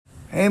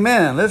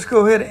Amen. Let's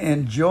go ahead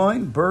and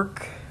join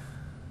Burke.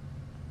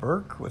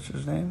 Burke, what's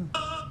his name?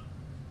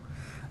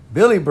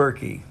 Billy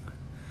Burke.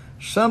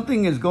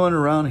 Something is going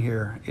around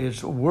here.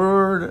 It's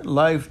Word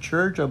Life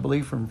Church, I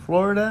believe, from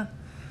Florida.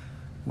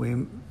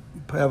 We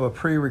have a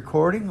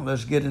pre-recording.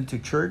 Let's get into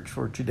church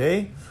for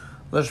today.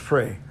 Let's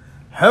pray.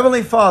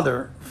 Heavenly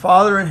Father,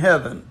 Father in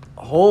heaven,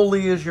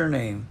 holy is your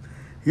name.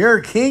 Your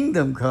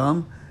kingdom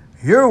come.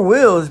 Your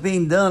will is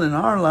being done in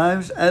our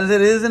lives as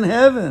it is in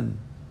heaven.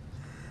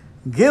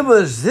 Give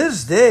us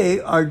this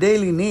day our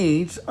daily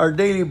needs, our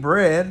daily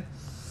bread,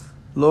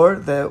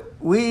 Lord,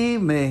 that we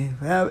may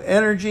have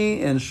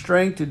energy and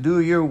strength to do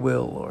your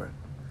will, Lord.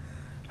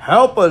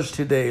 Help us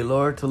today,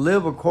 Lord, to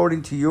live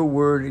according to your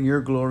word and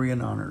your glory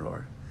and honor,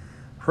 Lord.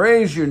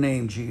 Praise your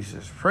name,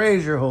 Jesus.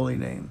 Praise your holy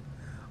name.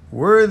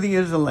 Worthy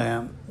is the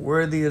Lamb.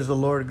 Worthy is the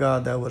Lord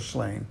God that was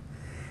slain.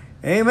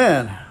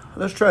 Amen.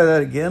 Let's try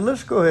that again.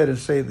 Let's go ahead and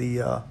say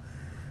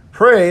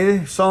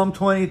pray Psalm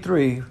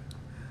 23.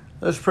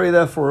 Let's pray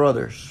that for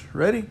others.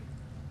 Ready?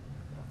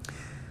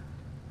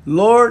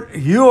 Lord,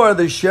 you are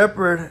the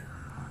shepherd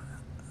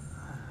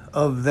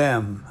of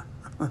them.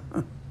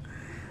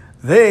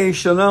 They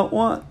shall not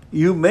want.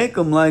 You make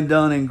them lie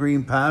down in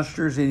green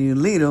pastures, and you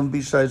lead them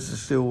beside the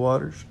still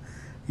waters.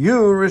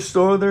 You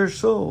restore their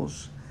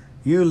souls.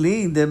 You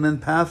lead them in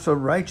paths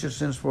of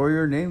righteousness for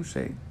your name's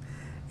sake.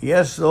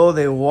 Yes, though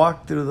they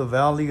walk through the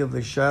valley of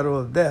the shadow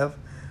of death,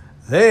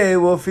 they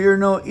will fear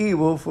no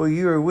evil, for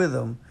you are with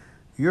them.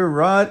 Your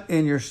rod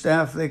and your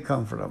staff, they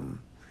comfort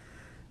them.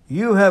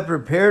 You have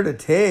prepared a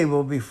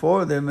table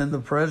before them in the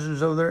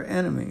presence of their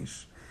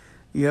enemies.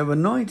 You have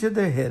anointed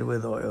their head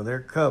with oil.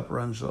 Their cup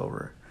runs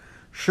over.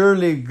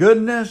 Surely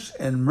goodness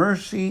and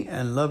mercy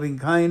and loving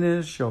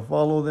kindness shall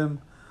follow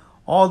them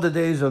all the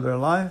days of their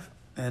life,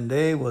 and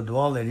they will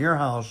dwell in your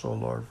house, O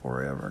Lord,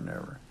 forever and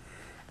ever.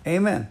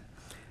 Amen.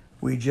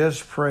 We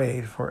just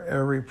prayed for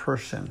every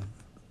person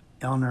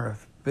on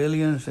earth,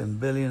 billions and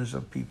billions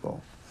of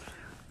people.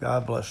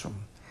 God bless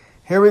them.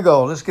 Here we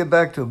go. Let's get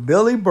back to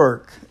Billy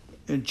Burke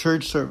in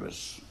church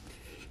service.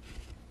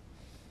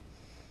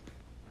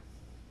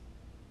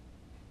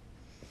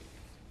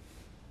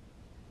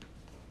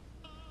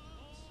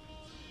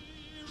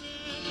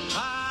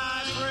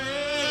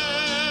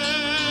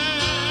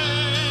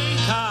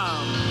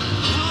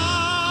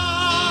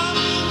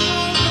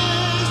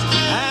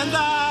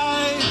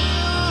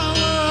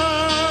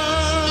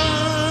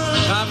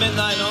 In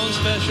thine own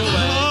special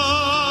way.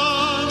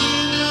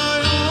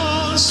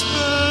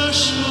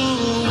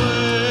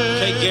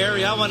 Okay,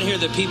 Gary, I want to hear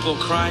the people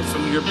cry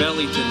from your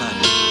belly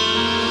tonight.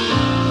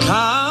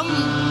 Come,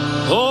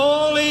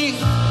 holy,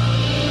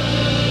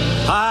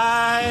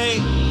 high.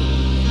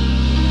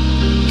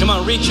 Come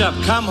on, reach up.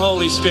 Come,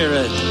 Holy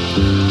Spirit.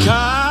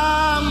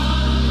 Come,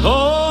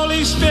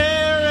 Holy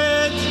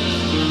Spirit.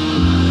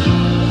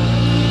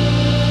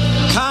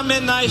 Come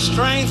in thy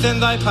strength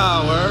and thy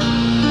power.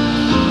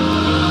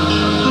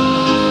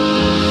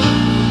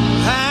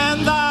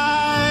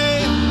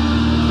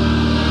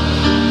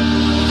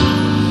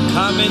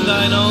 Come in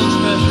thine own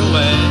special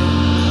way.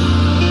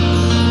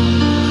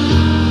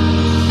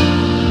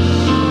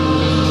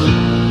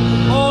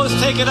 Oh,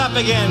 let's take it up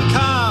again.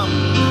 Come,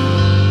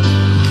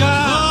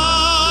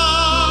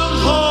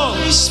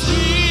 Holy Spirit.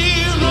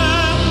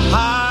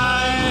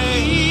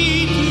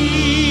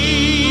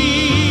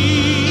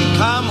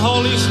 Come,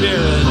 Holy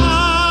Spirit.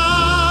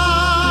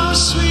 Come,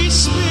 sweet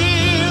Spirit.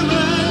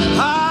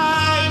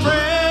 I pray.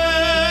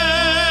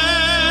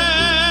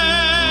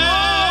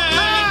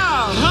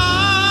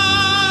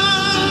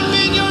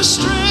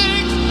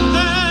 Strength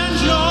and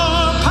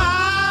your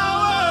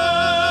power.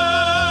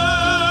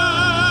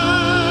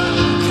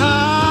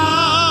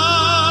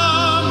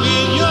 Come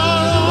in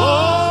your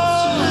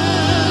own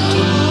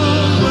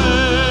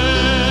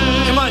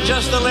way. Come on,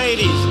 just the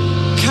ladies.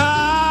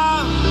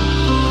 Come.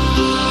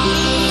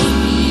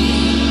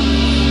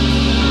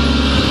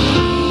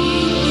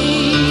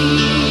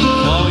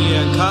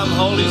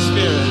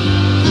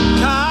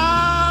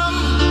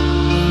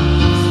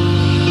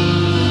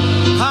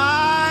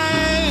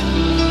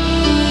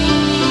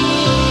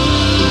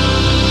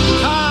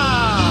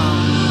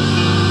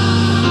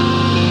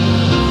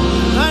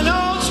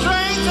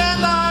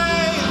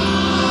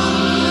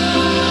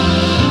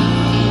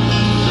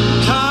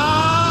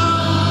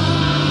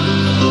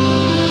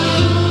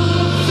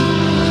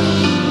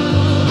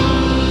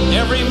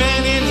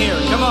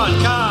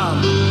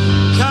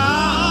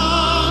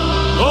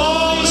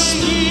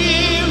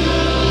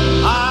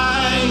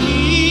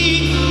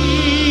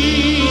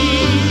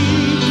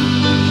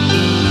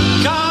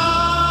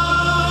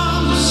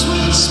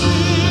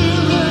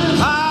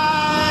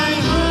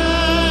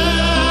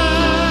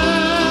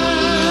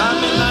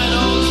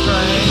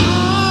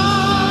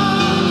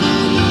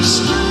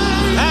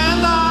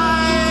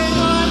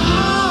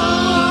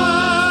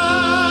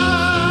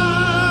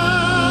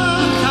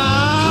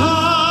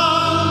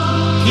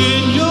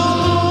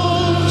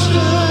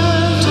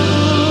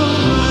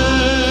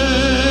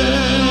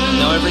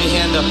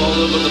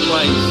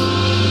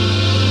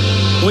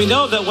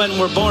 when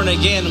we're born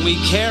again, we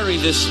carry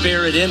the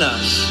Spirit in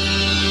us.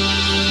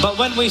 But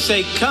when we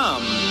say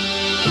come,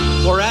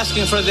 we're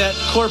asking for that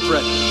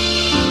corporate.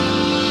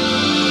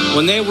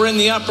 When they were in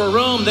the upper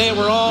room, they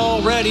were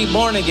already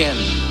born again.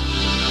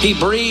 He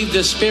breathed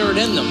the Spirit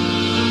in them.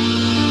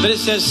 But it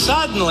says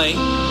suddenly,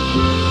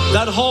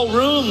 that whole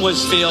room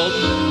was filled.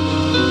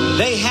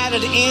 They had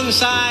it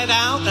inside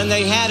out and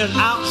they had it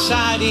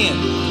outside in.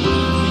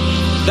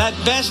 That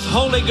best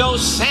Holy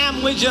Ghost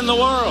sandwich in the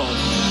world.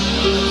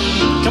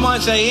 Come on,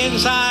 say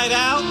inside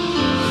out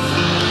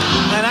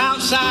and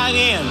outside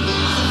in.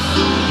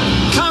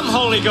 Come,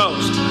 Holy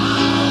Ghost.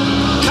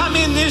 Come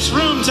in this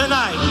room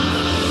tonight.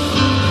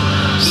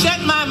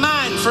 Set my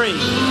mind free.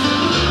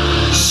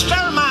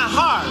 Stir my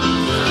heart.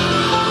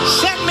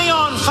 Set me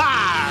on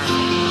fire.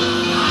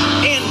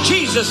 In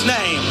Jesus'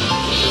 name.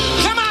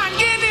 Come on,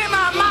 give him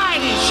a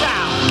mighty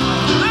shout.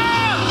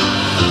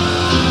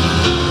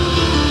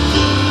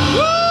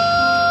 Woo!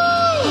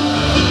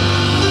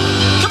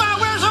 Come on,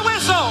 where's the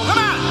whistle? Come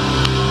on.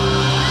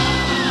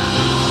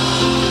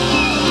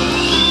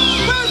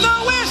 Where's the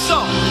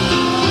whistle?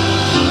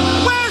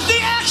 Where's the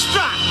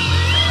extra?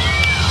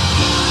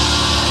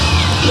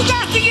 You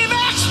got to give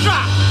extra.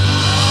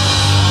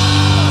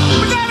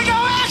 We got to go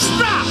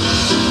extra.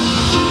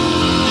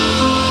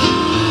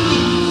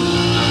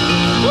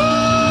 Woo!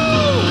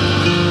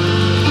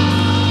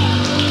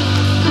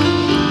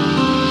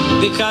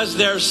 Because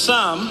there's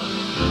some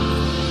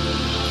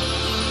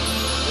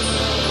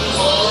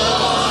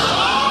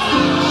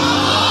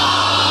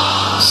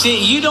see,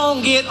 you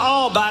don't get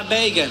all by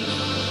begging.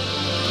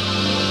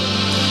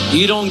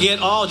 You don't get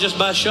all just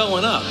by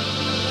showing up.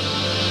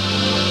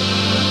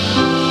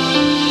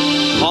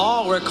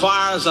 All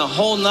requires a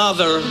whole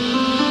nother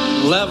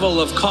level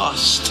of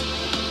cost.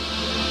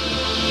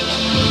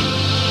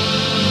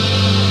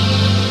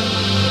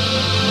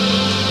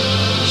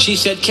 She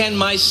said, can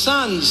my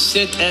son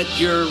sit at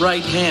your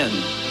right hand?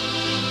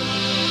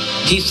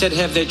 He said,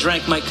 have they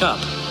drank my cup?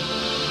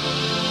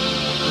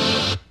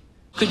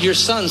 Could your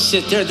son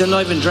sit there? They're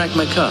not even drank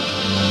my cup.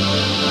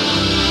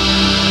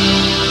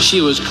 She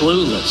was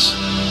clueless.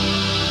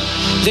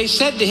 They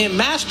said to him,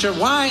 Master,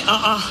 why?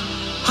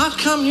 How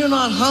come you're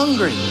not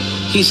hungry?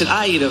 He said,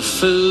 I eat a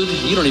food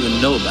you don't even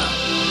know about.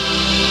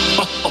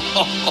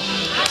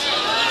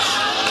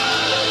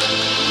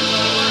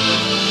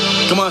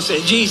 Come on,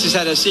 say, Jesus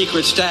had a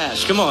secret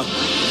stash. Come on.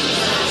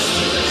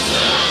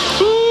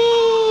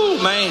 Ooh,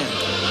 man.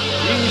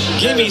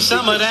 Give me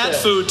some of that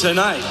food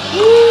tonight.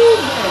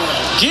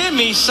 Give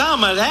me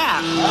some of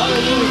that.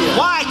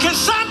 Why? Because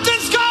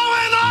something's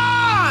going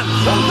on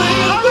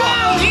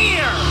around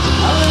here.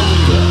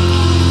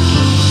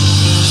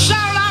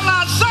 Shout out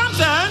loud,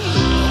 something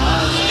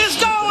is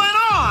going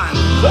on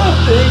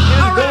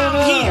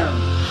around here.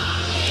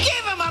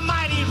 Give him a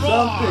mighty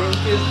roar.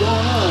 Something is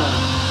going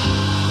on.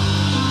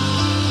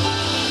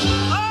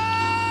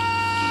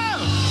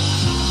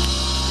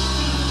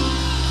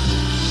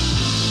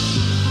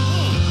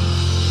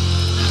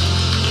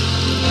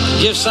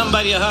 Give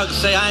somebody a hug.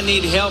 Say, I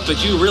need help,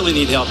 but you really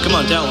need help. Come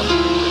on, tell them.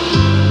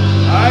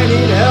 I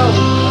need help.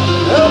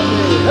 Help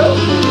me, help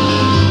me.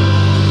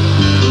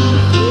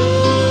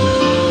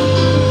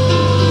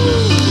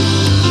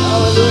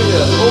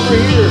 Hallelujah. Over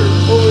here,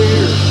 over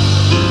here.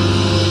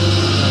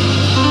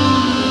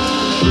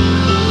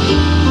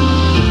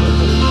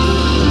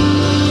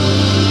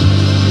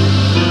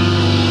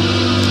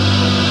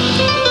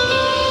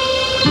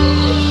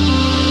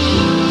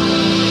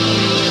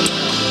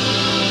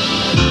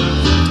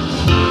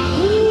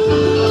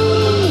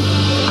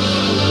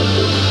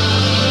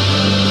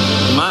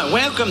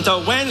 Welcome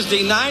to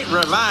Wednesday night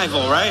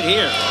revival right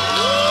here.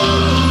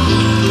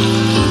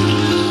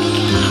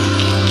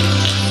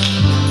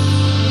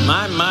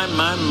 My.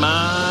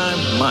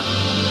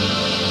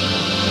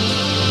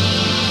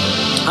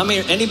 I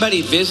mean,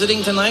 anybody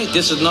visiting tonight?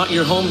 This is not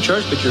your home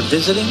church, but you're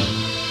visiting?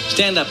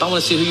 Stand up. I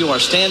want to see who you are.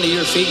 Stand to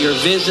your feet. You're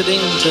visiting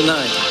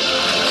tonight.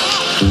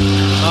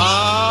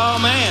 Oh,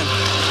 man.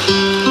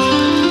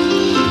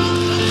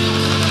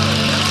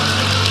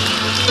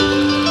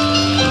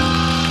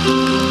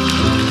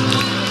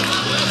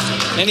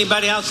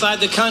 Anybody outside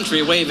the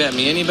country, wave at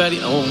me.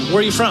 Anybody? Oh, where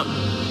are you from?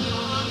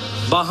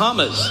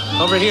 Bahamas.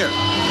 Over here.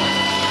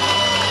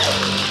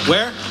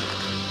 Where?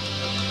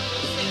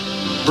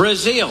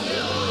 Brazil.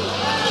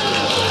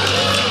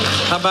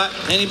 How about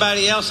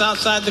anybody else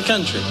outside the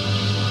country?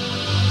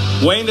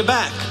 Way in the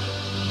back.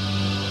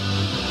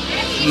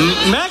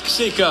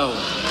 Mexico.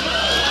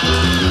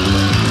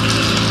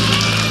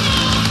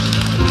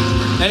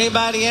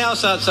 Anybody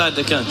else outside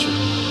the country?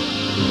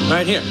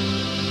 Right here.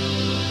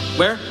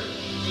 Where?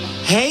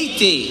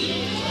 Haiti.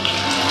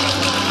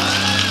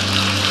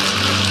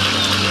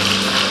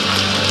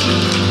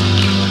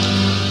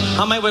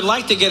 How many would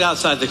like to get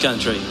outside the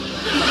country?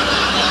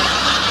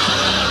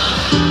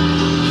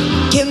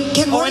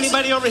 Oh,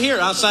 anybody over here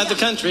outside the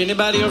country?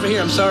 Anybody over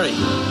here? I'm sorry.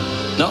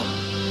 No?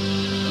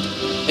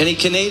 Any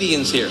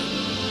Canadians here?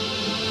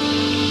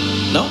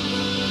 No?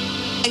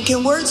 And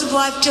can Words of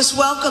Life just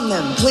welcome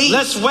them, please?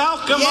 Let's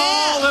welcome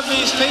all of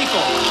these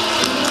people.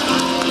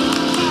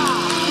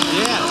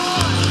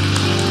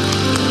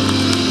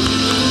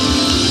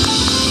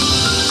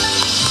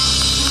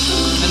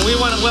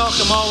 to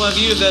welcome all of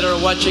you that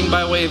are watching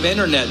by way of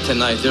internet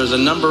tonight. There's a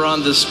number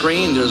on the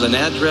screen. There's an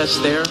address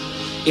there.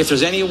 If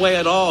there's any way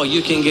at all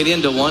you can get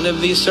into one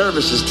of these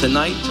services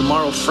tonight,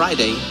 tomorrow,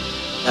 Friday,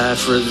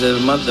 for the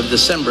month of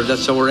December,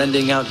 that's how we're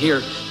ending out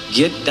here.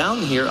 Get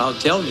down here. I'll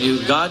tell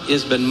you, God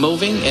has been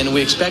moving, and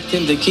we expect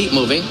him to keep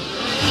moving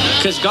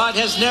because God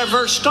has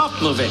never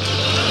stopped moving.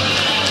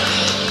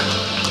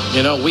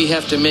 You know, we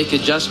have to make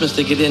adjustments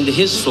to get into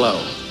his flow,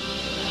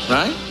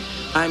 right?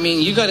 I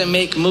mean, you got to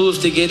make moves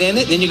to get in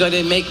it, then you got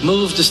to make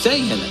moves to stay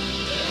in it.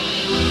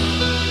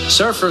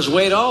 Surfers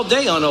wait all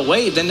day on a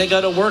wave, then they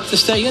got to work to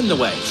stay in the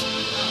wave.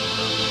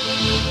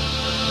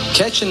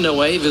 Catching the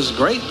wave is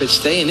great, but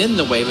staying in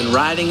the wave and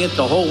riding it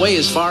the whole way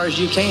as far as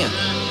you can.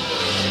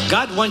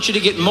 God wants you to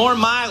get more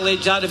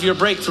mileage out of your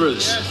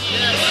breakthroughs.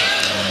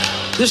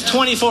 This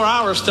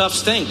 24-hour stuff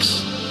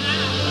stinks.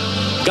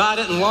 Got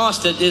it and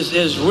lost it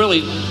is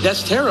really,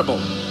 that's terrible.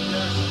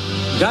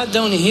 God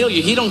don't heal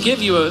you. He don't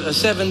give you a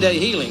 7-day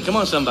healing. Come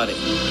on, somebody.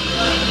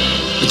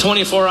 The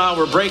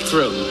 24-hour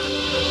breakthrough.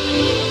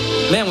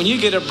 Man, when you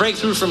get a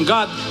breakthrough from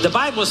God, the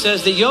Bible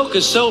says the yoke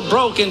is so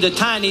broke into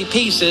tiny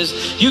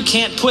pieces, you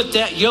can't put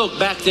that yoke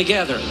back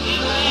together,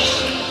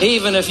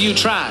 even if you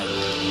try.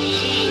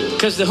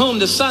 Because whom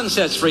the Son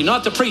sets free,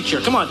 not the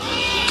preacher. Come on.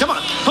 Come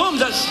on. Whom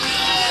does...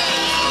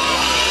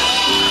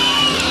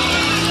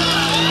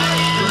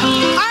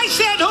 I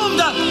said whom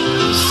the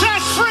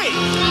sets free.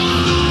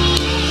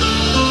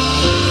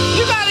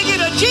 You got to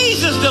get a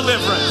Jesus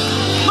deliverance.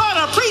 Not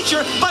a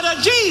preacher, but a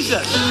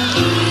Jesus.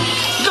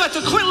 You got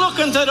to quit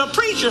looking to the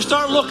preacher,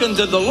 start looking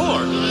to the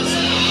Lord.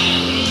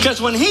 Because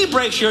when he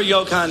breaks your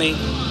yoke, honey,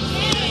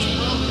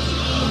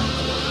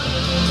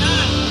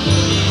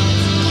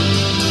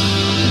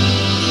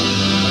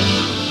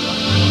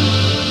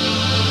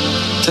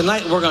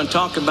 tonight we're going to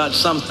talk about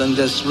something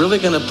that's really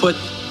going to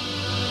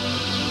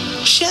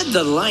shed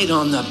the light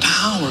on the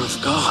power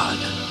of God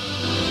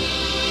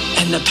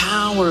and the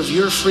power of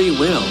your free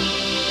will.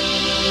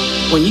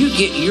 When you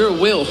get your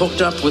will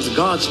hooked up with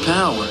God's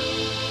power,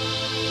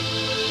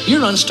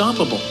 you're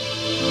unstoppable.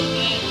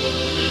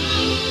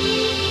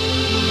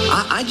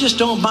 I just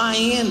don't buy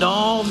into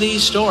all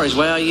these stories.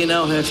 Well, you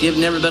know, if you've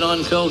never been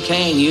on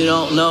cocaine, you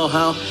don't know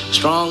how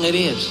strong it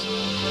is.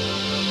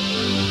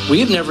 Well,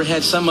 you've never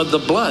had some of the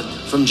blood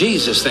from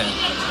Jesus then.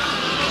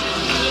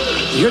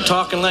 You're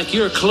talking like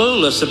you're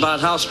clueless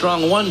about how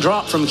strong one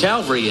drop from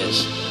Calvary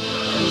is.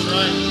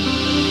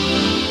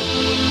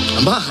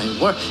 My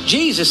word.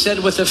 Jesus said,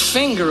 with the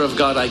finger of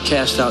God I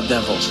cast out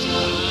devils.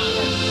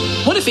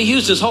 What if he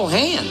used his whole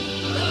hand?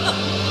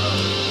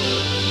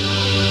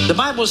 The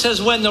Bible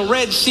says when the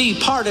Red Sea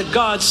parted,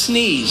 God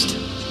sneezed.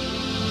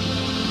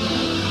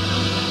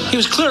 He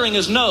was clearing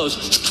his nose.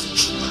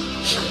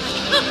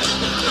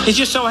 It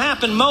just so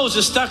happened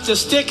Moses stuck the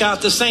stick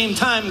out the same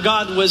time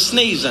God was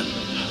sneezing.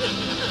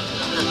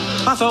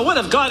 I thought, what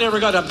if God ever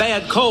got a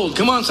bad cold?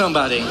 Come on,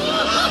 somebody.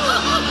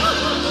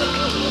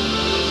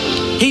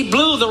 He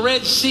blew the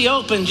Red Sea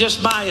open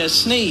just by a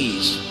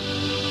sneeze.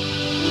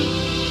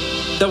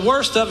 The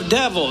worst of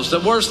devils, the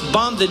worst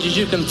bondages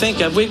you can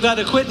think of. We've got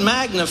to quit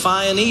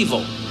magnifying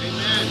evil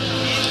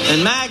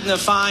and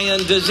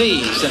magnifying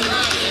disease.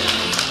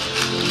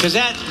 Because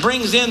that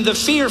brings in the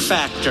fear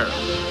factor.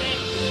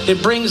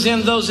 It brings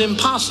in those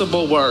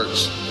impossible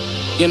words,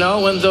 you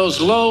know, and those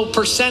low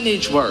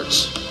percentage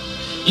words.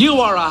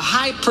 You are a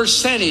high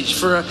percentage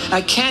for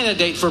a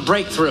candidate for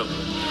breakthrough.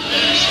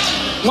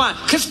 Why?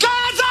 Because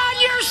God's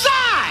on your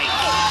side.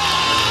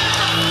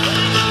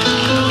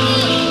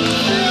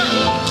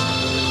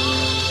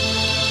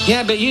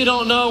 Yeah, but you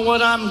don't know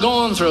what I'm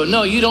going through.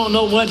 No, you don't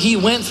know what he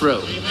went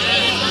through.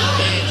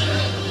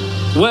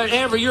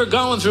 Whatever you're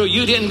going through,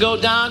 you didn't go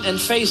down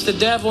and face the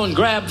devil and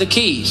grab the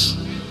keys.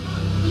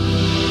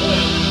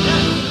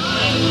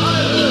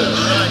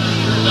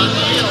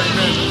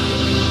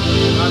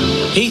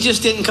 He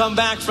just didn't come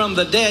back from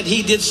the dead.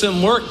 He did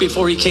some work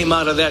before he came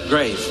out of that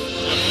grave.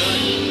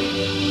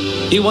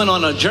 He went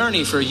on a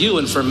journey for you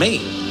and for me.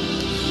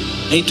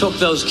 He took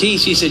those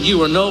keys. He said,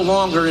 you are no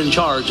longer in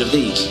charge of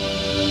these.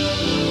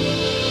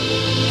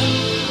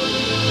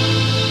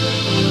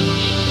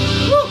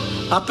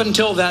 Woo. Up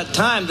until that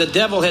time, the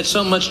devil had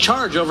so much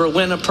charge over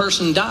when a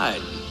person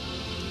died.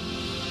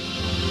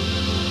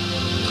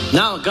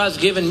 Now God's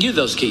given you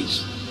those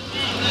keys.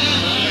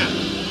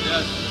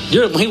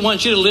 He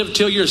wants you to live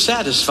till you're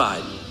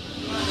satisfied.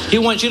 He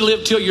wants you to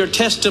live till your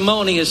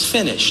testimony is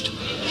finished.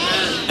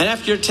 And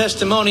after your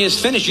testimony is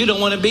finished, you don't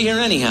want to be here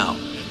anyhow.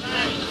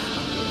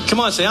 Come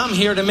on, say, I'm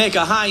here to make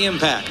a high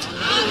impact.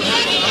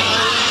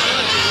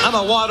 I'm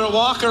a water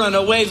walker and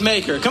a wave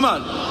maker. Come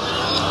on.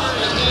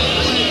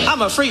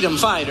 I'm a freedom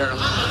fighter.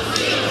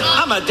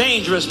 I'm a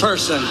dangerous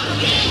person.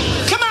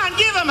 Come on,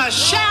 give him a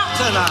shout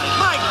tonight.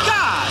 My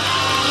God.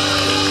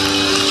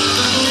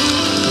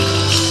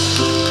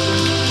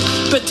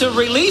 But to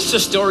release the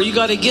story, you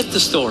got to get the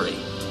story.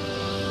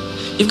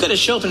 You've got to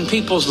show up in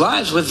people's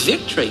lives with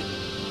victory.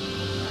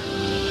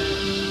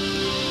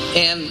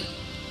 And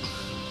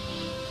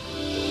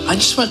I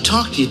just want to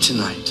talk to you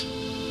tonight.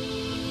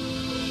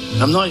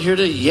 I'm not here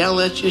to yell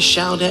at you,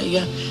 shout at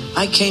you.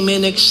 I came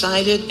in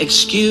excited.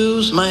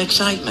 Excuse my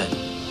excitement.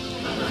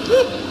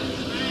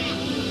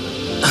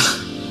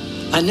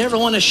 I never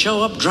want to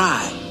show up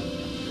dry,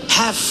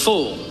 half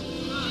full.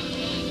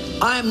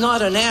 I'm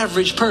not an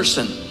average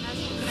person.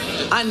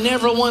 I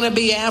never want to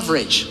be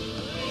average.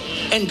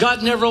 And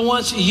God never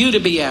wants you to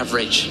be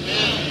average.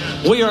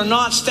 We are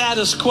not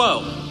status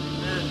quo.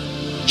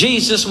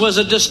 Jesus was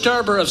a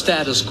disturber of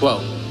status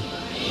quo.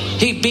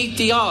 He beat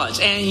the odds,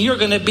 and you're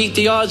going to beat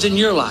the odds in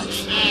your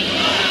life.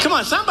 Come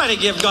on, somebody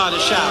give God a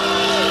shout.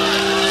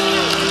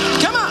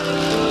 Come on.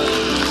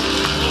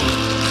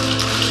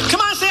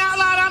 Come on, say out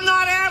loud, I'm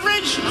not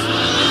average.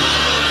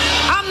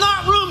 I'm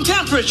not room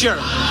temperature.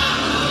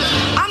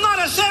 I'm not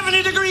a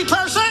 70-degree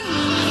person.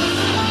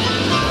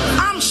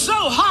 I'm so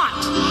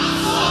hot.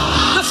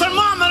 The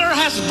thermometer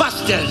has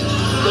busted.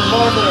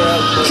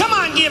 Come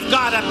on, give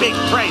God a big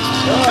praise.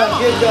 Come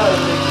on. Give God a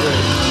big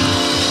praise.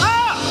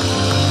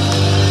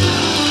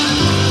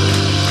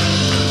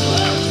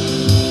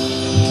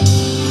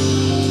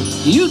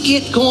 You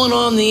get going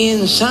on the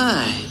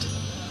inside,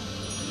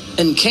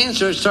 and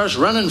cancer starts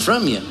running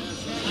from you,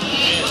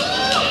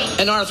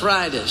 and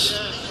arthritis,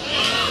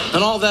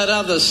 and all that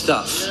other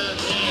stuff,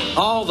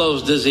 all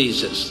those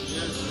diseases.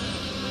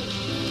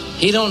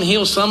 He don't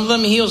heal some of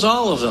them, he heals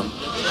all of them.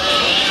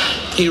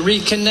 He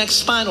reconnects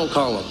spinal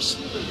columns.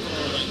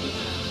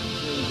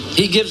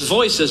 He gives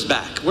voices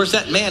back. Where's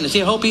that man? I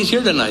hope he's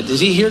here tonight. Is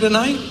he here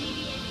tonight?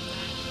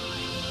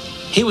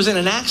 He was in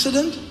an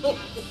accident?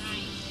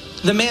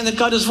 The man that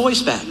got his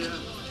voice back.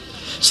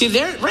 See,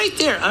 there, right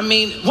there. I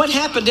mean, what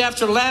happened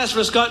after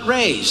Lazarus got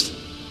raised?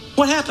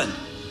 What happened?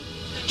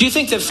 Do you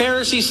think the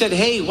Pharisees said,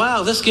 hey,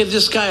 wow, let's give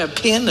this guy a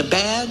pin, a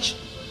badge?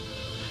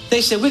 They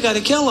said, we got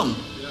to kill him.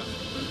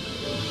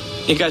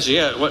 You guys say,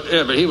 yeah,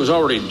 but he was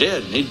already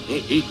dead.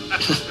 He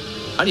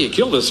how do you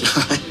kill this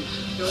guy?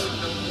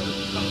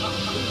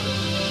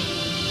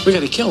 We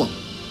got to kill him.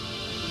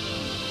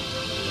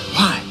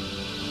 Why?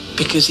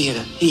 Because he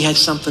had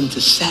something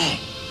to say.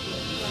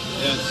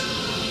 Yes.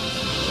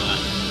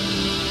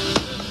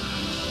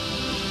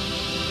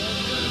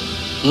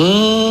 My.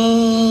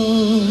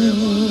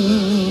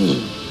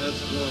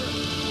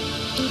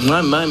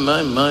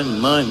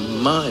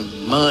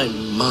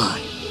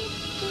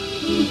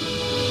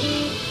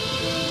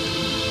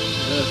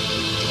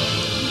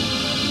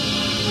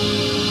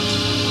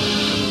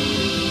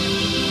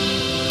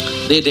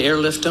 They had to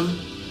airlift him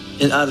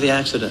out of the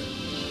accident.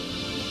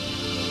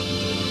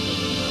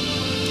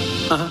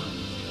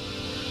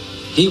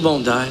 He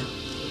won't die.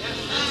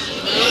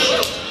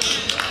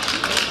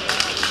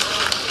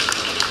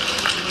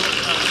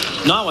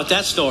 Not with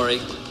that story.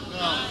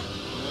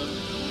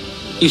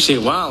 You say,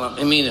 wow,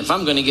 I mean, if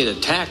I'm going to get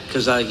attacked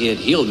because I get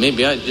healed,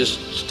 maybe I just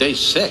stay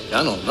sick.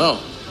 I don't know.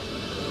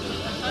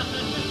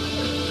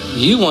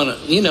 You want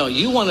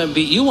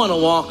to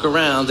walk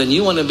around and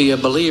you want to be a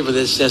believer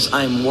that says,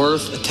 I'm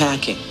worth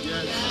attacking.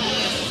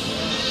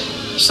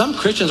 Some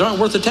Christians aren't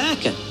worth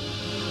attacking.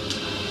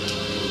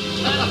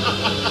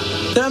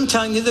 I'm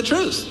telling you the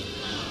truth.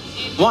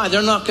 Why?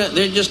 They're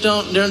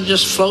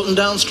just floating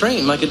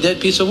downstream like a dead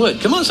piece of wood.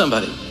 Come on,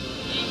 somebody.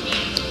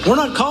 We're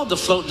not called to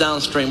float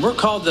downstream. We're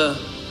called to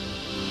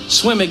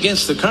swim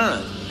against the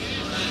current.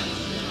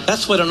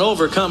 That's what an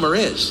overcomer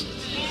is.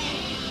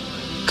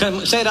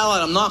 Say it out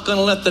loud. I'm not going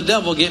to let the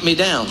devil get me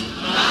down.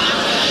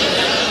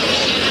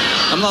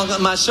 I'm not going to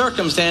let my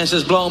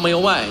circumstances blow me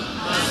away.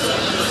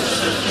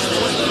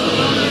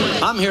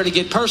 I'm here to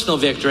get personal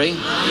victory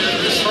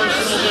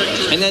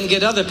and then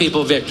get other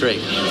people victory.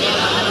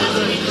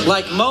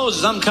 Like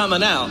Moses, I'm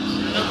coming out.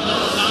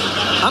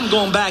 I'm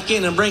going back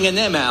in and bringing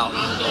them out.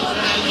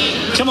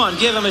 Come on,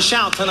 give him a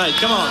shout tonight.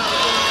 Come on.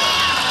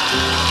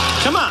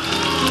 Come on.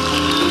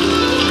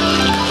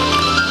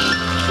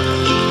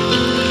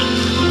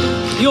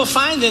 You'll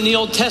find in the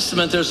Old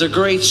Testament there's a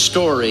great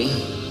story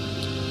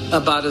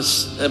about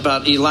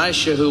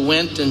Elisha who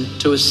went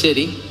into a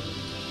city,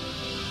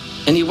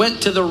 and he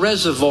went to the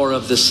reservoir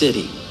of the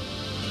city.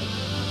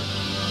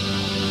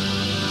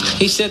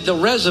 He said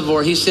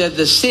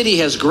the city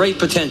has great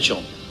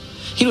potential.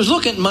 He was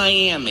looking at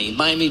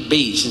Miami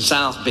Beach and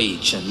South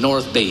Beach and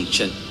North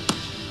Beach,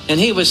 and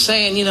he was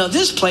saying,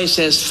 this place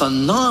has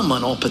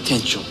phenomenal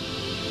potential,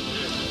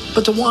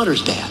 but the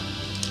water's bad.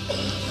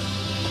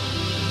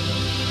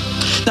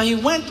 Now he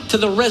went to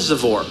the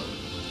reservoir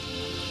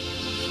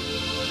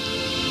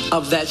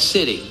of that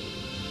city.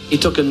 He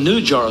took a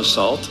new jar of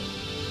salt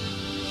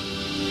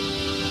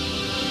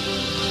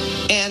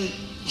and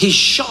he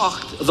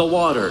shocked the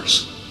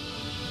waters.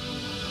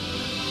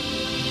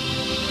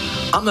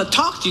 I'm going to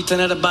talk to you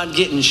tonight about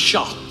getting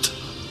shocked.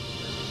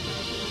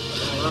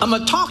 I'm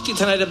going to talk to you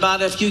tonight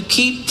about if you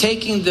keep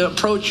taking the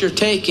approach you're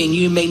taking,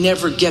 you may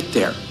never get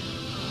there.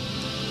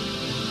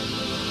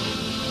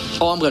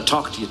 Oh, I'm going to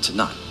talk to you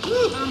tonight.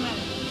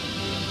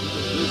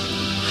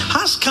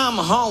 How's come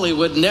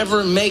Hollywood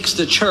never makes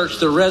the church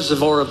the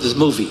reservoir of the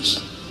movies?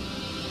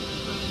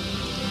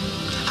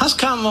 How's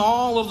come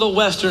all of the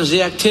Westerns,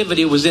 the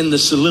activity was in the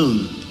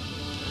saloon?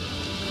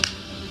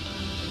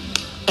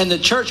 And the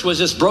church was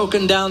this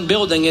broken down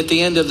building at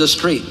the end of the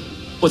street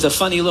with a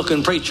funny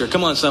looking preacher.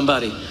 Come on,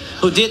 somebody.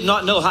 Who did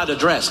not know how to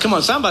dress. Come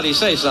on, somebody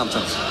say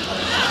something.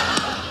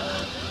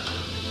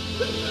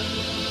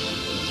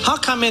 How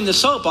come in the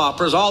soap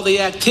operas all the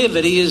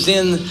activity is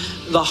in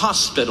the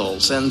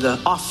hospitals and the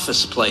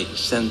office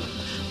place, and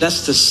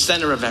that's the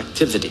center of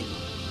activity?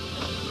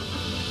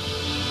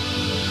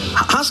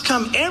 How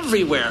come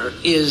everywhere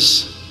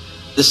is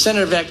the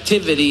center of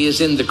activity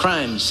is in the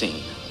crime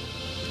scene?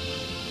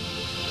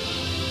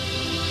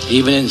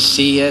 Even in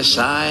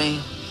CSI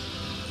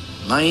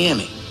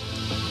Miami.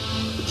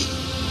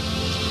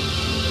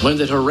 When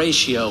did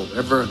Horatio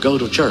ever go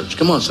to church?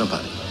 Come on,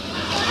 somebody.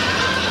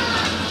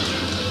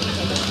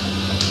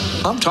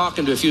 I'm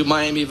talking to a few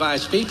Miami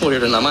Vice people here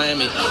tonight.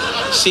 Miami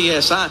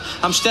CSI.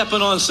 I'm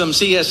stepping on some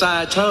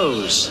CSI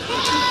toes.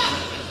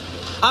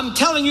 I'm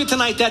telling you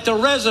tonight that the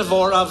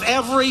reservoir of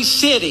every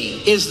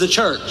city is the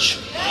church.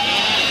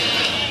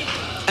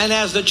 And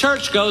as the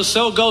church goes,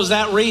 so goes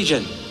that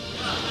region.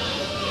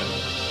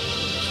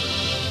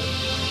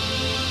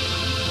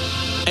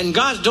 And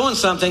God's doing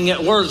something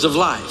at Words of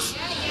Life.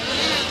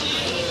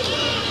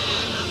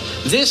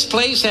 This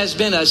place has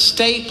been a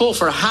staple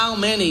for how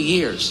many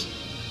years?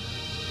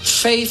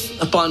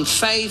 Faith upon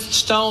faith,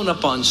 stone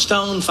upon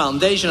stone,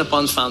 foundation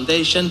upon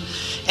foundation.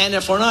 And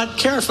if we're not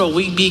careful,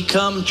 we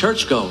become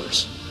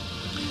churchgoers,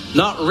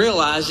 not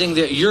realizing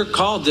that you're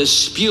called to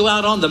spew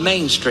out on the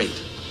main street.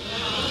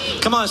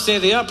 Come on, say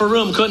the upper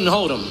room couldn't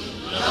hold them.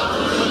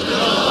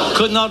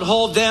 Could not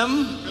hold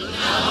them.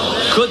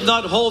 Could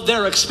not hold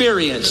their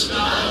experience.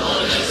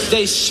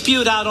 They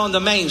spewed out on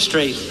the main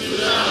street.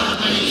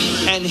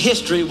 And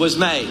history was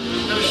made.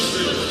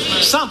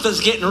 Something's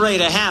getting ready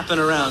to happen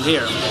around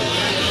here.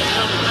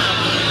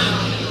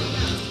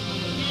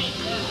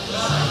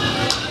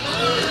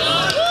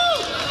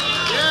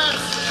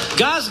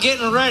 God's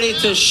getting ready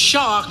to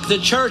shock the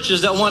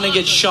churches that want to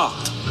get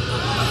shocked.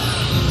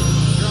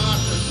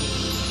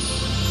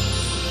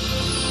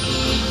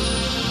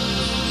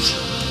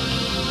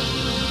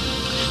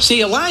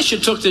 See, Elisha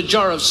took the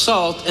jar of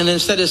salt, and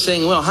instead of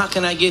saying, well, how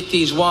can I get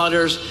these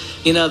waters?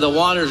 You know, the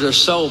waters are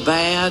so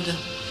bad.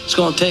 It's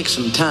going to take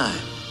some time.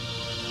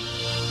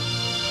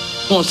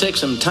 It's going to take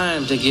some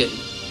time to get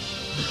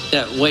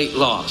that weight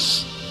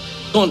loss.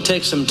 It's going to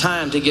take some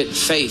time to get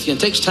faith. You know,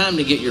 it takes time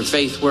to get your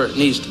faith where it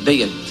needs to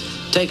be. And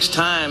it takes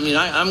time. You know,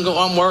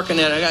 I'm working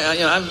at it.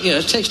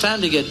 It takes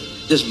time to get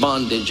this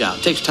bondage out.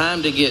 It takes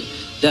time to get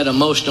that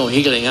emotional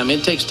healing. I mean,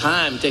 it takes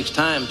time, takes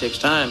time.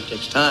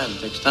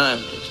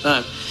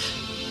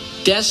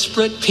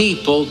 Desperate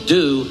people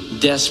do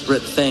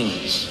desperate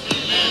things.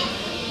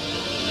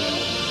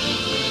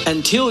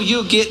 Until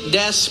you get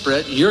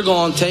desperate, you're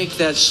going to take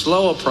that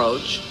slow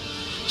approach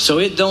so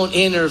it don't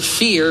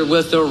interfere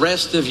with the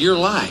rest of your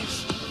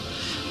life.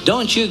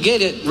 Don't you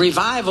get it?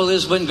 Revival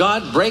is when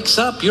God breaks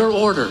up your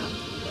order.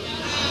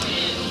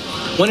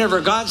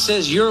 Whenever God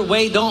says your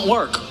way don't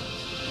work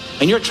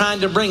and you're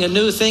trying to bring a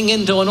new thing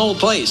into an old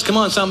place. Come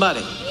on,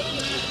 somebody.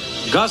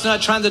 God's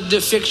not trying to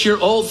fix your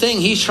old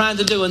thing. He's trying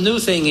to do a new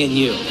thing in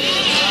you.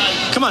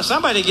 Come on,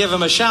 somebody give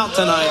him a shout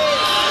tonight.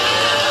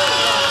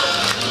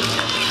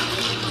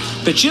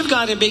 But you've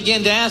got to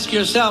begin to ask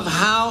yourself,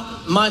 how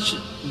much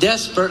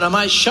desperate am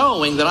I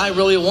showing that I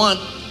really want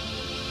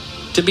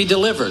to be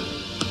delivered,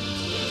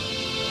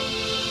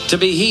 to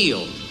be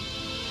healed?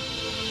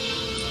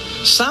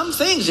 Some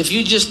things, if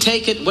you just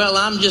take it, well,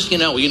 I'm just, you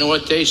know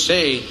what they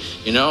say,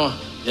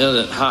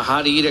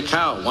 how to eat a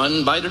cow,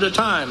 one bite at a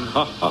time.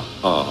 Ha, ha,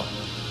 ha.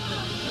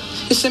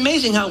 It's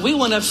amazing how we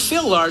want to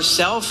fill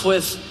ourselves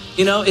with,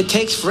 it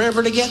takes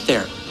forever to get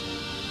there.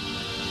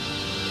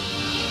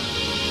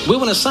 We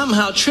want to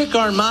somehow trick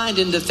our mind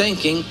into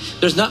thinking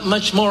there's not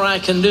much more I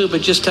can do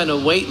but just kind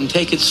of wait and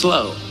take it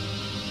slow.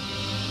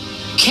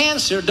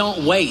 Cancer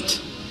don't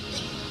wait.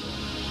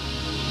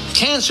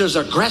 Cancer is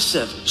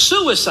aggressive.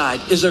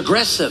 Suicide is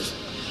aggressive.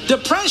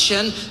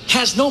 Depression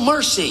has no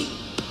mercy.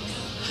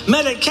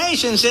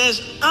 Medication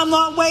says, I'm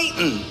not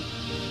waiting.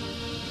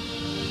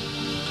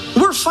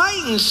 We're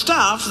fighting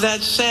stuff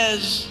that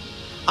says,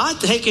 I'm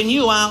taking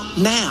you out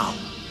now.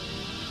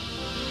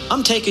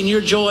 I'm taking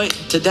your joy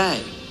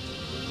today.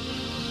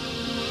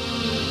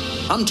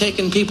 I'm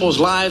taking people's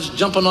lives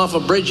jumping off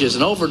of bridges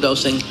and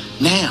overdosing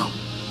now.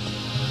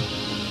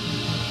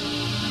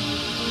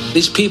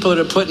 These people that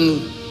are putting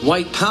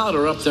white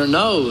powder up their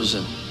nose,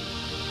 and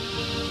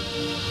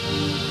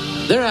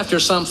they're after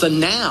something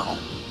now.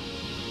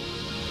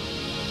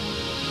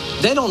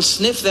 They don't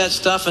sniff that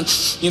stuff and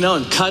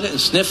cut it and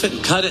sniff it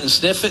and cut it and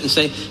sniff it and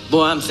say,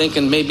 boy, I'm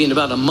thinking maybe in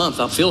about a month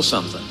I'll feel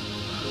something.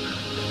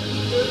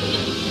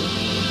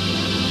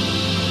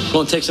 It's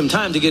going to take some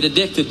time to get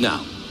addicted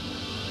now.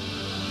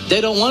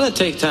 They don't want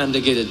to take time to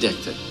get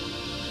addicted.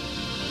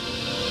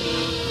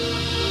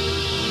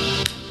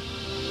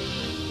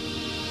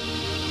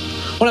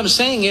 What I'm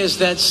saying is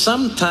that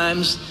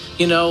sometimes,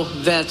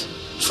 that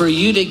for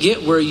you to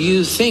get where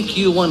you think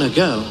you want to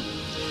go,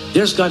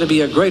 there's got to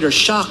be a greater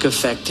shock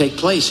effect take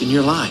place in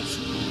your life.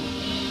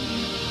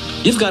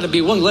 You've got to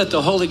be willing to let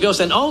the Holy Ghost,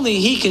 and only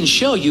He can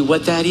show you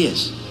what that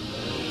is.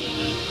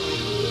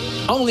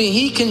 Only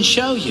He can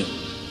show you.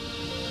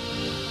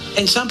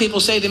 And some people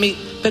say to me,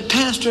 but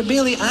Pastor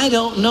Billy, I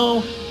don't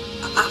know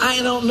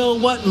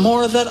what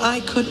more that I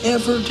could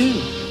ever do.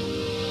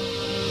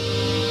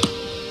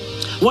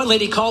 One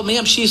lady called me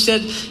up. She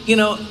said, you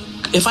know,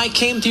 if I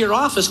came to your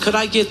office, could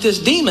I get this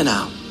demon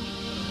out?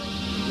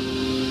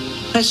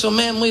 I said,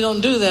 ma'am, we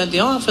don't do that at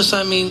the office.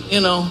 I mean, you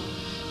know,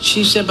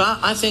 she said, but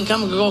I think I'm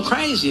going to go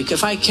crazy.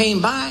 If I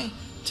came by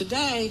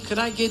today, could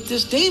I get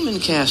this demon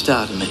cast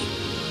out of me?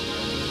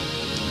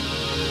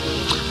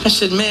 I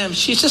said, ma'am,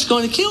 she's just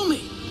going to kill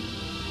me.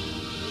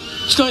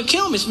 She's going to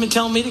kill me. She's been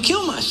telling me to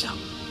kill myself.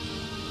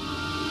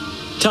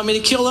 Tell me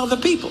to kill other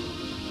people.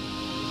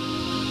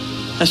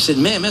 I said,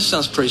 ma'am, that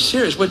sounds pretty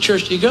serious. What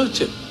church do you go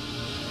to?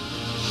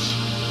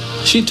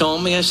 She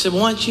told me. I said,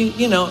 why don't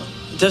you know,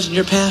 doesn't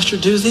your pastor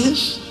do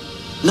this?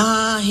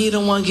 Nah, he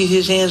don't want to get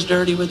his hands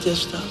dirty with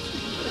this stuff.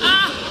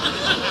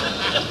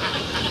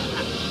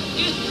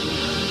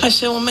 I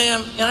said, well,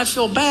 ma'am, and I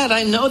feel bad.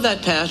 I know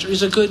that pastor.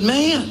 He's a good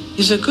man.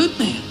 He's a good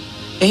man.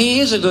 And he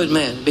is a good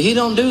man, but he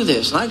don't do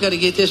this. And I got to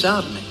get this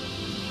out of me.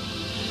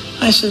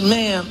 I said,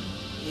 ma'am,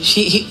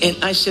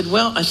 and I said,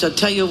 well, I said,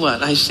 tell you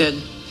what. I said,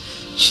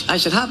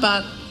 how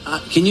about,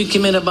 can you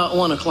come in about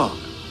 1 o'clock?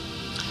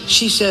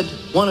 She said,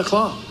 1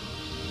 o'clock.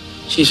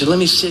 She said, let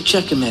me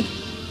check a minute.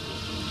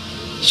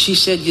 She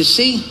said, you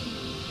see,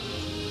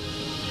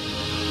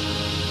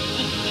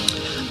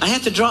 I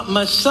have to drop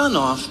my son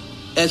off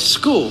at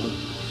school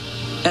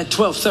at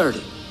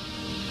 12:30.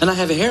 And I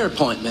have a hair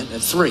appointment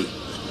at 3.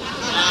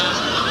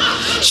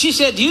 She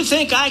said, do you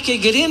think I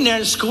could get in there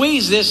and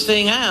squeeze this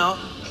thing out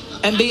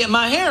and be at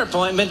my hair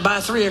appointment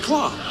by 3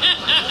 o'clock?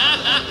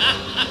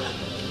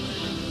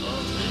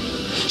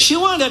 She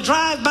wanted a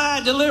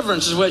drive-by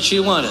deliverance is what she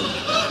wanted.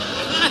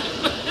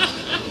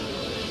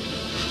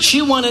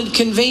 She wanted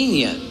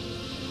convenient.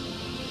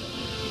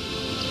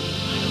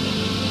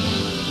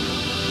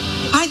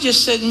 I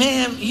just said,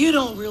 ma'am, you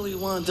don't really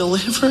want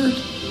delivered.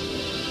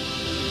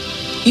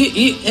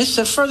 It's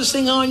the furthest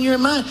thing on your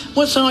mind.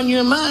 What's on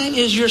your mind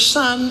is your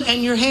son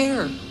and your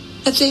hair.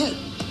 That's it.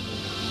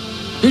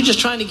 You're just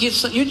trying to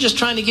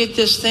get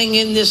this thing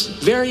in this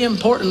very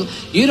important.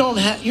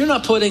 You're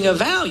not putting a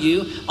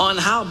value on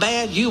how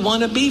bad you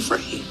want to be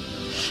free.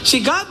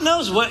 See, God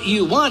knows what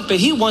you want, but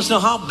He wants to know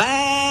how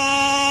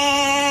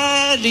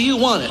bad do you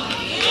want it.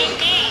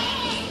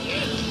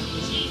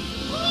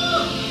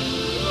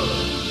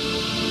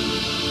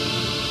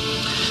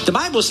 The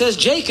Bible says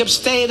Jacob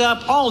stayed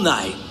up all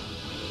night.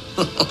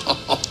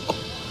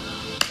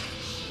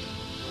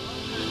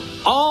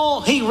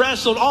 He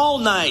wrestled all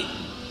night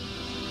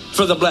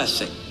for the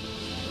blessing.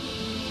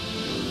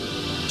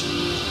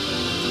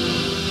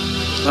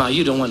 Oh,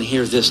 you don't want to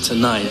hear this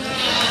tonight.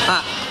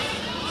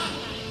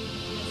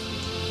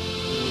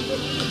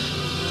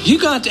 You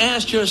got to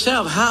ask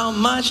yourself, how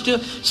much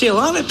see, a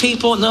lot of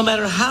people, no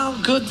matter how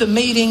good the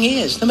meeting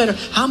is, no matter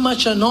how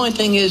much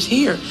anointing is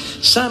here,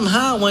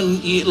 somehow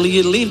when you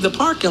leave the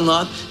parking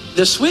lot,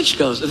 the switch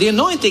goes. The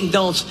anointing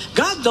God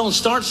don't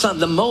start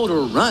the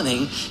motor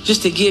running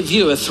just to give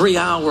you a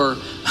 3-hour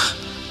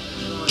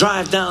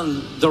drive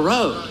down the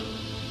road.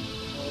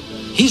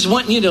 He's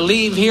wanting you to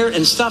leave here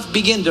and stuff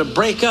begin to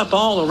break up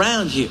all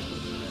around you.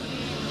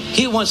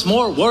 He wants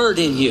more word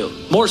in you,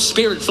 more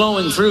spirit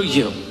flowing through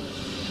you.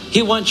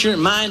 He wants your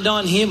mind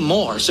on Him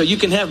more so you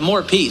can have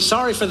more peace.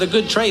 Sorry for the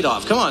good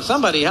trade-off. Come on,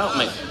 somebody help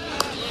me.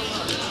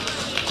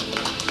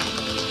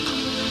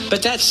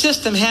 But that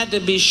system had to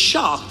be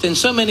shocked, and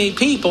so many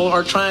people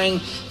are trying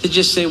to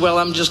just say, well,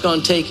 I'm just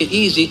going to take it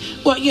easy.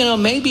 Well, you know,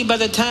 maybe by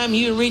the time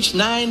you reach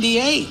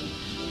 98,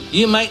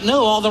 you might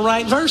know all the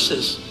right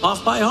verses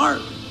off by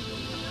heart.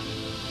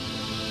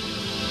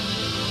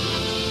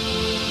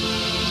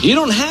 You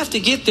don't have to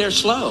get there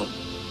slow.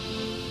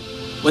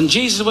 When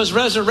Jesus was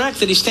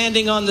resurrected, He's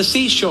standing on the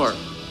seashore.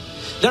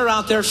 They're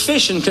out there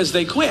fishing because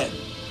they quit.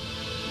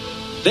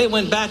 They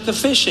went back to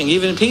fishing.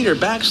 Even Peter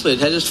backslid,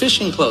 had his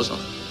fishing clothes on.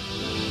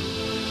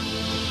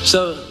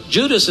 So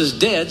Judas is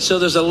dead, so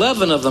there's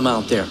 11 of them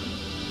out there.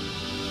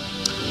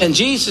 And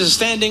Jesus is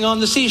standing on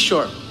the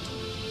seashore.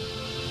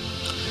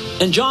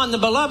 And John the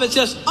Beloved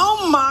says,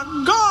 oh my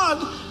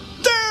God,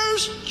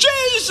 there's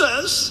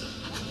Jesus.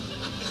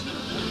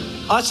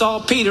 That's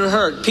all Peter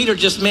heard. Peter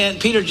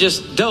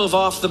just dove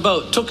off the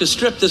boat,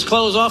 stripped his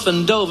clothes off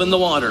and dove in the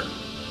water.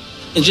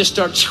 And just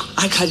started,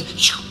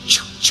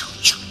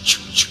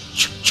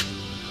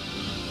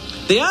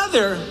 The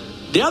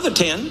other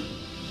 10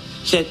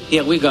 said,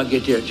 yeah, we got to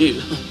get there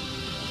too.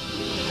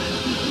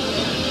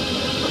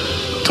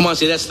 Come on,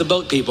 see, that's the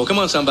boat people. Come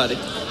on, somebody.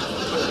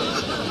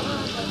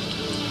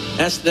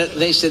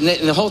 They said,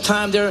 and the whole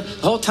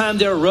time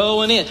they're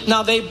rowing in.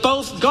 Now they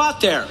both got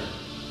there.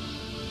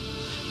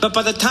 But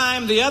by the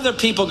time the other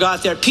people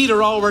got there,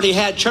 Peter already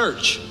had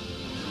church.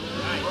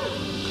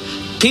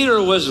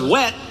 Peter was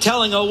wet,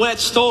 telling a wet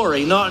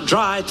story, not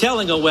dry,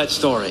 telling a wet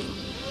story.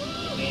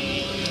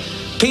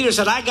 Peter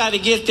said, I got to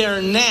get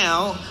there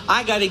now.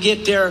 I got to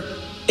get there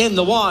in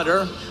the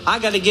water. I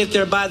got to get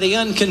there by the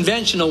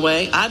unconventional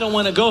way. I don't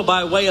want to go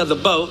by way of the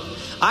boat.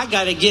 I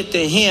got to get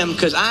to him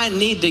because I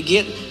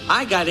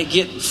got to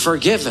get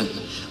forgiven.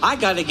 I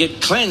got to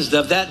get cleansed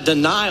of that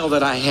denial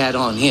that I had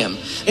on him.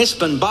 It's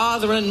been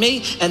bothering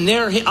me, and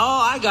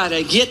I got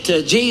to get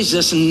to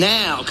Jesus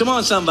now. Come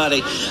on,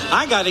 somebody.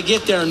 I got to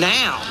get there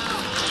now.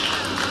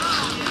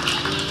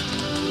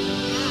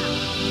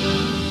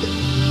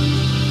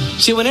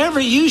 See, whenever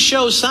you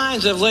show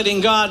signs of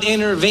letting God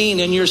intervene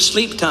in your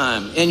sleep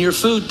time, in your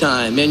food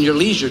time, in your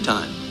leisure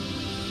time,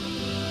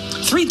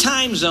 3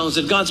 time zones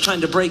that God's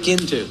trying to break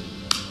into.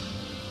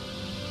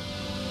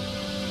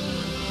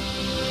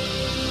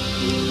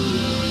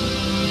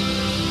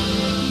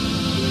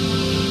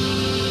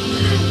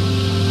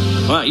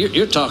 Wow,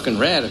 you're talking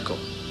radical.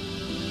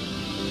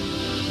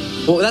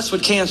 Well, that's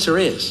what cancer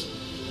is.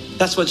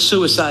 That's what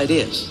suicide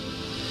is.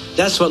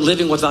 That's what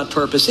living without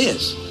purpose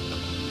is.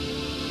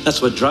 That's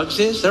what drugs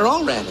is. They're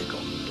all radical.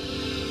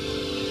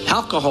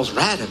 Alcohol's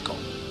radical.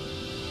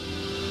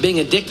 Being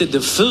addicted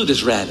to food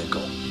is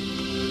radical.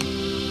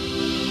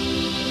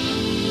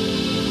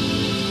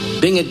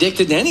 Being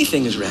addicted to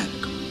anything is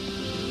radical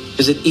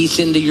because it eats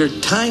into your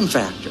time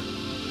factor.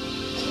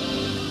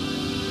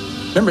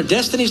 Remember,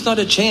 destiny's not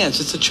a chance,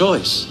 it's a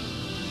choice.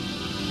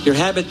 Your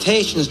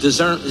habitation is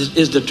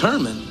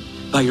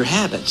determined by your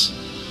habits.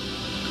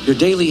 Your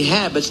daily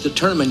habits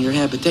determine your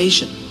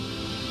habitation.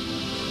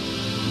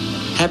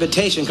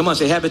 Habitation, come on,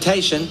 say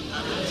habitation.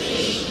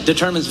 Habitation.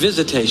 Determines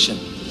visitation.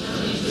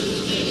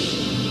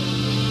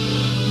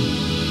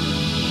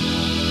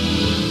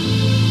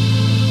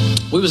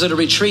 We was at a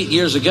retreat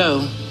years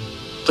ago,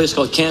 a place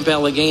called Camp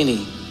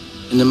Allegheny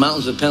in the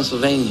mountains of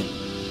Pennsylvania.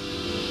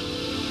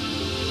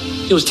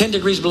 It was 10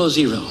 degrees below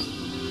zero.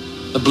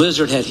 A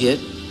blizzard had hit,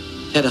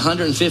 had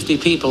 150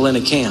 people in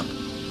a camp.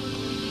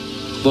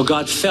 Well,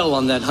 God fell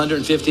on that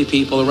 150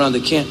 people around the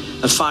camp,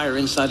 a fire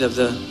inside of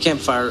the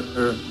campfire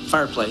or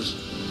fireplace.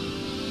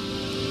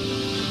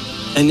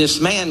 And this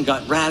man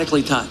got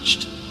radically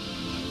touched.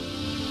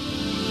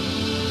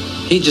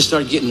 He just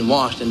started getting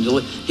washed and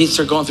he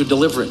started going through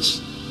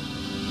deliverance.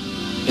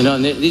 You know,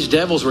 and these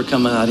devils were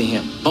coming out of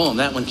him. Boom,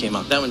 that one came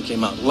out. That one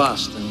came out.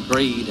 Lust and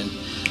greed, and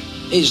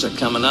these are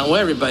coming out. Well,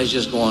 everybody's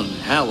just going,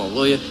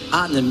 hallelujah.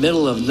 Out in the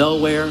middle of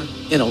nowhere,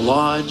 in a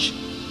lodge.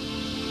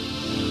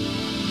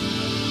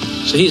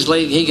 So he's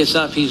late. He gets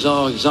up. He's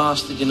all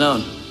exhausted, you know.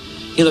 And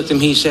he looked at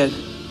me. He said,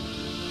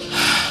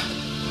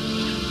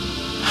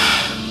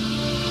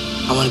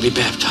 I want to be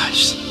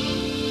baptized.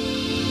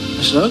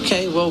 I said,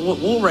 okay, well,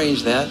 we'll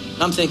arrange that.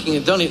 I'm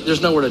thinking,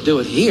 there's nowhere to do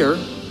it here.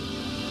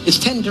 It's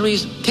 10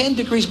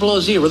 degrees below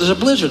zero. There's a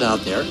blizzard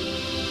out there.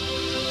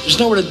 There's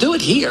nowhere to do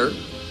it here.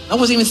 I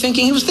wasn't even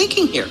thinking he was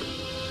thinking here.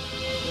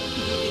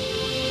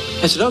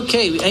 I said,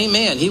 okay,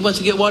 amen. He wants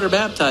to get water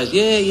baptized.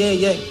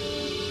 Yeah.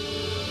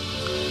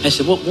 I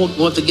said, we'll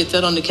have to get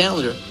that on the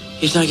calendar.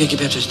 He's not going to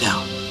get baptized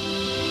now.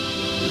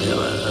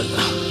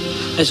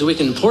 I said, we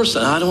can pour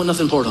some. I don't want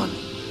nothing poured on me.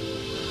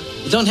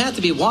 It don't have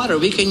to be water.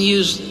 We can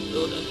use,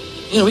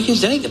 we can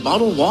use anything.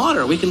 Bottled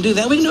water. We can do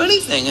that. We can do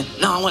anything.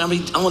 No, I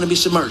want to be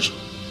submerged.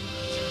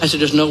 I said,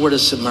 there's nowhere to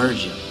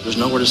submerge you. There's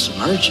nowhere to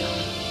submerge you.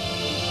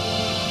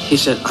 He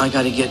said, I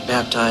got to get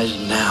baptized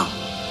now.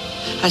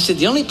 I said,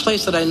 the only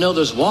place that I know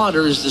there's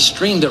water is the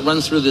stream that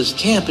runs through this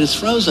camp. It's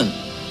frozen.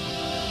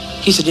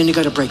 He said, then you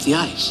got to break the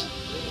ice.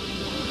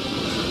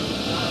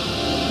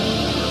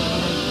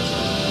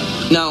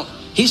 Now,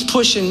 he's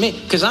pushing me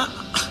because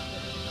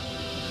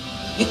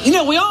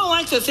we all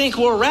like to think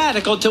we're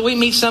radical till we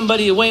meet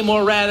somebody way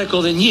more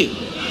radical than you.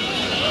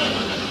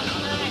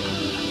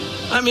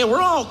 I mean,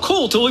 we're all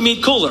cool till we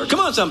meet cooler.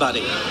 Come on,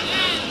 somebody.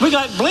 We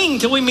got bling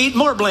till we meet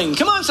more bling.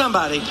 Come on,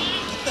 somebody.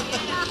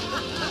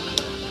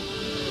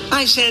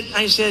 I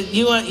said,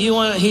 you want,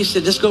 he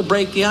said, just go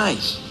break the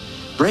ice.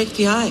 Break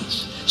the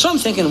ice. So I'm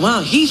thinking,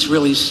 wow, he's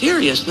really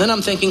serious. And then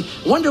I'm thinking,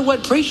 wonder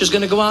what preacher's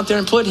going to go out there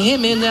and put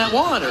him in that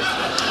water.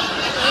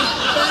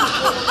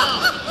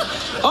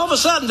 All of a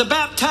sudden, the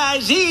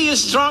baptizee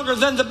is stronger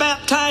than the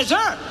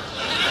baptizer.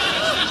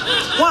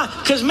 Why?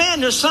 Because,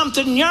 man, there's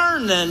something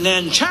yearning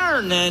and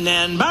churning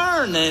and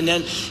burning.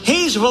 And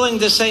he's willing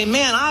to say,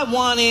 man, I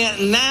want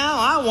it now.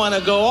 I want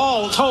to go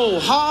all whole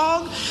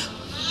hog.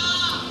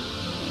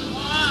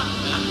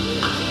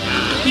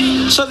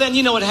 So then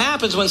you know what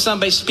happens when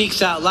somebody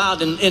speaks out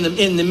loud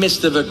in the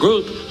midst of a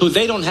group who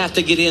they don't have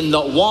to get in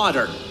the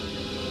water.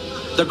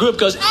 The group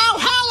goes, oh,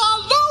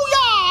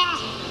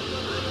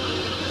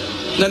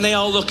 hallelujah! Then they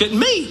all look at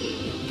me.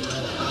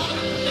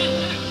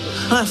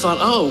 I thought,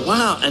 oh,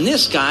 wow. And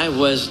this guy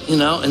was,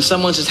 and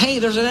someone says, hey,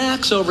 there's an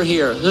axe over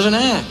here. There's an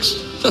axe.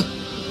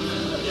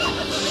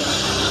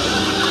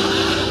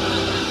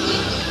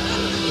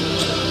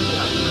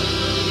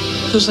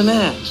 There's an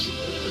axe.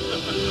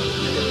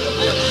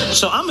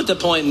 So I'm at the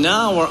point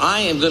now where I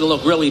am going to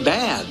look really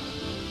bad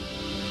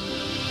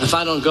if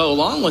I don't go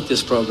along with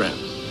this program.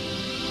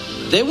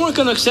 They weren't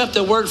going to accept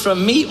a word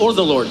from me or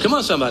the Lord. Come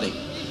on, somebody.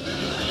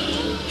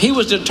 He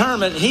was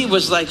determined. He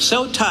was like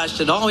so touched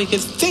that all he could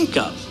think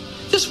of.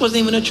 This wasn't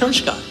even a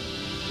church guy.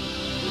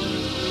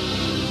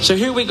 So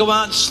here we go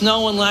out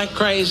snowing like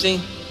crazy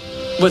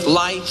with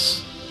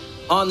lights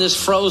on this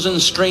frozen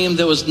stream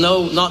that was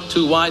not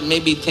too wide,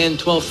 maybe 10,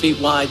 12 feet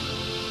wide.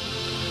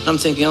 I'm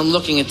thinking, I'm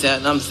looking at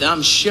that, and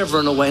I'm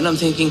shivering away, and I'm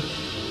thinking,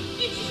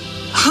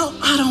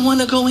 I don't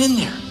want to go in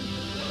there.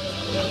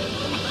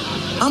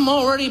 I'm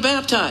already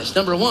baptized,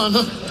 number one.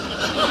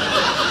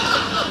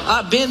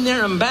 I've been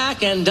there and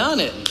back and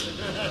done it.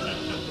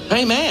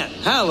 Amen.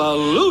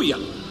 Hallelujah.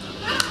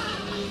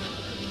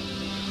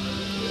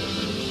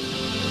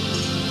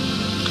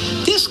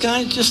 This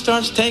guy just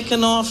starts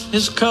taking off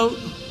his coat.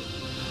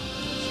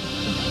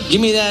 Give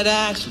me that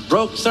axe.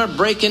 Start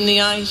breaking the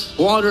ice.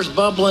 Water's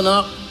bubbling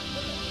up.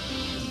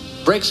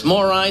 Breaks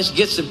more ice.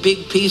 Gets a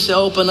big piece to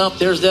open up.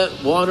 There's that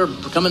water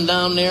coming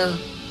down there.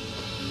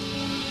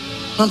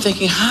 I'm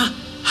thinking,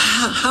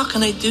 how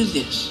can I do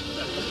this?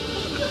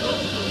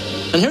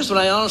 And here's what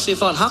I honestly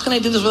thought. How can I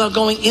do this without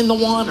going in the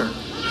water?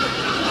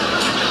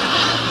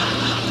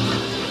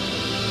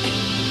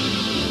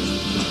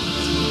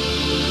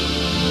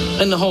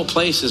 And the whole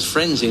place is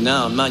frenzy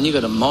now. Man, you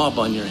got a mob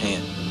on your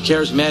hand.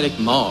 Charismatic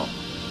mob.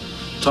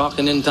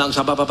 Talking in tongues.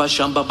 Some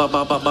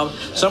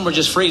were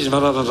just freezing. So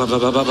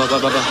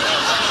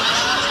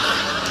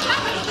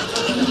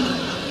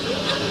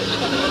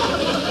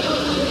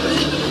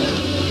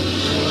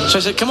I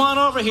said, come on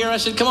over here. I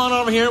said, come on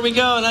over here. Here we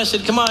go. And I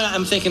said, come on.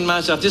 I'm thinking to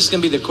myself, this is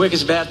going to be the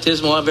quickest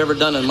baptismal I've ever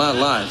done in my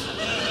life.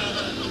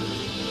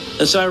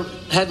 And so I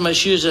had my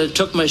shoes. I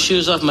took my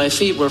shoes off. My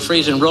feet were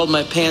freezing. Rolled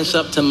my pants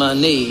up to my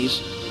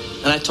knees.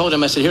 And I told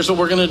him, I said, here's what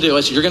we're going to do.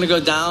 I said, you're going to go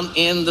down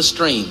in the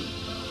stream.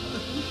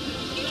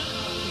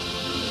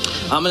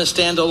 I'm going to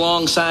stand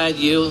alongside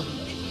you.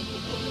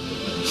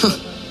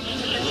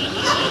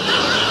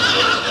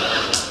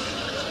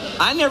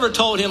 I never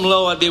told him,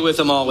 lo, I'd be with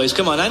him always.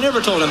 Come on, I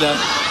never told him that.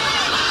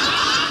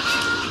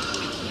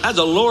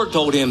 The Lord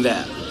told him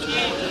that.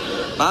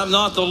 I'm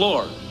not the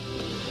Lord.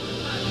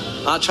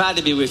 I'll try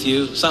to be with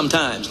you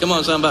sometimes. Come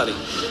on, somebody.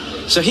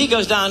 So he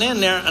goes down in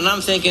there, and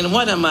I'm thinking,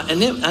 what am I?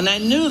 And I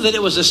knew that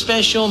it was a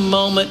special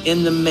moment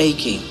in the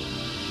making.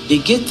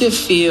 You get to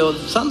feel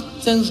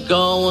something's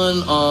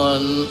going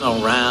on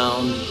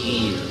around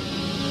here.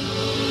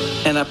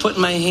 And I put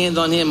my hand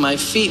on him. My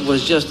feet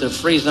was just a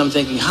freeze. And I'm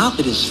thinking, how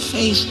could his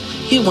face?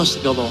 He wants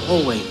to go the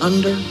whole way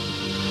under.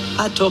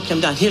 I took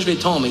him down. Here's what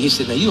he told me. He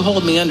said, now you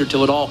hold me under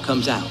till it all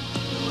comes out.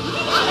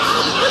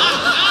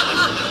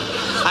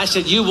 I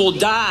said, you will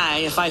die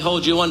if I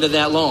hold you under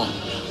that long.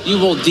 You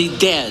will be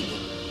dead.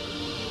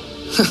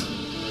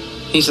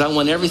 He said, I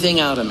want everything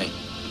out of me.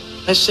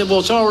 I said, well,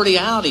 it's already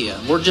out of you.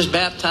 We're just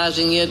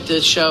baptizing you to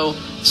show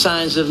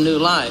signs of new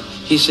life.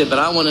 He said, but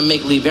I want to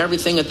leave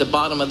everything at the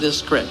bottom of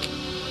this creek.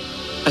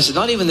 I said,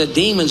 not even the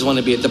demons want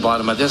to be at the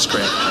bottom of this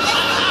creek.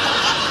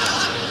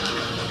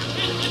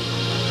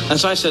 And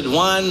so I said,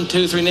 1,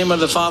 2, 3, name of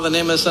the Father,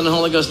 name of the Son, and the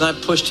Holy Ghost. And I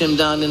pushed him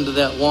down into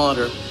that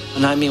water.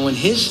 And I mean, when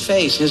his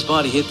face, his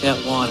body hit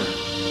that water,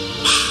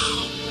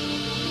 wow.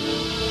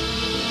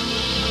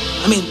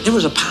 I mean, there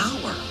was a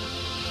power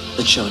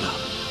that showed up.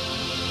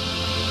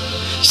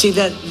 See,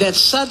 that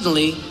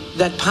suddenly,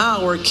 that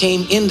power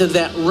came into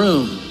that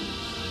room.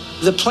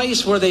 The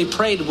place where they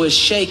prayed was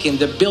shaken.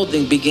 The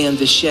building began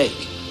to shake.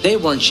 They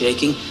weren't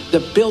shaking. The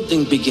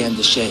building began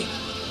to shake.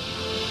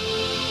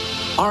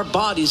 Our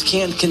bodies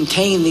can't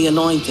contain the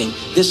anointing.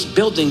 This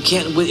building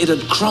can't, it'll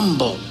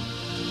crumble.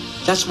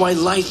 That's why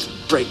lights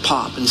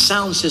pop and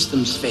sound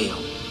systems fail.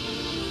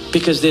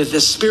 Because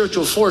the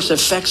spiritual force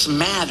affects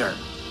matter.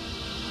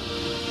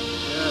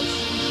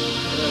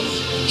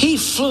 He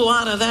flew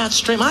out of that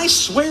stream. I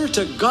swear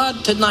to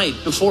God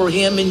tonight before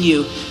him and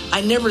you,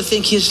 I never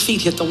think his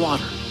feet hit the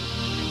water.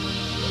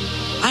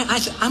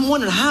 I'm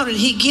wondering, how did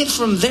he get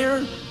from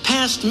there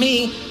past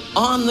me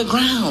on the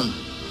ground?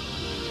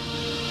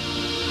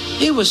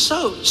 It was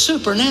so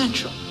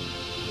supernatural.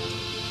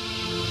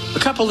 A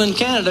couple in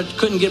Canada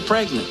couldn't get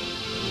pregnant.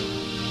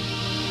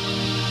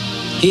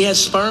 He had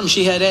sperm,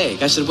 she had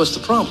egg. I said, what's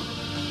the problem?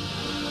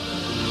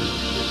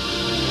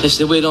 They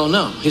said, we don't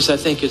know. He said, I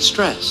think it's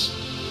stress.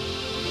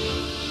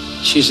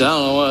 She said, I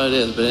don't know what it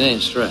is, but it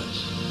ain't stress.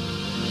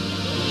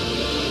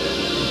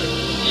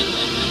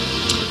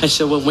 I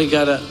said, well,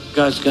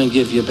 God's going to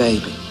give you a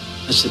baby.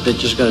 I said, but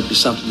there's got to be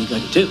something you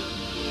got to do.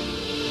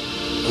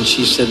 And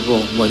she said,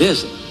 well, what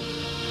is it?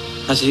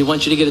 I said, he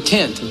wants you to get a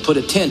tent and put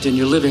a tent in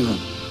your living room.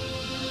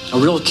 A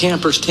real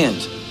camper's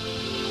tent.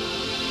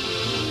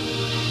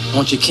 I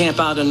want you to camp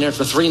out in there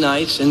for 3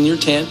 nights in your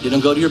tent. You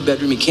don't go to your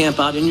bedroom, you camp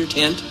out in your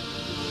tent.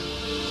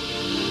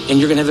 And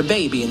you're going to have a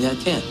baby in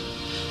that tent.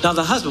 Now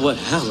the husband went,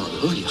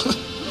 hallelujah.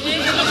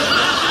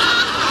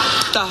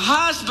 The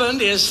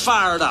husband is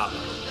fired up.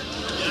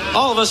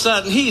 All of a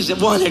sudden, he's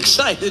one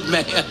excited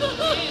man.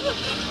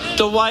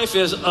 The wife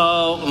is,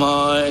 oh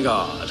my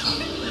God.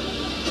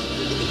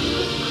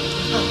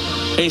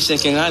 He's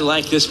thinking, I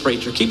like this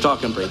preacher. Keep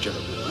talking, preacher.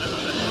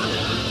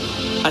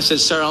 I said,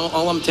 sir,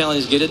 all I'm telling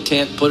you is get a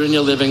tent, put it in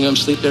your living room,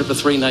 sleep there for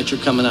 3 nights,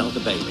 you're coming out with a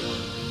baby.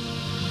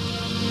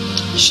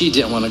 She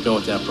didn't want to go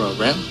with that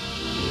program.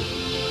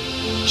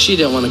 She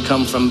didn't want to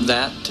come from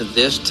that to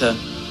this to,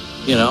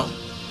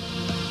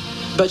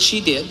 But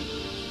she did.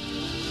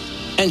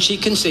 And she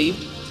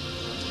conceived.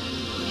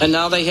 And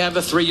now they have a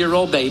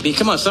 3-year-old baby.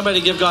 Come on,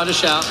 somebody give God a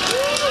shout.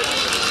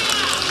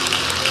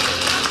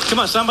 Come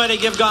on, somebody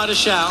give God a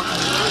shout.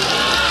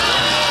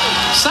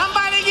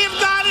 Somebody give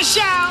God a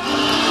shout.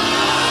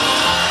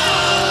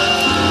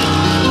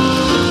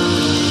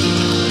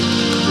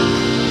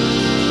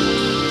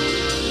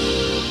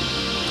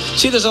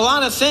 See, there's a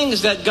lot of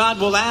things that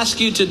God will ask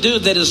you to do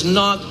that is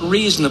not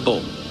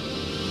reasonable.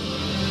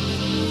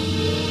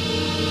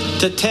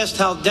 To test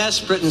how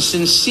desperate and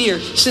sincere.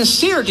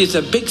 Sincerity is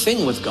a big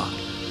thing with God.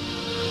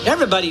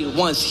 Everybody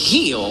wants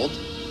healed.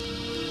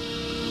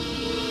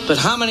 But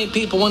how many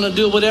people want to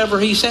do whatever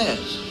He says?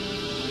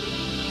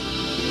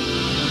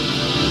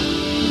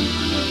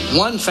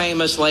 One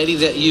famous lady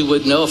that you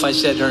would know if I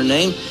said her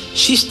name,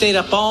 she stayed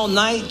up all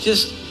night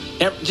just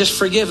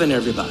forgiving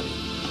everybody.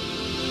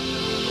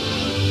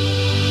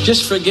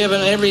 Just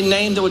forgiving every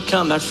name that would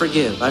come. I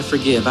forgive, I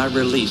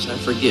release, I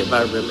forgive,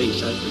 I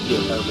release, I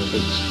forgive, I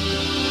release.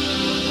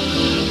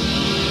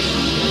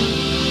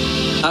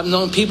 I've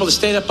known people that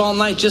stayed up all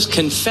night just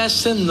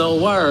confessing the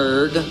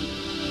word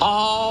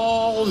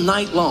all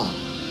night long.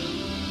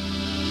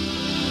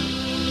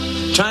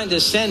 Trying to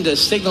send a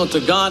signal to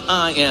God,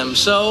 I am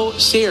so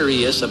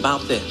serious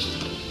about this.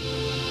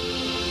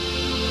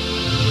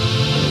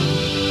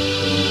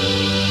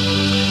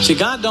 See,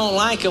 God don't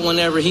like it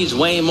whenever He's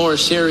way more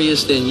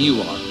serious than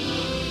you are.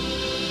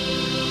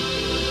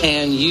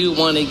 And you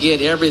want to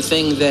get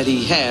everything that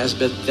He has,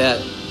 but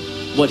that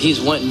what He's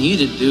wanting you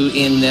to do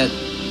in that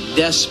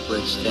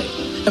desperate state.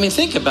 I mean,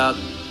 think about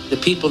the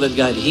people that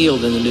got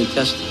healed in the New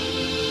Testament.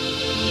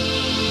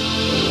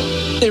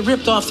 They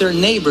ripped off their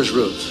neighbor's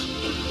roof.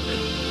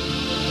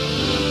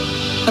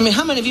 I mean,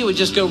 how many of you would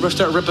just go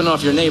start ripping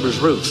off your neighbor's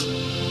roof?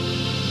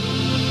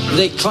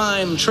 They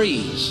climb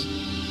trees.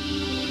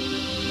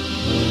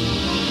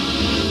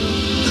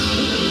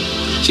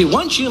 See,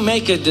 once you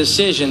make a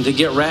decision to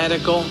get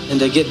radical and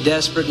to get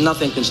desperate,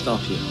 nothing can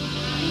stop you.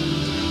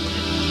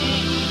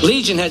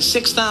 Legion had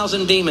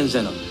 6,000 demons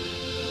in them.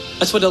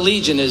 That's what a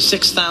legion is,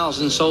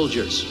 6,000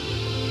 soldiers.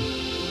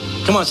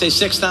 Come on, say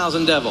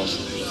 6,000 devils.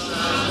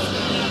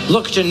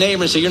 Look at your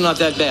neighbor and say, you're not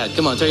that bad.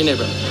 Come on, tell your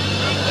neighbor.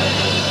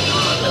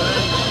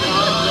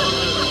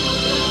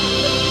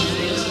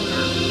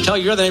 Tell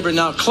your other neighbor,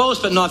 now close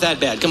but not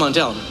that bad. Come on,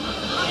 tell him.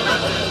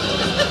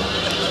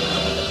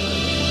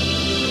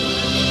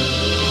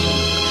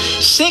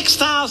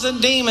 $6,000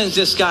 demons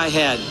this guy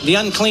had. The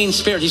unclean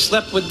spirit. He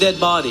slept with dead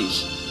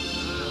bodies.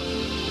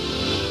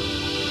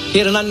 He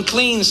had an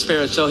unclean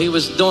spirit, so he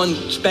was doing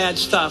bad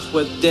stuff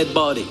with dead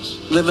bodies,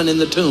 living in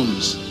the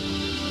tombs.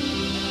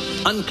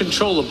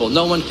 Uncontrollable.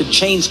 No one could,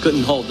 chains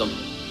couldn't hold them.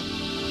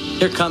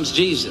 Here comes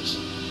Jesus.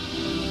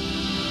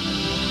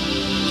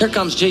 Here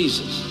comes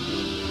Jesus.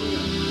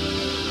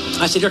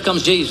 I said, here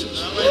comes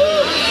Jesus.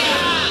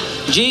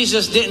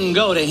 Jesus didn't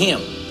go to him.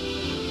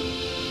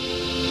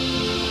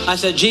 I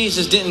said,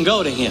 Jesus didn't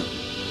go to him.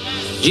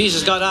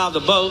 Jesus got out of the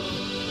boat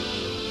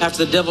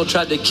after the devil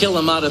tried to kill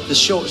him out at the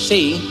short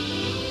sea.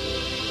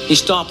 He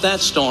stopped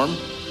that storm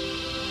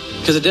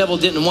because the devil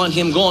didn't want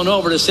him going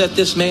over to set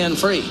this man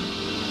free.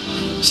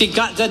 See,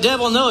 God, the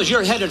devil knows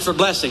you're headed for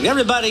blessing.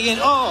 Everybody in,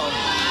 oh.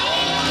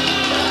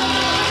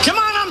 Come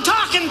on, I'm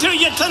talking to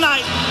you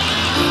tonight.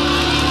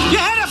 You're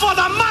headed for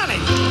the money.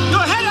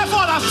 You're headed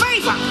for the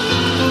favor.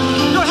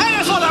 You're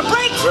headed for the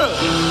breakthrough.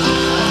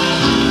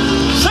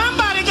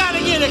 Somebody got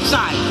to get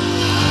excited.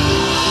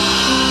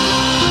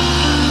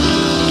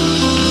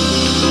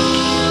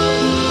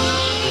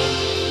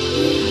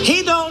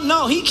 He don't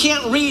know. He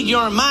can't read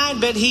your mind,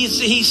 but he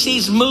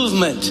sees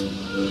movement.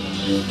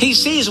 He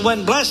sees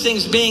when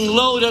blessings being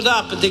loaded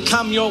up to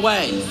come your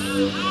way.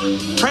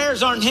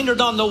 Prayers aren't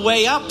hindered on the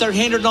way up, they're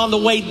hindered on the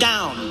way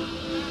down.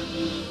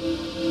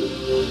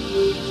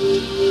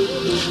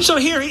 So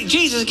here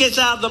Jesus gets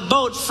out of the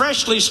boat,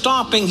 freshly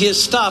stomping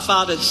his stuff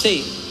out at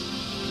sea.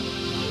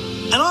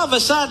 And all of a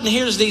sudden,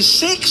 here's these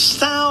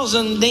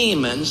 6,000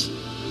 demons.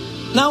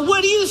 Now,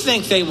 what do you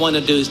think they want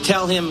to do? Is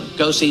tell him,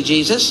 go see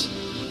Jesus?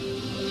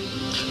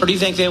 Or do you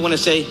think they want to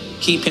say,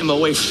 keep him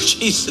away from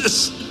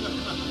Jesus?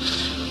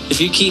 If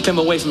you keep him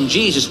away from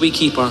Jesus, we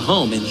keep our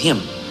home in him.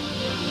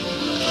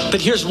 But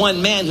here's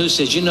one man who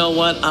says, you know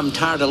what? I'm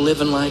tired of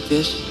living like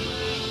this.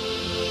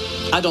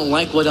 I don't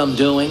like what I'm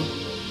doing.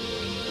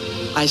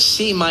 I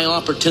see my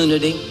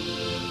opportunity.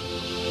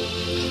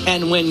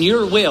 And when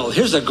your will,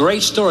 here's a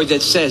great story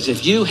that says,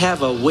 if you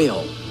have a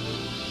will,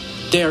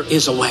 there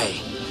is a way.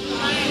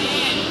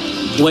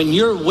 When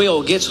your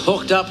will gets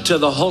hooked up to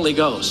the Holy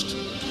Ghost,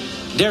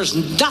 there's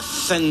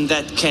nothing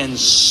that can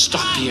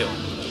stop you.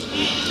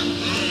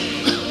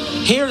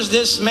 Here's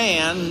this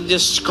man,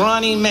 this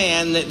scrawny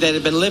man that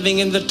had been living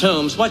in the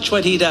tombs. Watch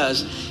what he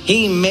does.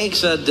 He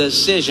makes a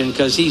decision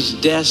because he's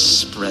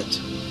desperate.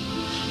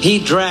 He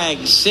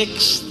dragged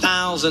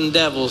 6,000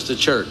 devils to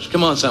church.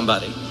 Come on,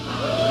 somebody.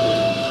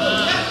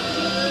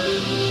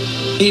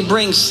 He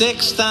brings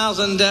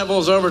 6,000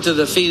 devils over to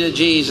the feet of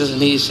Jesus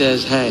and he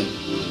says, hey.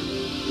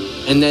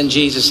 And then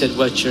Jesus said,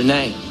 what's your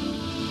name?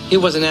 He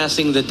wasn't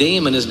asking the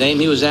demon his name.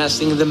 He was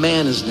asking the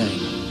man his name.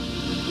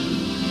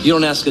 You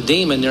don't ask a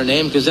demon their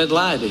name because they'd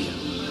lie to you.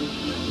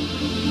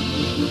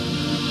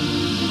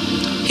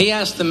 He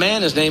asked the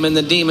man his name, and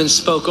the demon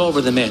spoke over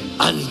the man.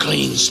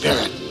 Unclean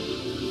spirit.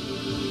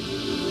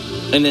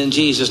 And then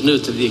Jesus knew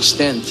to the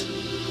extent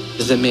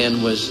that the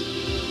man was.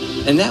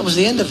 And that was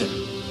the end of it.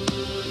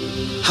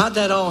 How'd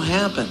that all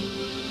happen?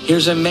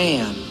 Here's a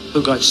man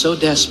who got so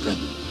desperate.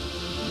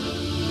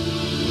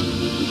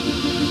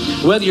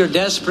 Whether you're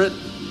desperate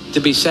to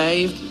be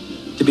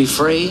saved, to be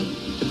free,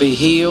 to be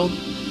healed,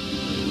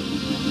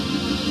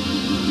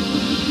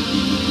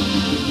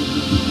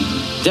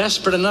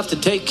 desperate enough to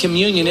take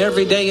communion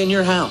every day in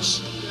your house,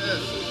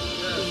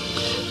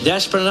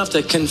 desperate enough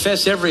to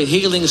confess every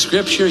healing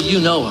scripture you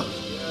know of.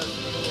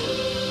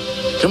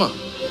 Come on.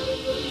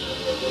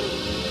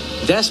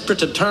 Desperate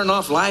to turn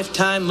off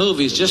Lifetime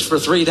movies just for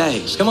 3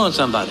 days. Come on,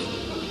 somebody.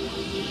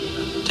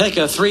 Take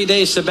a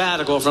 3-day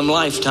sabbatical from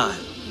Lifetime.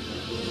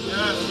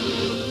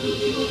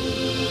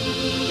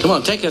 Come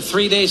on, take a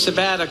 3-day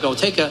sabbatical.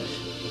 Take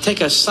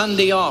a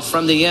Sunday off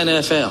from the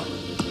NFL.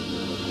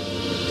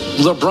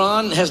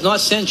 LeBron has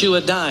not sent you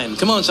a dime.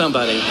 Come on,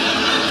 somebody.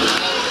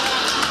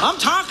 I'm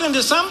talking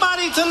to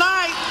somebody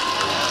tonight.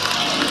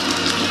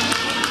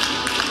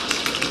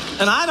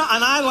 And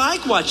I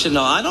like watching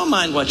all. I don't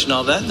mind watching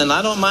all that, and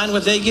I don't mind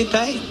what they get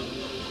paid.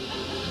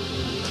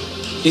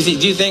 Do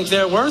you think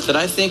they're worth it?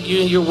 I think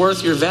you're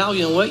worth your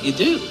value in what you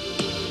do.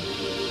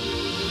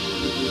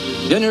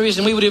 The only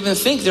reason we would even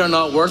think they're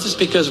not worth it is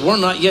because we're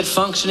not yet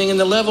functioning in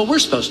the level we're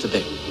supposed to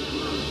be.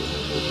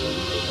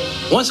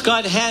 Once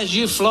God has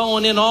you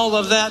flowing in all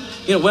of that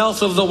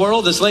wealth of the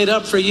world that's laid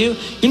up for you,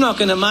 you're not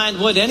going to mind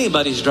what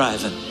anybody's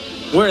driving,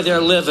 where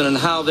they're living, and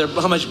how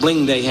much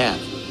bling they have.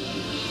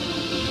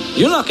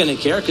 You're not going to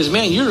care because,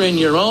 man, you're in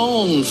your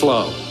own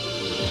flow.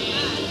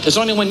 It's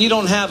only when you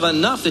don't have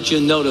enough that you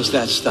notice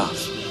that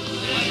stuff.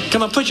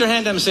 Come on, put your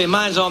hand up and say,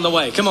 mine's on the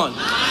way. Come on.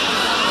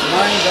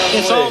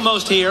 It's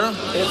almost here.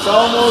 It's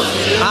almost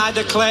here. I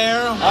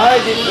declare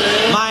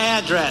my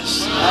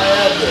address,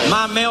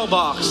 my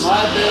mailbox.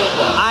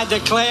 I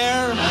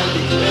declare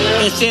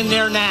it's in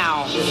there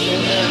now.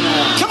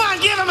 Come on,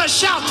 give him a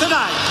shout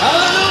tonight.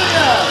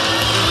 Hallelujah.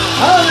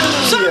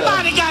 Hallelujah.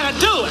 Somebody got to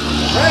do it.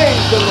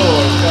 Praise the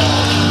Lord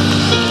God.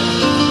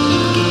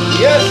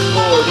 Yes,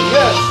 Lord,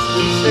 yes.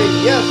 We say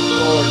yes,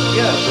 Lord,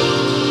 yes.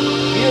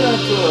 Be it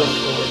unto us,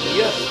 Lord.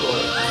 Yes,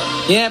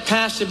 Lord. Yeah,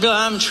 Pastor Bill,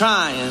 I'm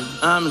trying.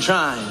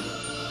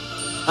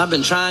 I've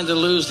been trying to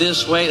lose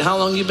this weight. How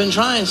long you been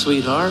trying,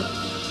 sweetheart?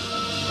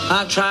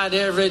 I've tried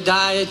every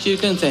diet you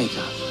can think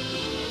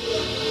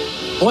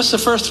of. What's the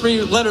first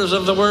 3 letters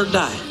of the word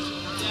diet?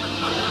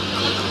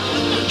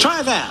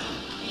 Try that.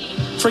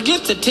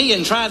 Forget the T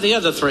and try the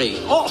other 3.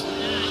 Oh.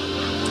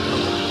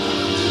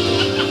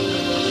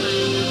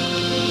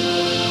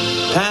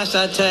 Pastor,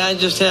 I tell you, I'm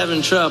just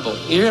having trouble.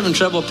 You're having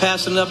trouble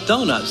passing up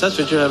donuts. That's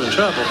what you're having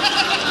trouble.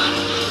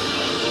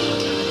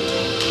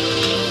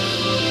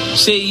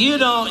 See, you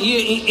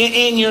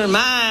in your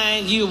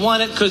mind, you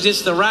want it because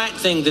it's the right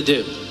thing to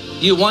do.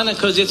 You want it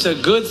because it's a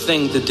good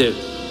thing to do.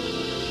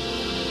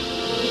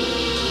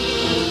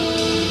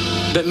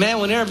 But man,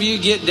 whenever you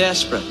get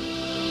desperate,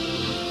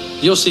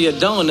 you'll see a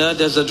donut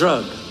as a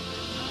drug,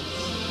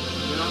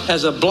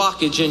 as a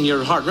blockage in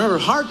your heart. Remember,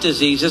 heart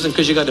disease isn't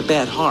because you got a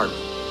bad heart.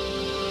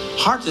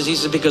 Heart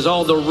disease is because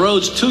all the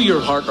roads to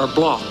your heart are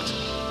blocked.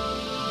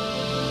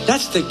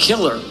 That's the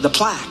killer, the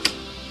plaque,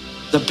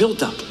 the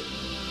buildup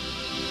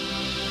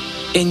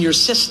in your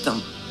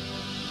system.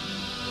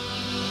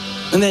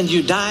 And then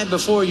you die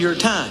before your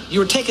time. You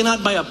were taken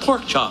out by a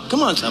pork chop.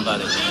 Come on,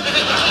 somebody.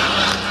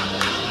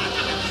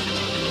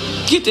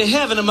 Get to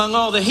heaven among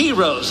all the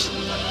heroes.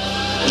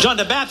 John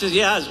the Baptist,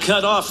 I was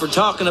cut off for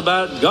talking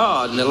about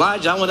God. And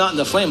Elijah, I went out in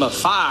the flame of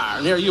fire.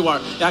 And here you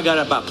are. I got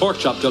up by pork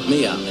chop, took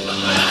me out.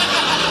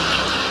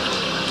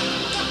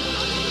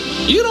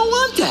 You don't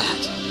want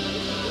that.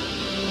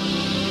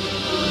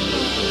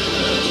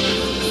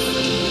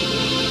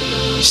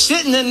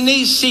 Sitting in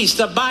these seats,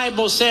 the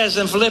Bible says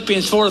in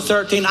Philippians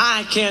 4:13,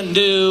 I can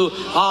do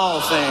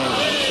all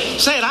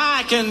things. Say it,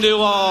 I can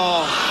do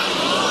all.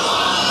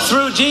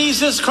 Through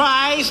Jesus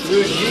Christ,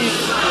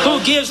 who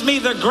gives me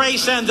the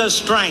grace and the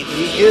strength.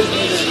 He gives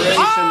me the grace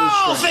and the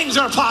strength. All things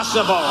are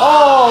possible.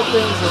 All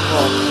things are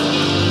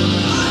possible.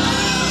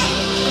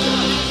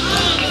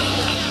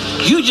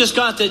 You just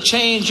got to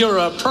change your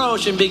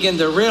approach and begin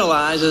to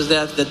realize is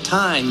that the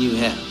time you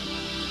have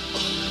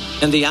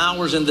and the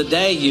hours in the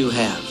day you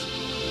have,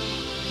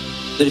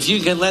 that if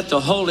you can let the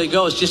Holy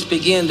Ghost just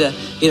begin to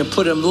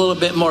put a little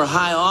bit more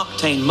high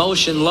octane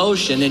motion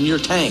lotion in your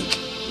tank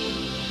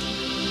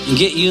and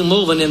get you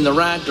moving in the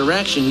right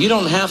direction, you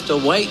don't have to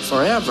wait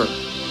forever.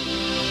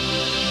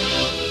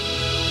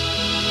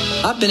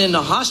 I've been in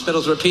the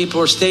hospitals where people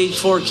are stage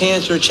 4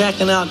 cancer,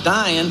 checking out,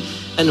 dying,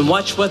 and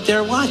watch what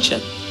they're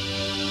watching.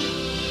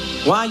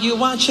 Why are you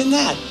watching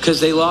that?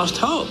 Because they lost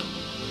hope.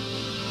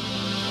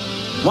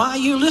 Why are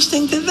you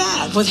listening to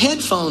that with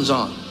headphones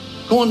on,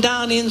 going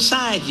down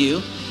inside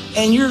you,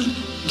 and you're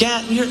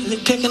you're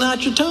picking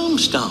out your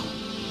tombstone.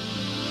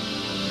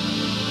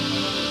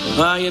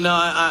 Well, you're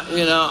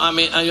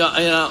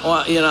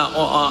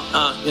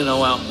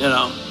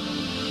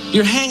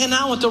hanging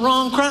out with the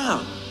wrong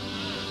crowd.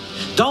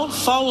 Don't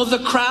follow the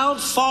crowd,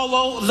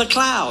 follow the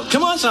cloud.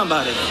 Come on,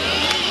 somebody.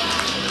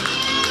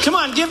 Come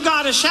on, give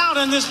God a shout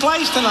in this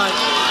place tonight.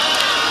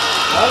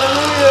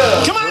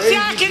 Hallelujah. Come on, say,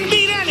 I can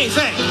beat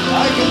anything.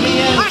 I can beat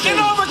anything. I can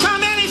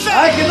overcome anything.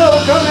 I can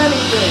overcome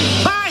anything.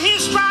 By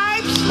His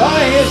stripes,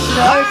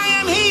 I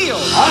am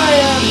healed. I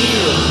am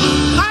healed.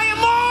 I am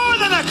more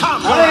than a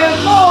conqueror. I am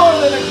more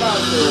than a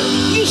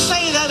conqueror. You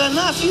say that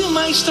enough, you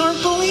might start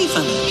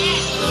believing it.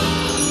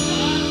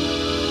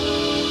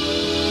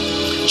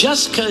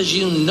 Just because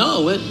you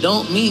know it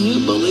don't mean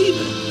you believe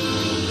it.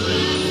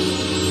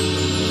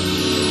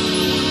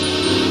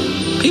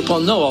 People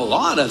know a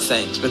lot of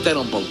things, but they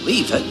don't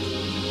believe it.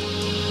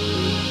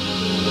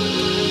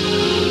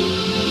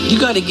 You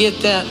got to get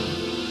that.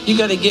 You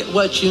got to get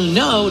what you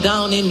know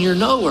down in your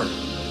knower.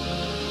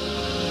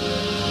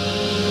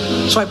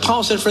 That's why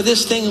Paul said, for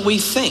this thing we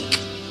think.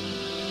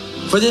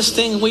 For this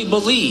thing we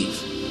believe.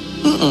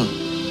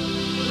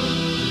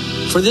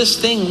 For this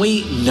thing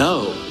we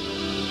know.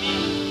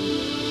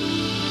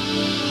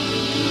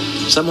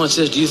 Someone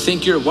says, do you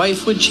think your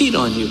wife would cheat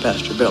on you,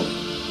 Pastor Billy?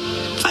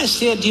 If I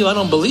said to you, I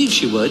don't believe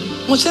she would,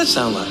 what's that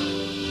sound like?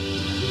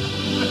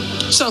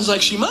 Sounds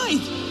like she might.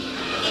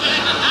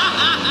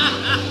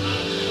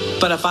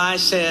 But if I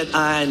said,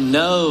 I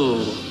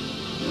know,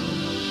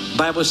 the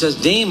Bible says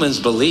demons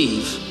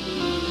believe.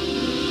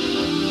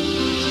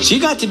 So you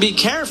got to be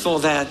careful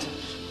that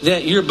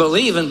you're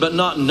believing but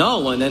not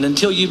knowing, and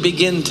until you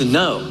begin to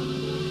know.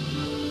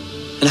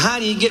 And how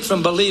do you get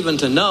from believing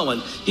to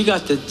knowing? You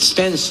got to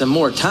spend some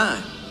more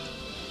time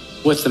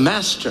with the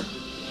Master,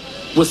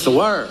 with the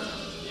Word,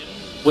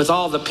 with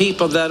all the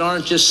people that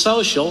aren't just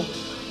social,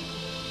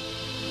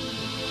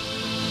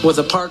 with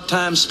a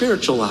part-time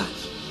spiritual life.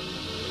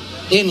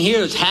 In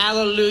here it's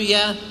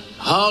hallelujah,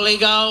 Holy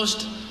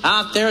Ghost.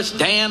 Out there it's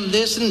damn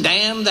this and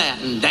damn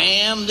that and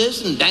damn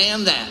this and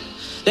damn that.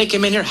 They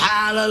come in here,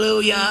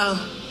 hallelujah,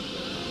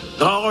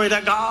 glory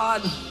to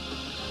God.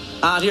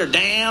 Out here,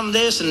 damn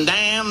this and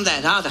damn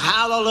that. Out there,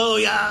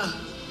 hallelujah.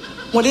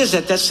 What is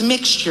that? That's a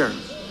mixture.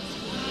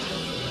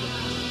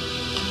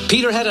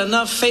 Peter had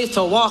enough faith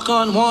to walk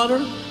on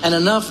water and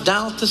enough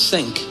doubt to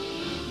sink.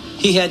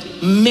 He had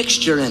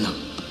mixture in him.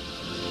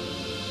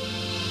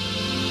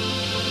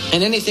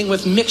 And anything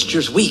with mixture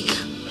is weak.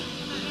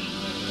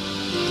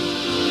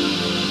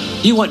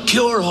 You want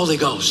pure Holy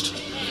Ghost.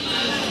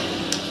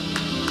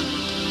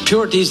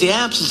 Purity is the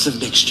absence of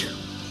mixture.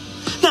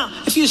 Now,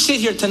 if you sit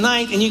here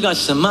tonight and you got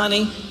some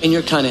money and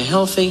you're kind of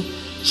healthy,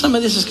 some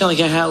of this is kind of like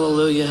a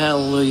hallelujah,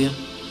 hallelujah.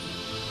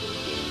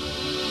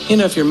 You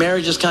know, if your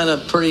marriage is kind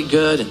of pretty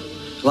good and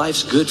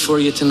life's good for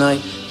you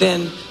tonight,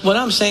 then what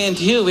I'm saying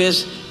to you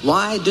is,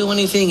 why do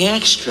anything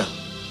extra?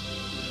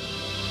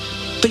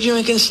 But you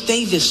can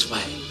stay this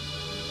way.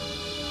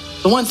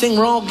 The one thing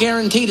we're all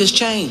guaranteed is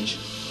change.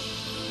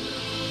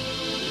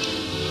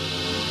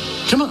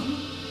 Come on.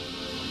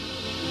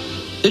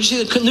 Did you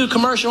see the new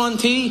commercial on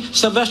TV?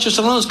 Sylvester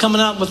Stallone's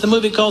coming out with a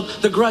movie called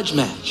The Grudge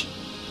Match.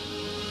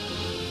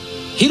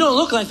 He don't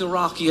look like the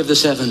Rocky of the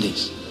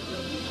 70s.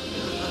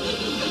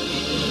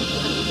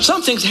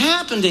 Something's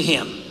happened to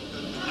him.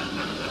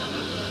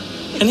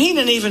 And he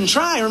didn't even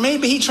try, or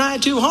maybe he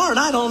tried too hard.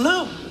 I don't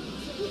know.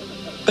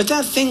 But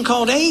that thing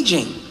called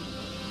aging,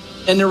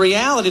 and the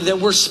reality that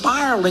we're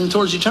spiraling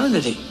towards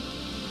eternity.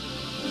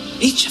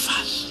 Each of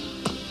us.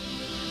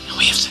 And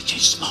we have such a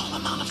small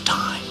amount of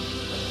time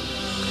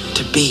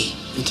to be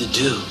and to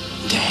do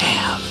and to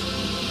have.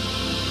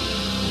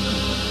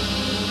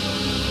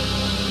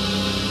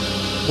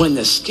 When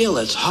the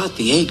skillet's hot,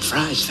 the egg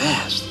fries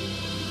fast.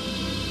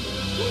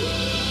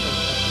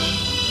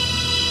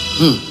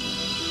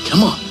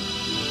 Come on.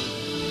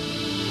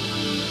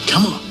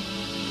 Come on.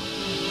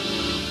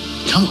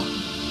 Come on.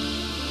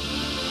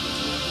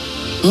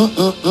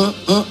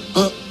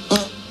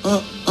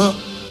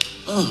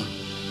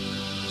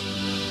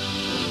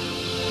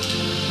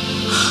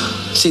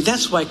 See,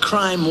 that's why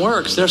crime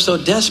works. They're so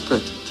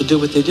desperate to do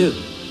what they do.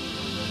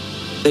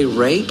 They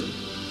rape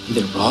and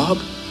they rob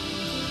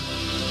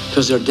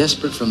because they're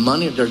desperate for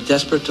money. They're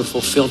desperate to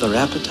fulfill their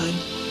appetite.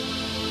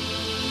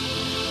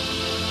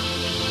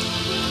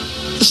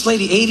 This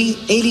lady,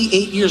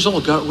 88 years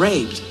old, got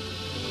raped.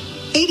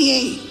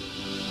 88.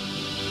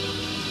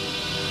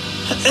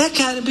 That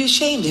guy would be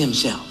ashamed of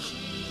himself.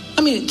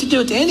 I mean, to do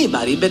it to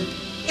anybody, but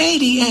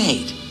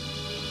 88.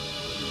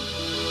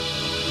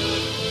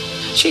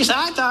 She said,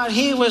 I thought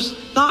he was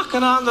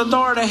knocking on the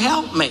door to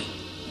help me.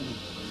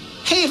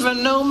 He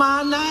even knew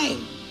my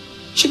name.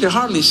 She could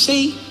hardly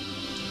see.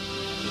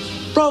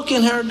 Broke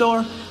in her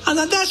door. I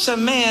thought, that's a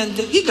man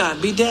that you got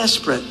to be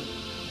desperate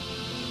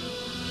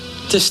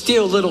to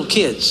steal little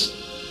kids,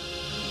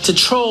 to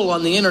troll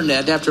on the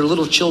internet after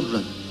little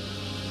children.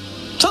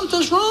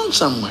 Something's wrong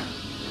somewhere.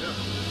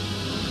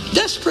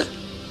 Desperate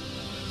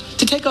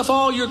to take off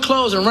all your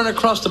clothes and run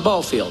across the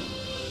ball field.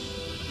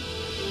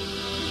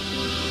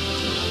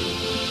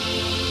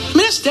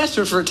 that's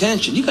desperate for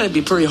attention. You got to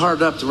be pretty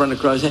hard up to run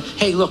across.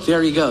 Hey, look,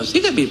 there he goes.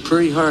 You got to be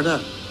pretty hard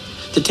up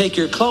to take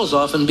your clothes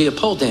off and be a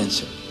pole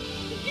dancer.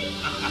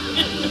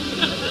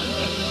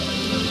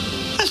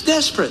 That's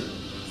desperate.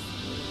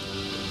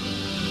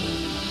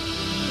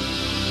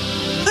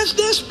 That's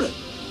desperate.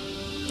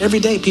 Every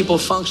day people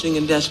functioning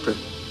in desperate.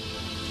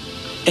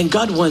 And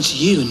God wants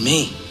you and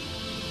me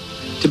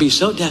to be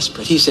so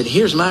desperate. He said,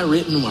 here's my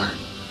written word.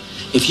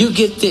 If you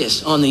get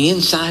this on the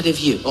inside of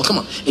you, oh, come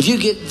on. If you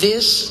get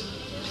this,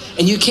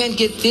 and you can't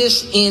get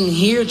this in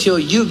here till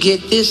you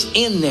get this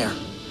in there.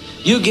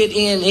 You get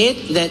in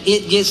it, that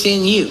it gets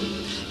in you.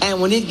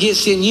 And when it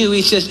gets in you,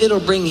 he says, it'll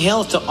bring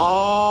health to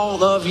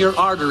all of your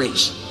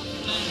arteries,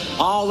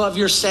 all of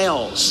your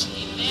cells,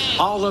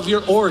 all of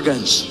your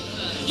organs.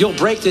 You'll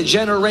break the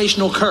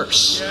generational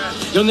curse.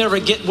 You'll never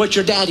get what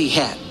your daddy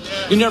had.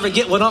 You'll never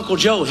get what Uncle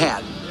Joe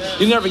had.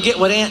 You'll never get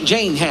what Aunt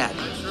Jane had.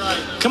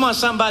 Come on,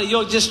 somebody.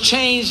 You'll just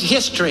change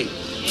history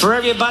for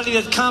everybody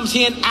that comes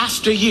in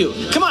after you.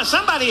 Come on,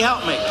 somebody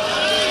help me.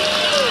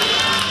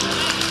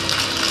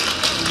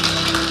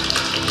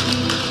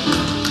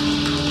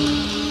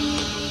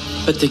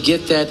 But to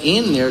get that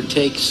in there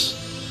takes,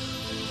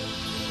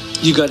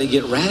 you got to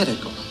get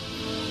radical.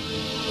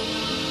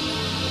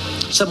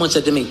 Someone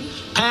said to me,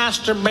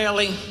 Pastor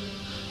Billy,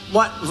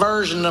 what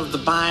version of the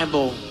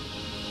Bible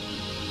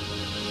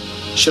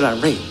should I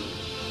read?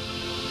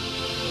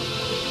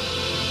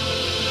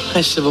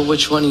 I said, well,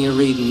 which one are you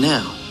reading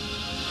now?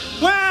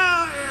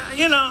 Well,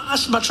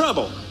 that's my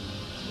trouble.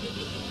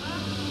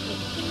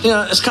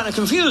 It's kind of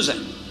confusing.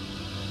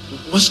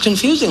 What's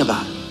confusing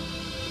about it?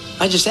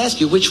 I just asked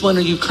you, which one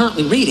are you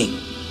currently reading?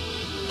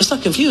 It's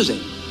not confusing.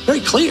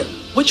 Very clear.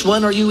 Which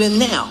one are you in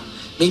now?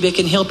 Maybe I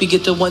can help you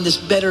get to one that's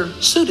better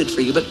suited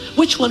for you. But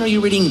which one are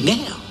you reading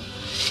now?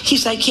 He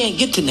said, I can't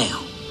get to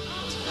now.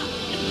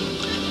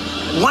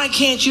 Why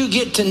can't you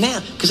get to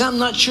now? Because I'm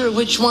not sure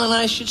which one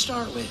I should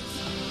start with.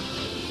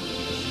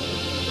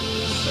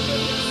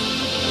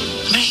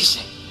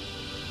 Amazing.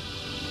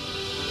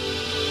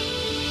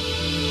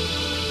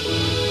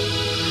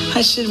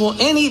 I said, well,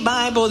 any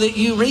Bible that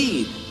you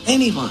read,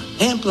 anyone,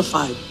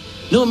 Amplified,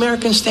 New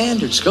American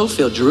Standard,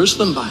 Scofield,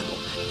 Jerusalem Bible,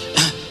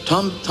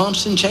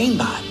 Thompson Chain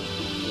Bible,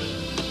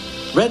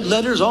 red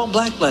letters, all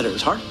black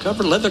letters,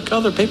 hardcover, leather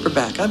color,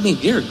 paperback. I mean,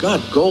 dear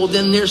God, gold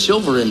in there,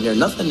 silver in there,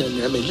 nothing in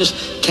there. I mean,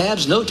 just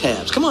tabs, no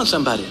tabs. Come on,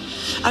 somebody.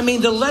 I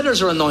mean, the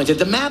letters are anointed.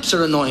 The maps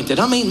are anointed.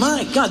 I mean,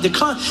 my God,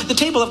 the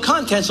table of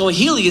contents will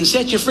heal you and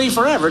set you free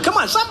forever. Come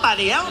on,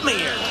 somebody help me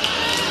here.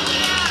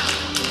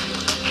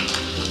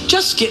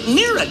 Just get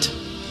near it.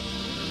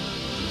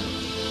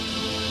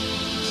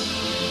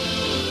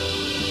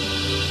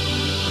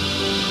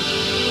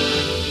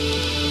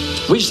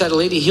 We just had a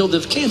lady healed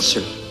of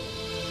cancer.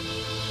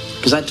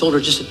 Because I told her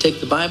just to take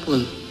the Bible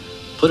and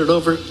put it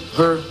over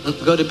her and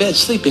go to bed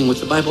sleeping with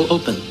the Bible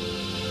open.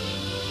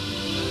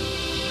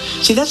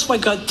 See, that's why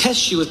God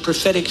tests you with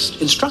prophetic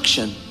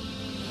instruction.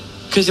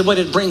 Because what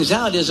it brings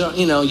out is,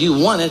 you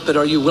want it, but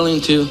are you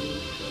willing to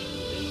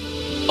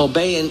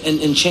obey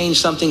and change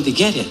something to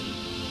get it?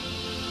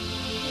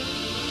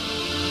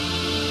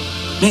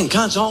 Man,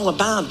 God's all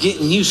about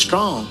getting you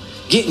strong,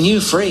 getting you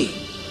free.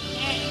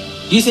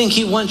 You think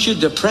he wants you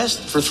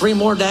depressed for 3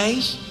 more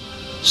days?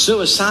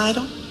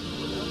 Suicidal?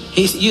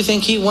 You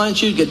think he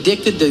wants you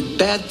addicted to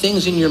bad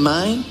things in your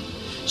mind?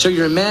 So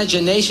your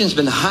imagination's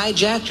been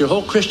hijacked your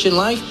whole Christian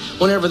life?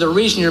 Whenever the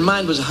reason your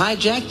mind was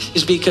hijacked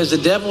is because the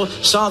devil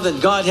saw that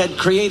God had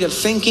creative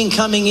thinking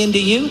coming into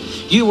you?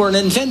 You were an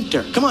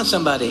inventor. Come on,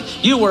 somebody.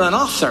 You were an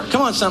author.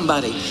 Come on,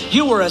 somebody.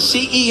 You were a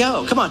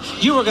CEO. Come on.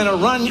 You were going to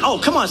run. Oh,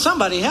 come on,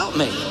 somebody help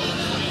me.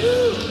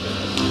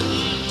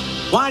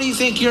 Why do you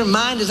think your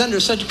mind is under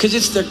such? Because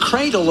it's the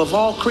cradle of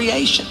all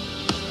creation.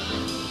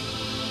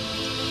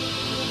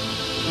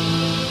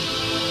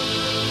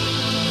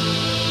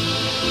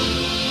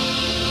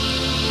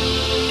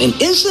 And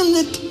isn't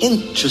it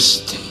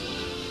interesting?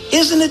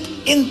 Isn't it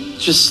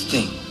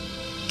interesting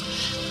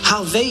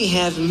how they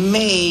have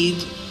made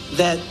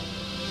that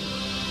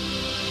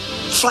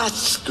flat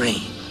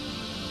screen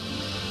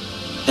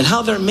and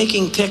how they're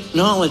making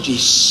technology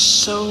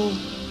so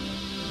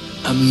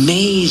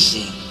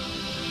amazing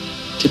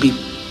to be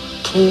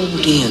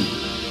pulled in.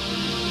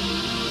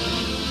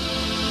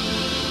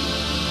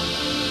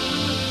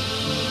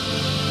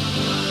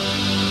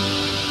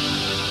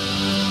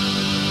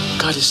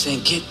 God is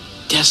saying, get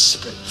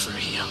desperate for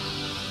him.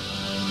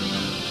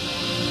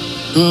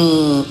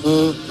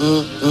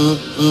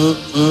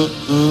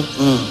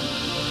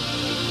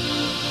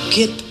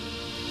 Get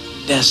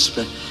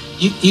desperate.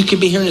 You could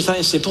be hearing this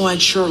and say, boy,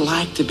 I'd sure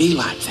like to be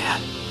like that.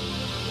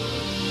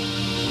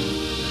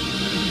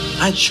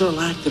 I'd sure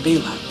like to be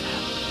like that.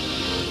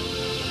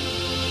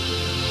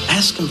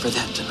 Ask him for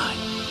that tonight.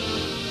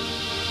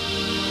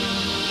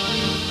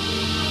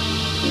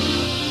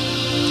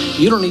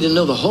 You don't need to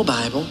know the whole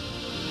Bible.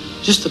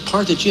 Just the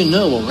part that you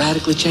know will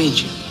radically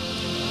change you.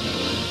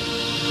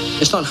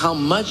 It's not how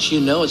much you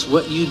know, it's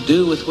what you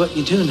do with what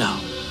you do know.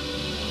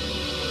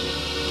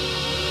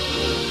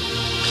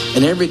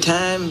 And every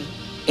time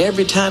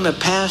every time a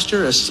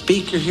pastor, a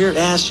speaker here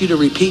asks you to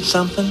repeat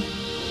something,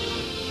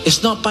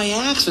 it's not by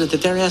accident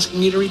that they're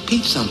asking you to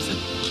repeat something.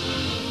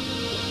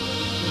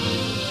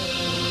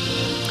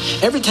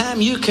 Every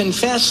time you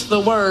confess the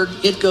word,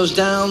 it goes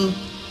down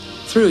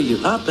through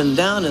you, up and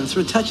down and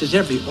through, touches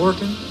every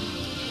organ.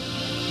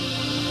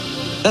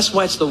 That's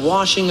why it's the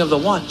washing of the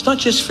water. It's not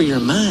just for your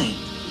mind.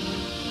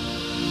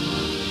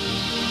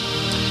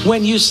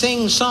 When you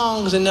sing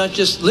songs and not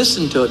just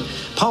listen to it,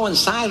 Paul and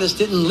Silas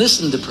didn't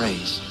listen to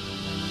praise.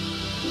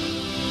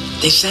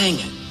 They sang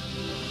it.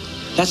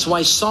 That's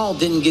why Saul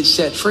didn't get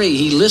set free.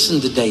 He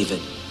listened to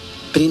David,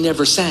 but he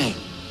never sang.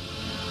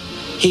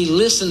 He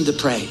listened to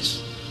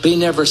praise, but he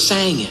never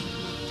sang it.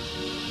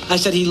 I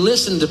said he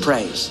listened to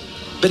praise,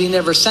 but he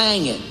never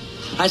sang it.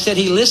 I said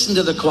he listened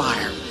to the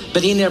choir,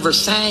 but he never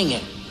sang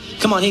it.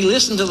 Come on, he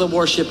listened to the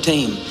worship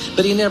team,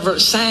 but he never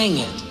sang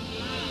it.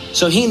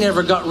 So he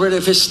never got rid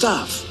of his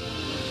stuff.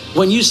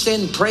 When you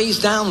send praise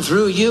down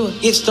through you,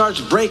 it starts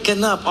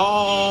breaking up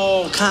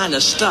all kind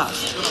of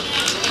stuff.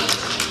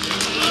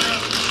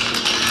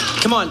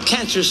 Come on,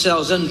 cancer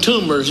cells and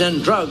tumors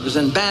and drugs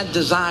and bad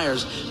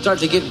desires start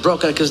to get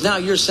broken because now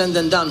you're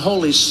sending down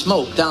holy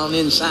smoke down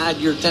inside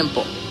your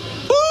temple.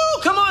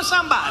 Woo! Come on,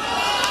 somebody.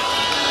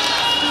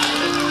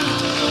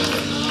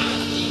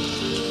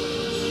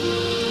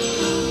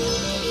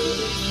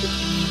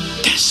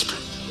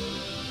 Desperate.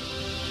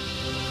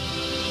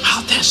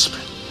 How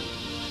desperate.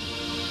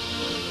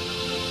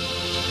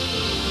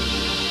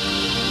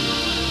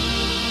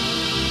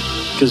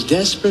 Because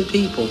desperate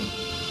people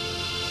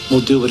will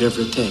do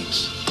whatever it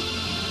takes.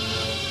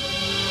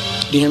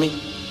 Do you hear me?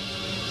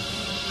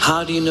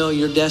 How do you know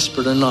you're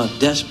desperate or not?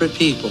 Desperate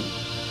people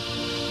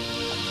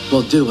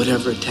will do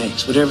whatever it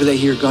takes, whatever they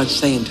hear God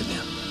saying to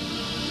them.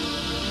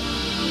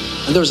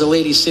 And there was a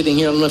lady sitting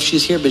here, I don't know if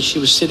she's here, but she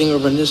was sitting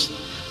over in this.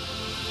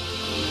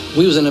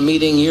 We was in a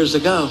meeting years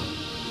ago,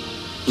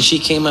 and she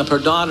came up. Her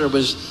daughter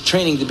was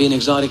training to be an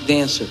exotic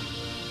dancer.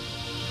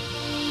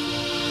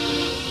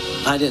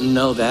 I didn't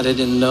know that. I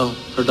didn't know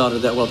her daughter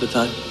that well at the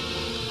time.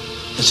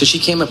 And so she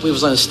came up. We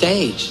was on a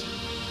stage.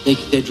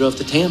 They drove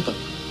to Tampa.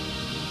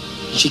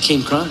 And she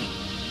came crying.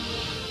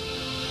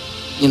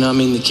 You know, I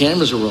mean, the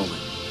cameras are rolling.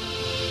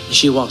 And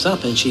she walks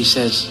up and she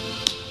says,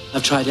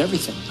 I've tried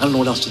everything. I don't know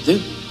what else to do.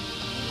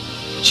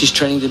 She's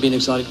training to be an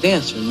exotic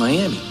dancer in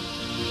Miami.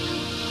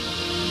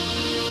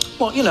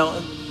 Well, you know,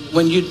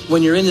 when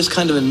you're in this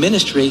kind of a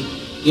ministry,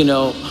 you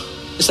know,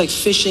 it's like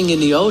fishing in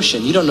the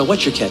ocean. You don't know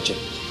what you're catching.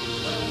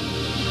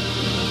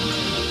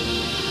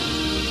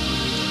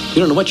 You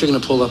don't know what you're going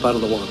to pull up out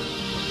of the water.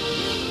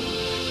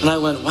 And I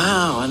went,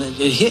 wow. And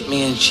it hit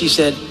me. And she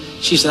said,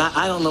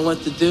 I don't know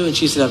what to do. And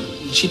she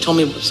told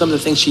me some of the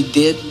things she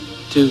did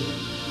to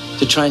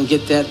try and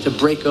get that to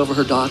break over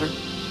her daughter.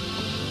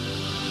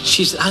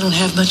 She said, I don't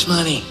have much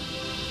money.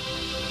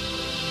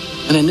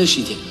 And I knew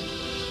she didn't.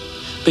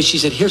 But she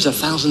said, here's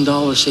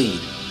 $1,000 seed.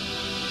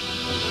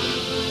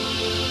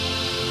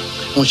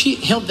 When she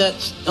held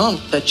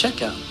that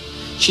check out,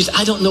 she said,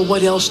 I don't know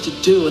what else to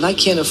do, and I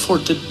can't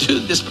afford to do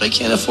this, but I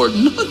can't afford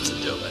not to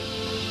do it.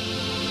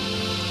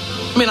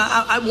 I mean,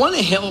 I want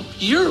to help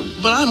you,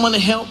 but I want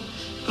to help,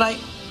 but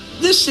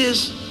this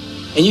is,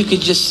 and you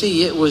could just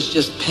see it was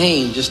just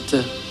pain just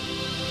to.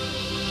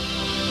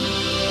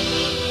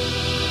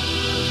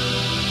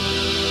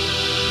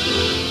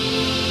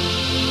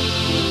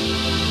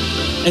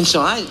 And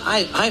so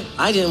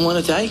I didn't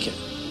want to take it,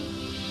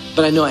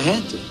 but I knew I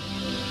had to.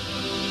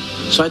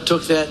 So I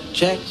took that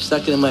check,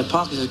 stuck it in my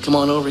pocket, said, come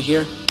on over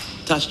here,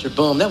 touched her,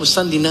 boom. That was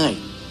Sunday night.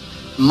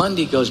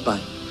 Monday goes by.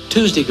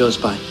 Tuesday goes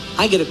by.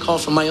 I get a call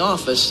from my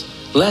office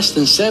less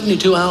than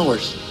 72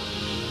 hours.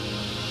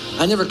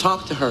 I never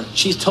talked to her.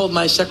 She told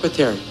my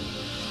secretary.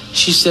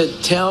 She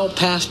said, tell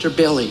Pastor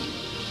Billy.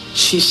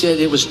 She said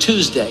it was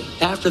Tuesday,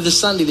 after the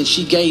Sunday that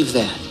she gave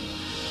that.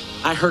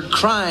 I heard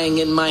crying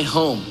in my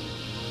home.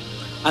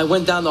 I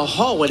went down the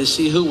hallway to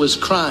see who was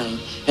crying,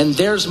 and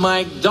there's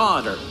my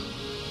daughter.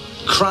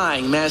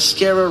 Crying,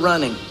 mascara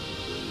running,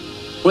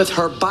 with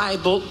her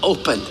Bible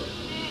open.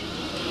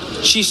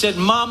 She said,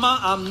 Mama,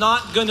 I'm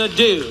not going to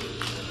do.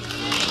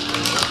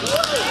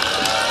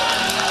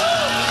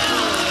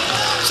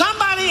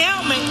 Somebody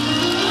help me.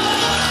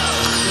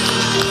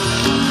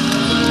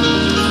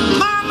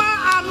 Mama,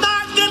 I'm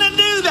not going to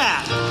do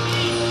that.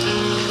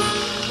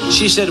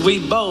 She said, we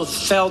both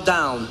fell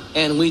down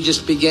and we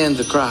just began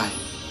to cry.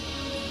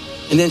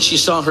 And then she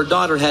saw her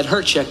daughter had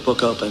her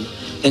checkbook open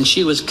and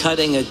she was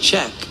cutting a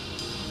check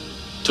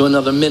to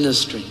another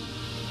ministry.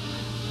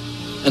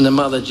 And the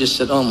mother just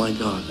said, oh my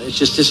God,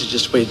 this is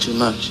just way too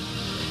much.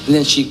 And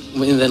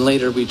then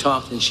later we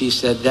talked and she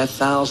said, that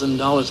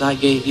 $1,000 I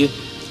gave you,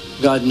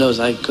 God knows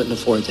I couldn't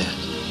afford that.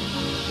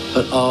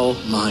 But oh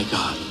my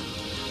God,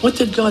 what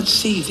did God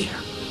see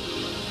there?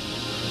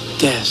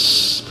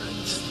 Desperate.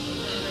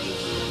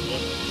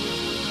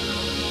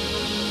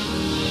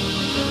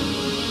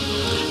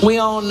 We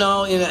all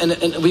know,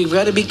 and we've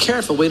got to be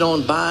careful. We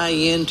don't buy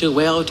into,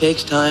 well, it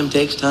takes time.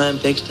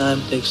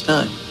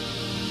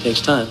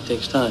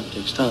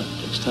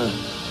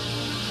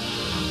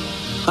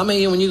 How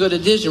many, when you go to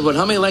Disney World,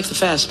 how many like the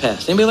Fast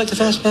Pass? Anybody like the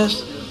Fast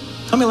Pass?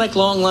 How many like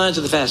long lines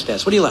of the Fast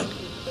Pass? What do you like?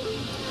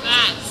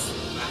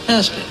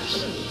 Fast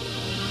Pass.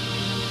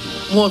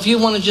 Well, if you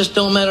want to just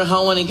don't matter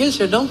how when it gets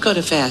there, don't go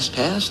to Fast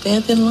Pass.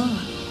 Stand in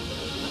line.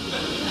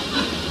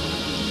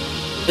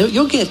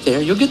 You'll get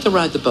there. You'll get to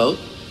ride the boat.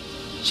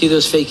 See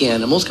those fake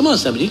animals. Come on,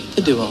 somebody. You get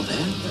to do all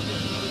that.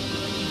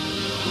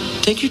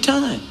 Take your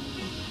time.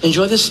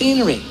 Enjoy the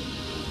scenery.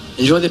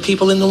 Enjoy the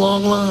people in the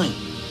long line.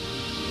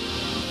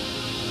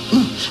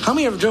 How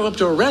many ever drove up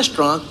to a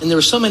restaurant and there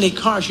were so many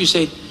cars you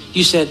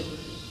said,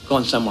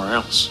 going somewhere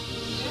else?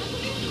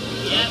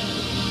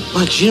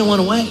 Why? Because you don't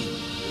want to wait.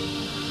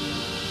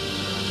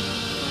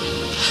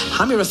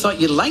 How many ever thought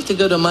you'd like to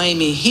go to a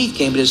Miami Heat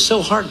game, but it's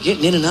so hard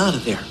getting in and out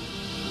of there?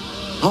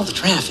 All the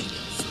traffic.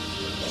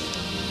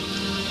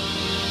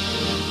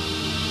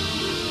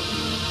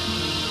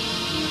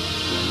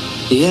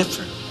 The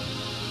effort.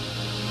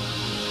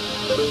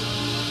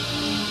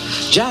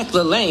 Jack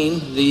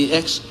LaLanne, the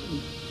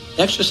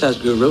exercise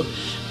guru,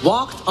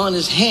 walked on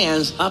his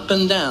hands up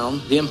and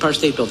down the Empire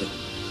State Building.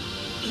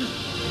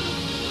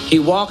 He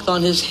walked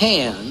on his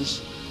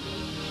hands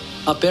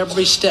up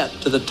every step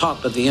to the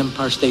top of the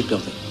Empire State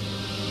Building.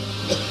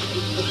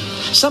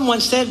 Someone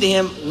said to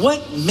him,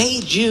 "What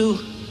made you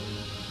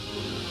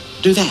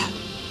do that?"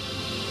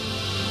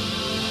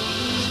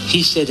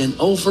 He said, "An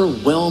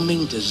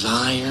overwhelming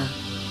desire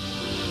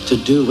to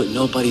do what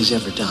nobody's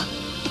ever done."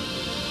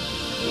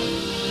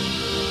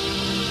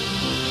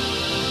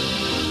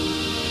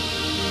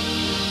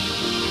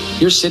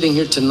 You're sitting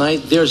here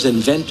tonight, there's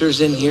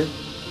inventors in here,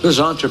 there's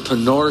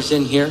entrepreneurs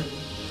in here,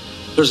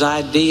 there's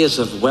ideas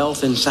of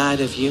wealth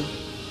inside of you,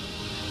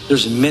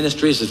 there's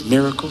ministries of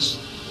miracles,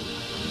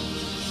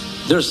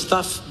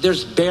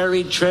 there's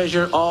buried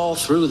treasure all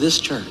through this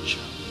church.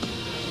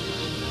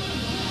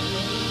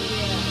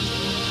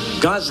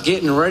 God's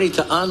getting ready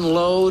to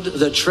unload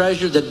the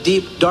treasure, the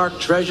deep, dark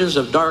treasures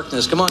of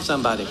darkness. Come on,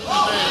 somebody.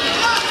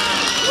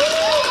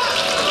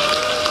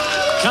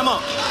 Come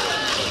on.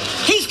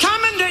 He's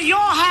coming to your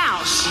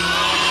house.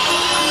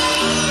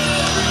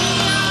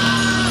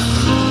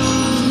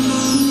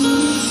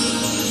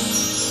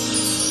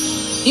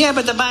 Yeah,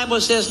 but the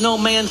Bible says no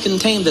man can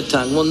tame the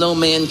tongue. Well, no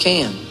man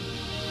can.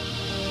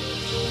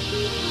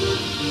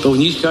 But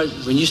when you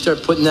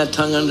start putting that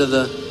tongue under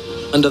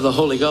the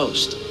Holy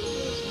Ghost,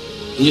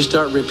 and you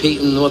start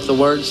repeating what the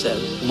Word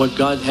says, what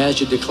God has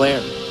you declare,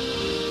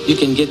 you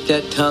can get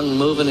that tongue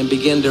moving and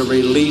begin to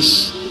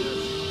release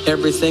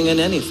everything and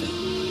anything.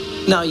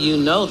 Now you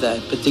know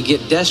that, but to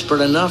get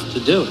desperate enough to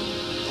do it.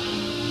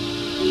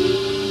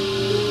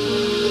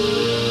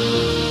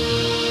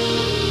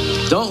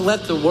 Don't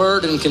let the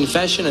word and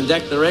confession and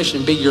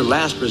declaration be your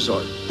last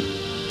resort.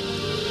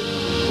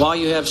 While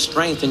you have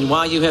strength and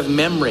while you have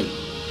memory,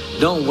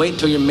 don't wait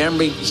till your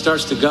memory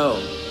starts to go.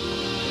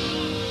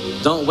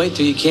 Don't wait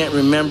till you can't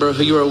remember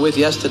who you were with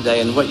yesterday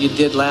and what you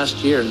did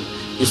last year and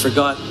you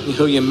forgot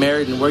who you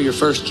married and where your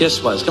first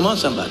kiss was. Come on,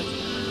 somebody.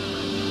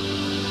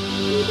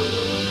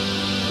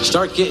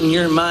 Start getting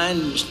your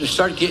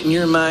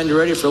mind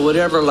ready for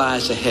whatever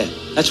lies ahead.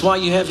 That's why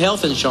you have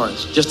health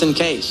insurance, just in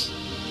case.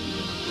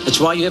 That's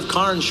why you have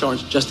car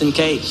insurance, just in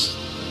case.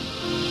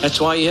 That's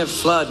why you have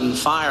flood and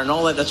fire and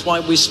all that. That's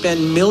why we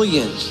spend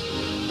millions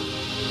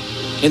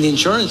in the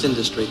insurance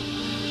industry,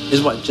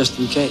 is what? Just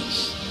in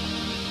case.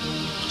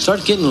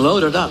 Start getting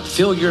loaded up.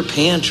 Fill your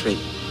pantry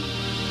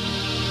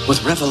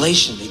with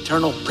revelation, the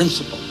eternal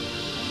principle.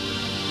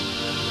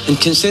 And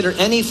consider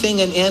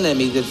anything an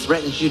enemy that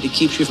threatens you to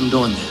keep you from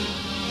doing that.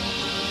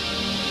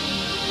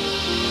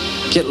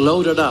 Get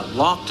loaded up,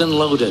 locked and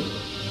loaded,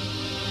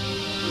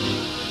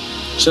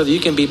 so that you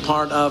can be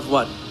part of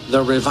what?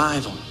 The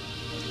revival.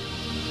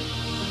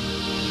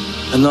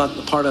 And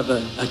not part of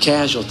a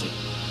casualty.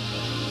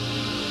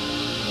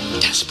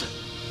 Desperate.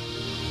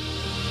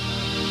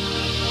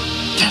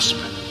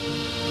 Desperate.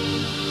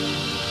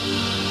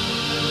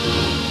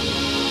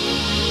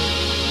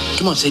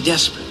 Come on, say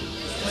desperate.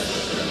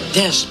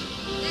 Desperate.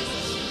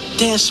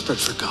 Desperate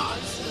for God.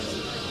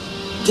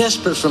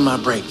 Desperate for my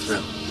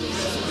breakthrough.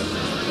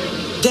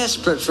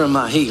 Desperate for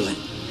my healing.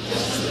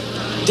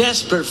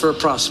 Desperate for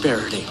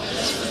prosperity.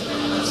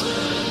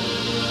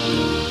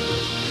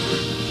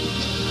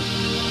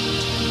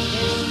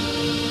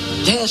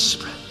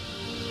 Desperate.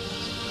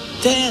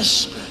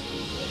 Desperate.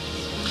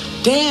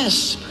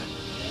 Desperate.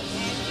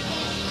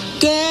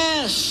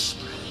 Desperate.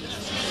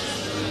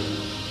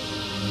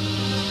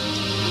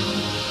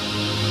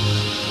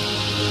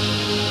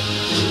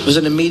 I was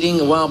in a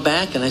meeting a while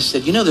back and I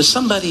said, there's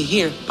somebody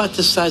here, about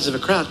this size of a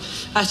crowd.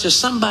 I said,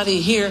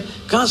 somebody here,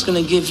 God's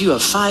going to give you a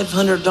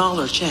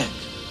 $500 check.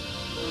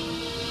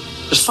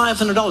 There's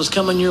 $500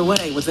 coming your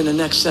way within the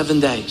next 7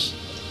 days.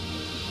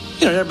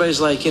 Everybody's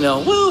like,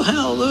 woo,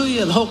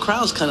 hallelujah. And the whole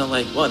crowd's kind of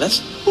like, well,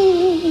 that's,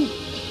 woo.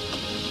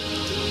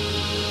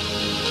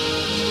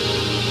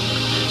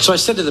 So I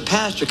said to the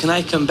pastor, can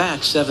I come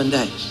back 7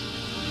 days?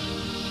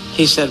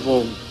 He said,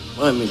 well,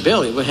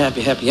 Billy, we're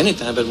happy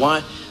anytime, but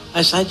why?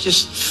 I said, I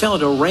just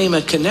felt a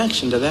rhema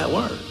connection to that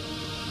word.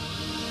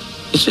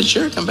 He said,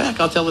 sure, come back.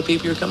 I'll tell the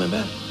people you're coming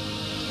back.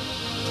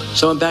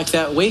 So I'm back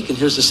that week, and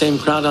here's the same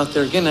crowd out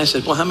there again. I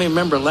said, well, how many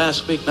remember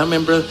last week? I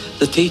remember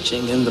the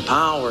teaching and the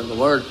power and the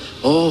word.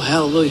 Oh,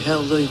 hallelujah,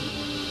 hallelujah.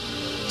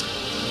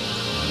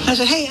 I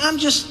said, hey, I'm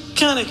just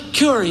kind of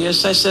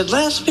curious. I said,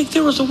 last week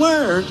there was a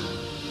word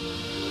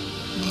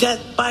that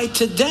by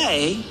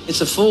today,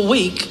 it's a full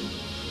week,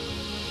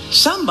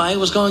 somebody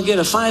was going to get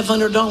a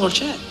 $500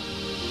 check.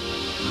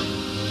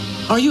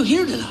 Are you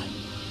here tonight?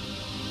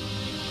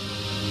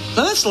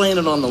 Now that's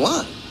landed on the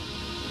line.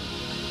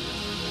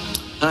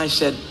 And I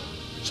said,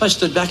 so I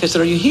stood back. I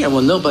said, are you here?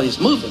 Well, nobody's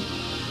moving.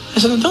 I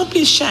said, well, don't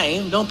be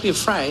ashamed. Don't be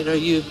afraid. Are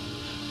you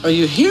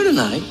here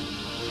tonight?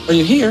 Are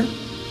you here?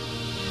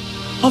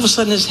 All of a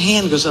sudden, his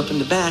hand goes up in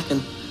the back,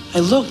 and I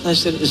looked, and I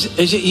said,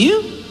 is it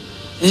you?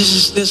 And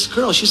this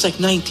girl, she's like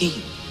 19.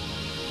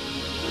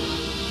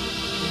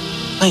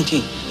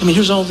 19. I mean,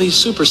 here's all these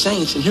super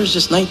saints, and here's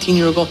this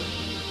 19-year-old girl.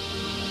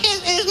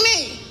 It's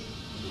me.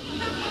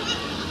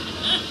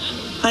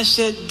 I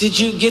said, did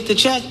you get the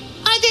check?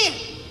 I did.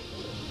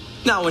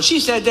 Now, when she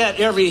said that,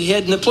 every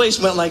head in the place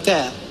went like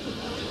that.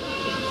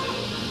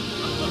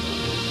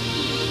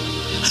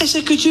 I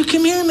said, could you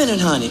come here a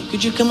minute, honey?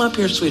 Could you come up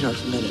here, sweetheart,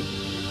 for a minute?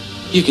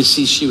 You could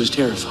see she was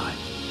terrified.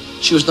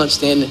 She was not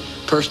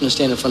person to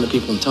stand in front of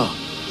people and talk.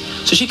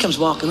 So she comes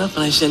walking up,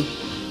 and I said,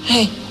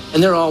 hey,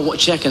 and they're all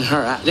checking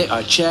her out. They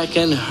are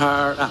checking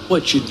her out.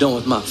 What you doing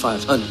with my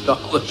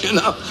 $500, you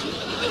know?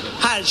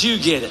 How did you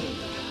get it?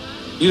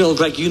 You don't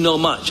look like you know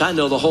much. I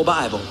know the whole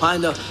Bible. I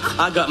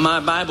got my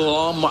Bible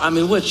all. I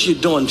mean, what you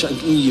doing?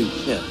 You,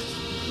 yeah.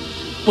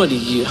 How'd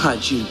you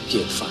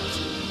get $500?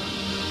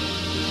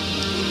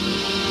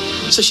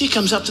 So she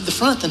comes up to the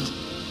front, and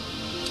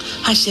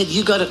I said,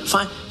 you got it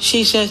fine.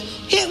 She says,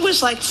 it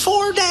was like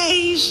 4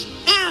 days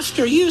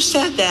after you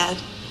said that.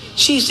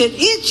 She said,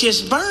 it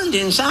just burned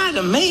inside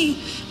of me.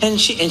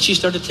 And she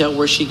started to tell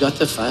where she got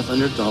the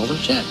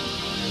 $500 check.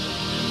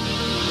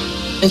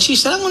 And she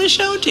said, I want to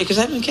show it to you because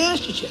I haven't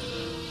cashed it yet.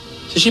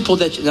 So she pulled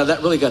that. Now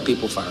that really got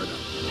people fired up.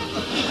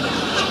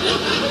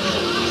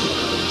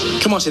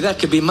 Come on, say, that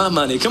could be my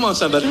money. Come on,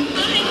 somebody.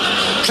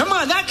 Come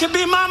on, that could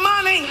be my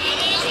money.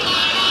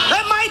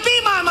 That might be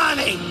my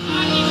money.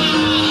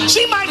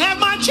 She might have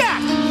my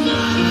check.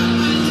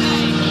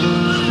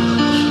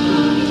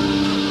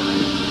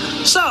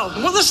 So,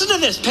 well, listen to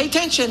this. Pay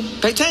attention.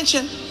 Pay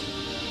attention.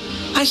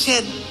 I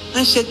said,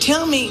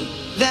 tell me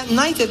that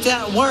night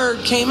that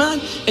word came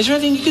out, is there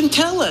anything you can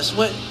tell us?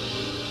 What?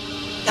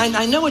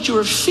 I know what you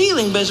were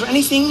feeling, but is there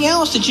anything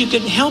else that you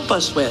could help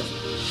us with?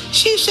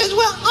 She says,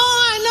 well, all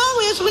I know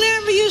is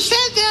whenever you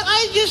said that,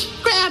 I just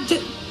grabbed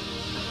it.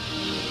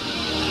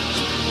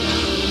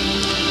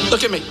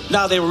 Look at me.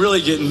 Now they were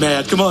really getting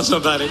mad. Come on,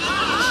 somebody.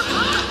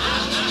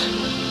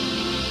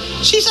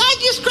 She said, I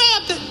just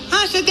grabbed it.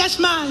 I said, that's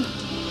mine.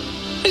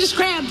 I just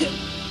grabbed it.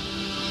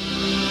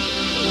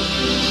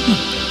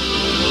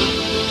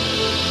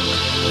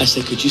 I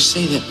said, could you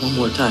say that one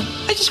more time?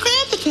 I just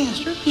grabbed it,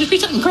 Pastor. I just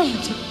reached out and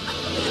grabbed it.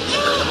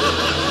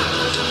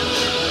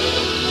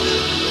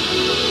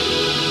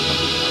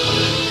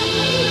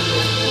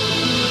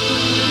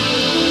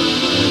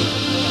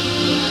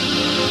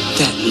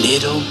 That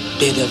little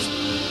bit of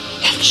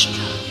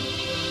extra.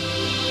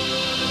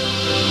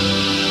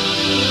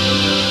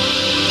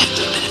 That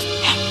little bit of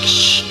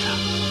extra.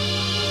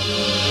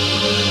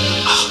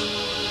 Oh.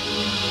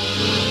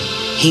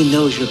 He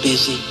knows you're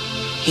busy.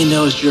 He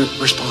knows your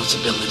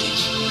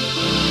responsibilities.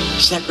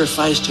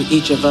 Sacrifice to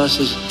each of us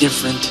is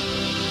different.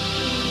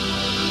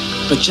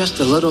 But just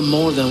a little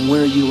more than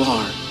where you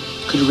are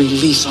could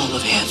release all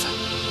of heaven.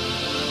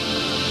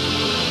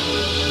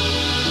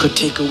 Could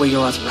take away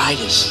your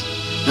arthritis,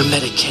 your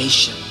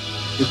medication,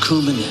 your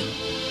Coumadin,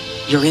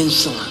 your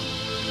insulin,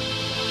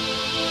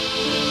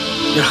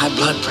 your high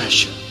blood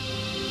pressure.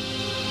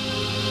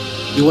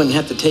 You wouldn't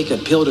have to take a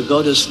pill to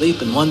go to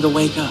sleep and one to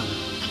wake up.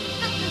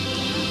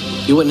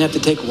 You wouldn't have to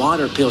take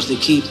water pills to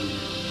keep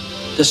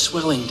the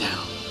swelling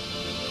down.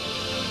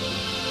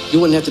 You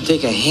wouldn't have to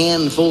take a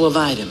handful of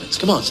vitamins.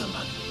 Come on,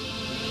 somebody.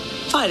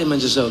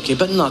 Vitamins is okay,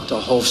 but not the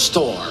whole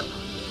store.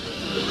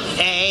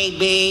 A,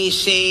 B,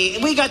 C.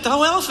 We got the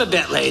whole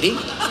alphabet, lady.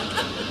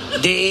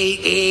 D,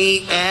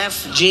 E,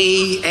 F,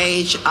 G,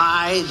 H,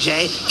 I,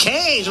 J.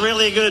 K is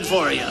really good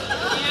for you.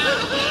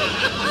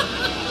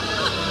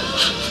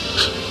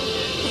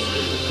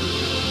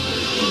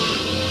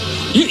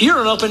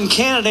 You're an open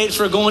candidate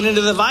for going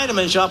into the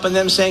vitamin shop and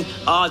them saying,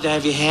 oh,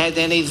 have you had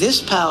any of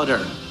this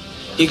powder?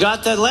 You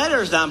got the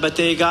letters down, but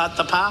they got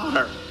the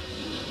powder.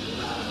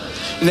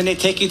 And then they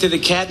take you to the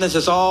cabinets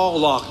that's all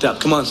locked up.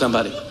 Come on,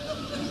 somebody.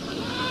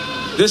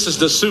 This is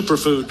the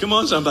superfood. Come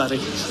on, somebody.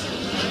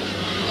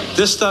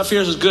 This stuff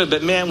here is good,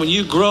 but man, when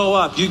you grow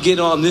up, you get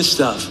on this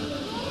stuff.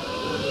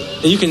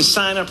 And you can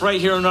sign up right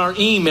here in our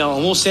email,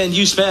 and we'll send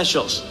you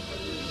specials.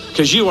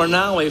 Because you are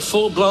now a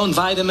full-blown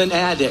vitamin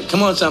addict.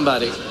 Come on,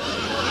 somebody.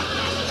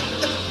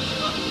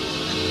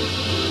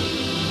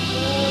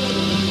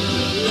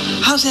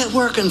 How's that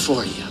working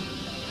for you?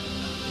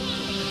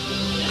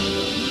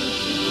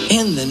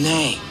 In the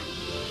name,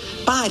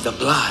 by the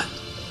blood,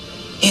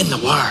 in the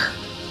Word,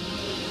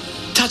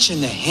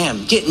 touching the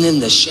hem, getting in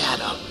the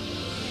shadow,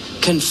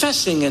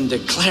 confessing and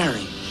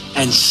declaring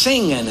and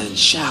singing and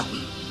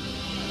shouting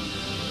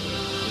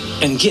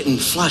and getting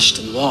flushed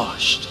and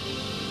washed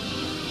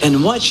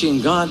and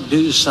watching God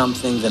do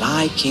something that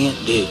I can't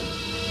do.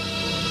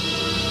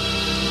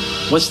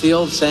 What's the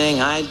old saying?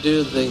 I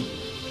do the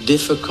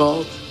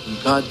difficult and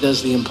God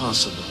does the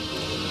impossible.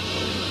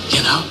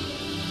 You know?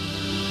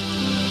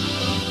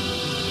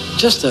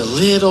 Just a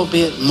little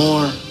bit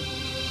more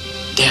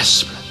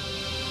desperate.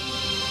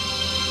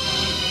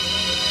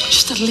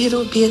 Just a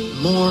little bit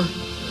more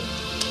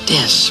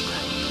desperate.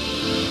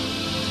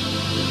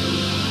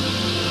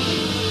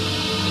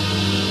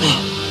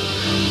 Man,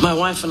 my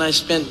wife and I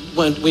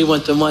we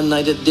went to one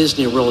night at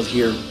Disney World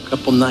here a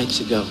couple nights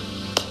ago.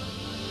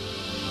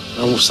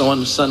 My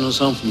son was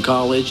home from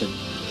college, and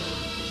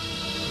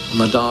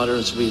my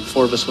daughter, so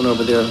four of us went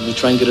over there. We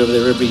try and get over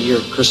there every year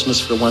at Christmas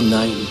for one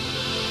night.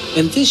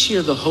 And this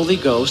year the Holy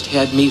Ghost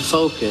had me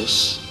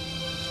focus.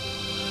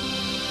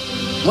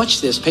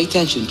 Watch this. Pay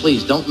attention,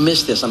 please. Don't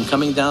miss this. I'm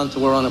coming down to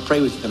where I want to pray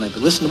with you tonight.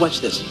 But listen,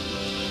 watch this.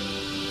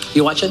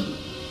 You watching?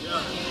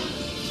 Yeah.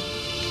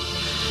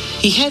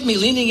 He had me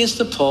leaning against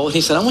the pole, and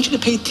he said, I want you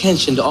to pay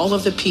attention to all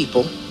of the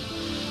people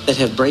that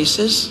have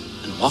braces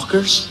and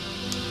walkers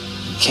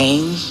and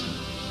canes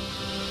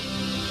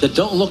that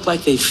don't look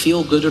like they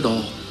feel good at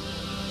all.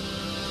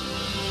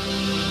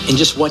 And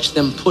just watch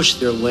them push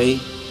their way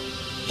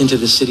into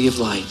the city of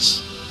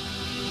lights.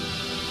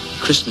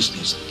 Christmas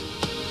music.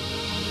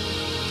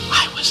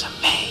 I was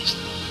amazed.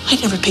 I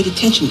never paid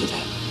attention to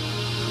that.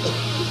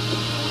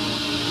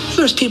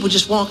 There's people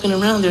just walking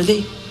around there.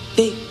 They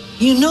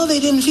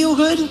didn't feel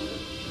good.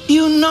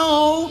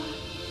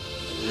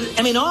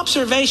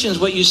 Observation is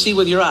what you see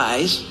with your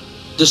eyes.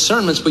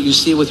 Discernment's what you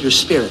see with your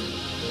spirit.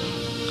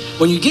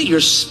 When you get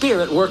your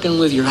spirit working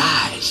with your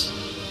eyes,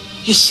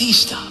 you see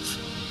stuff.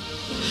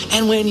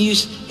 And you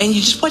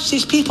just watch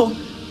these people.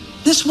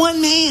 This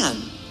one man,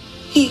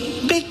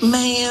 big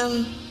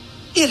man,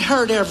 it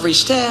hurt every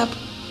step.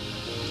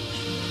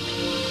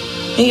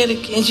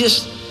 And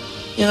just,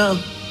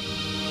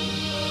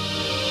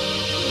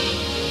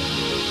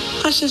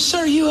 I said,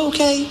 sir, you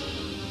okay?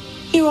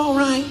 You all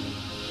right?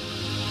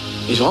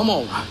 He said, I'm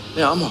all right.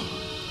 Yeah, I'm all right.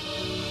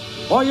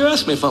 Why you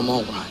asking me if I'm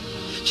all right?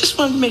 Just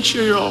wanted to make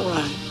sure you're all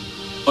right.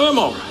 Well, I'm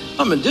all right.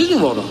 I'm in Disney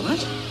World all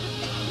right.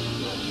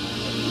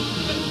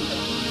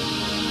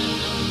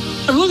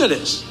 And look at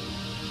this.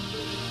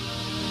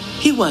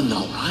 He wasn't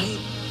all right.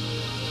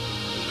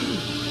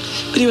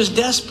 But he was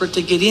desperate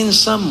to get in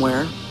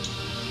somewhere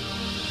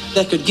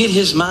that could get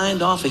his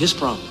mind off of his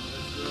problem.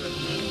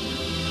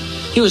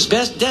 He was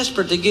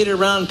desperate to get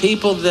around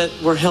people that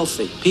were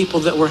healthy,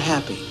 people that were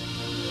happy.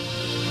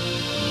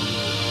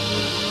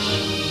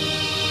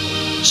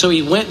 So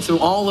he went through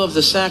all of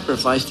the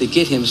sacrifice to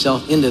get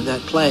himself into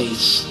that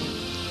place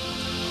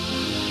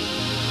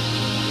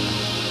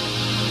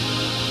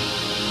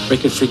where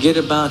he could forget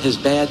about his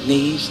bad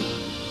knees,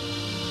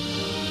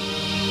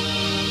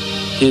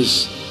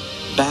 his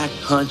back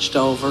hunched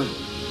over.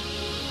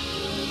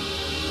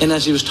 And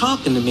as he was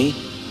talking to me,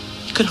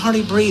 he could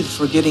hardly breathe,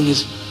 forgetting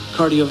his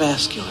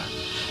cardiovascular.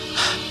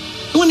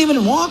 He wasn't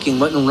even walking,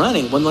 wasn't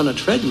running, wasn't on a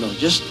treadmill,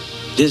 just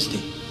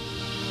Disney.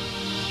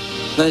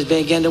 Then I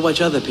began to watch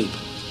other people.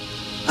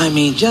 I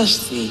mean,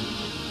 just the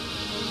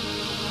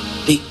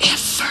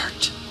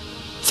effort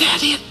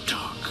that it took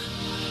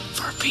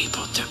for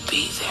people to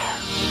be there.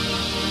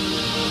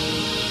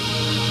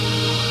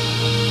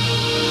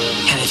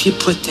 And if you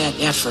put that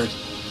effort,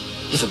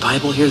 you have a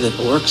Bible here that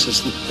works.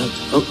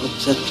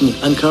 Can you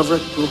uncover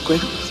it real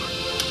quick?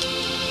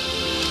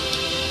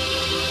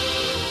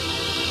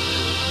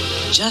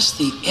 Just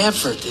the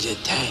effort that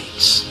it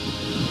takes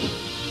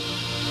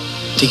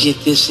to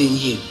get this in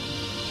you.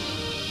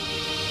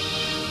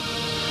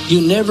 You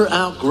never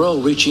outgrow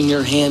reaching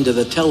your hand to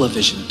the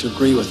television to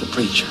agree with the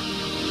preacher.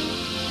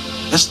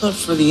 That's not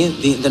for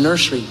the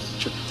nursery.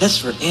 That's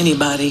for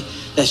anybody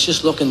that's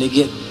just looking to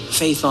get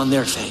faith on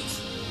their faith.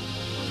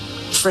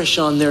 Fresh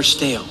on their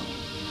stale.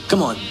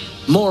 Come on,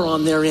 more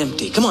on their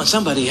empty. Come on,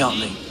 somebody help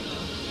me.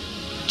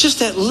 Just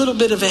that little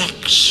bit of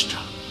extra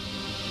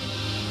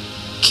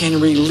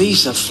can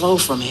release a flow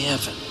from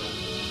heaven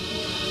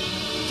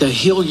to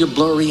heal your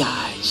blurry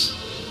eyes.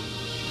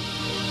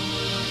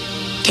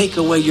 Take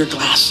away your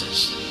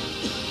glasses.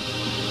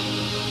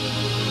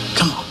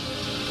 Come on.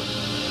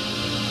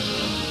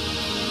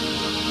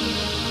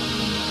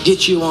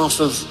 Get you off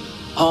of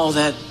all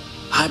that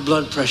high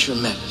blood pressure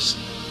medicine.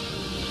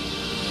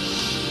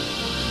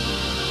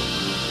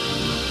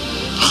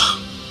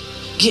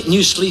 Getting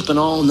you sleeping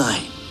all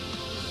night.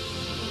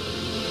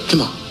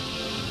 Come on.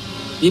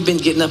 You've been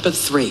getting up at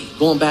 3,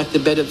 going back to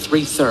bed at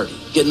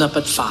 3:30, getting up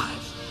at 5.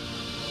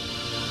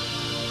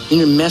 And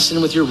you're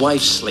messing with your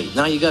wife's sleep.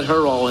 Now you got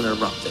her all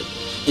interrupted.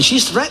 And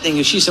she's threatening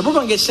you. She said, we're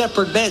going to get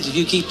separate beds if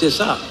you keep this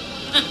up.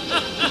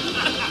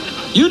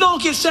 You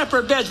don't get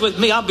separate beds with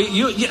me,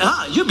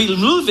 you'll be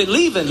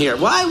leaving here.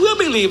 Well, I will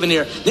be leaving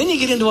here. Then you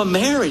get into a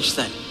marriage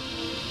thing.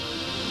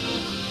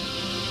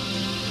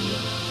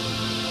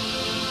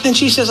 And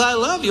she says, I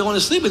love you, I want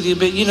to sleep with you,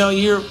 but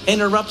you're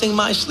interrupting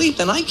my sleep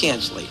and I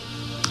can't sleep.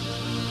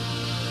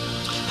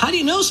 How do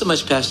you know so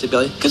much, Pastor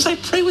Billy? Because I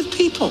pray with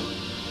people.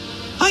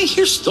 I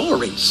hear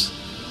stories,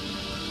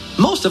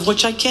 most of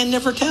which I can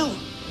never tell.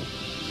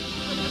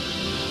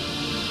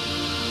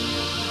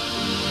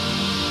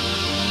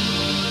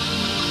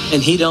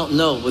 And he don't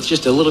know with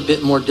just a little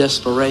bit more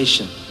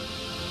desperation.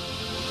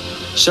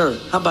 Sir,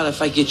 how about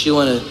if I get you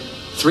on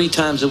 3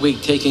 times a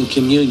week taking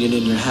communion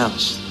in your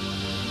house?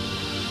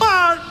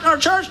 Well, our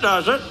church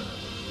does it.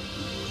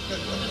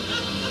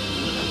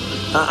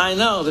 I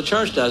know the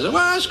church does it.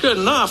 Well, that's good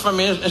enough. I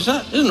mean,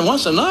 isn't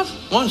once enough?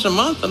 Once a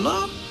month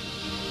enough?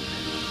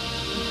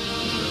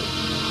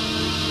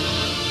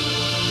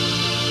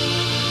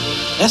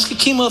 Ask a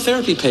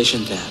chemotherapy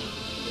patient that.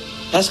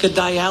 Ask a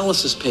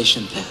dialysis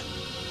patient that.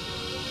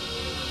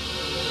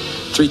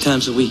 3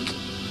 times a week.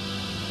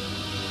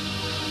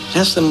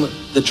 Ask them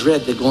the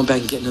dread they're going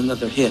back and getting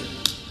another hit.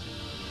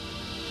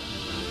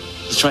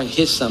 To try and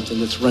hit something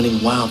that's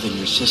running wild in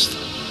your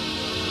system.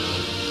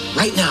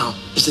 Right now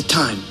is the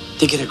time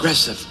to get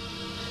aggressive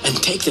and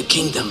take the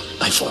kingdom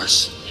by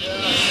force.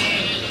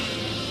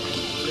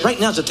 Right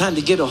now is the time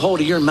to get a hold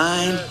of your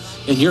mind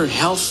and your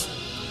health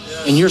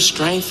and your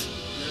strength.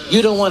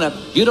 You don't want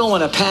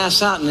to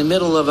pass out in the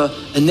middle of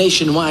a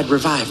nationwide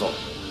revival.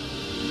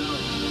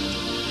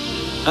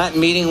 That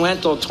meeting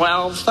went till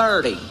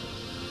 12:30.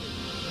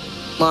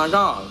 My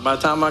God, by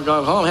the time I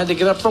got home, I had to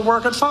get up for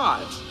work at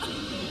 5.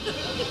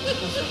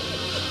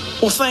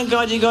 Well, thank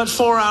God you got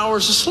 4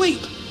 hours of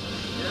sleep.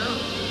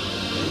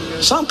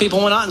 Some people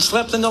went out and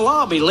slept in the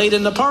lobby, laid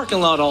in the parking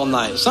lot all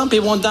night. Some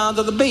people went down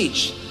to the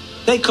beach.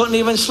 They couldn't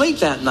even sleep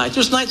that night.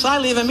 There's nights I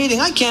leave a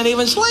meeting, I can't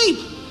even sleep.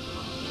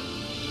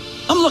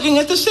 I'm looking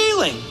at the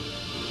ceiling,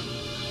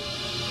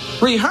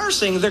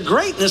 rehearsing the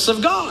greatness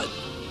of God.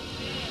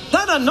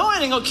 That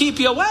anointing will keep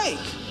you awake.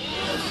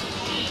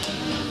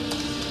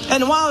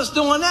 And while it's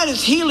doing that,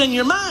 it's healing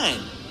your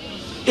mind.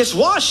 It's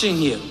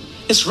washing you.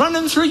 It's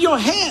running through your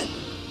head.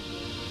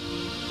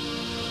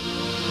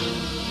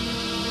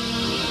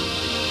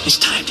 It's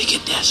time to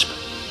get desperate.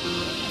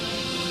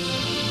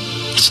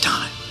 It's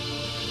time.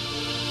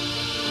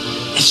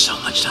 It's so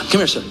much time.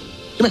 Come here, sir.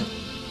 Come here.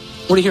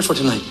 What are you here for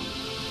tonight?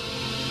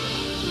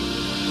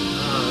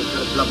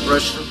 Blood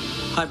pressure.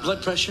 High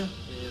blood pressure?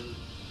 And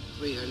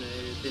 3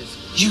 herniated discs.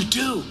 You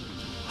do?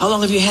 How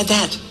long have you had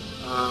that?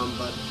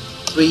 But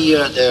 3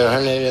 years, the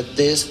herniated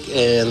disc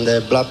and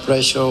the blood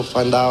pressure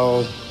found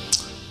out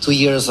 2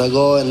 years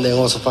ago, and then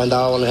also found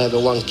out I only have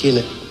 1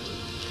 kidney.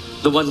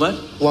 The one what?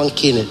 1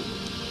 kidney.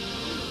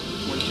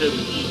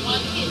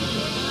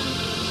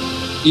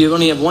 You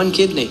only have 1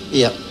 kidney?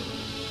 Yeah.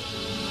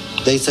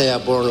 They say I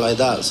born like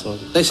that, so.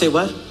 They say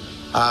what?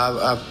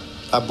 I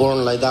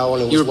born like that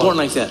only. You were born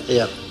like that?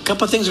 Yeah. A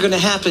couple of things are going to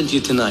happen to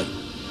you tonight.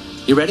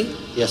 You ready?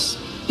 Yes.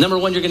 Number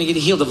 1, you're going to get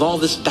healed of all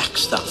this back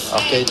stuff.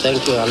 Okay,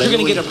 thank you. Hallelujah. You're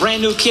going to get a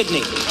brand new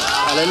kidney.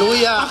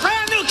 Hallelujah. A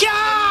brand new kidney.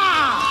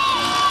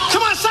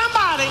 Come on,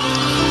 somebody.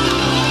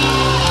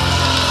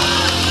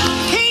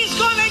 He's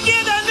going to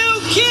get a new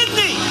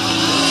kidney.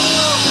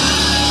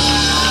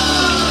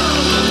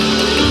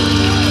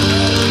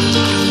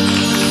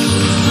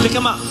 Pick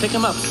him up. Pick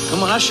him up.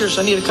 Come on, ushers.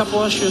 I need a couple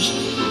ushers.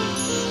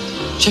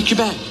 Check your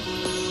bag.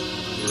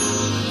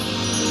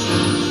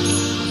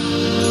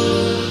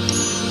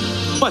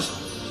 What?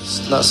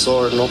 It's not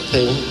sore, no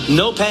pain.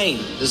 No pain.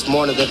 This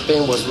morning the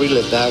pain was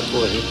really bad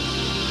for me.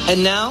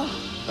 And now?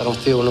 I don't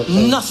feel no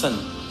pain. Nothing.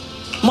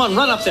 Come on,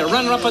 run up there.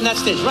 Run up on that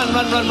stage. Run.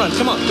 Come on,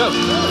 go.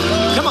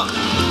 Come on.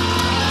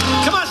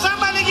 Come on,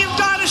 somebody give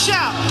God a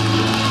shout.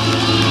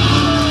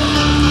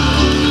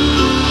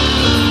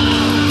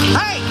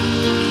 Hey!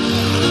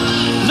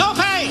 No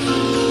pain.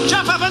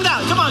 Jump up and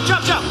down. Come on,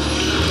 jump. Run, jump.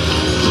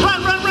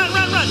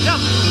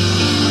 Jump.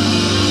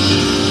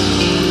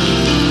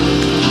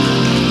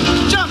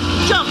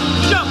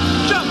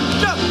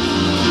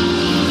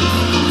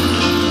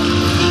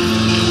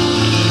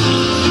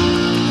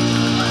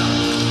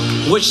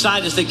 Which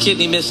side is the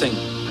kidney missing?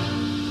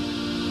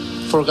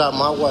 Forgot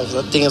my wife.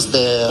 I think it's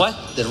the What?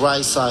 The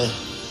right side.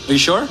 Are you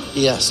sure?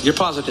 Yes. You're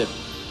positive?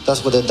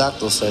 That's what the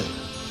doctor said.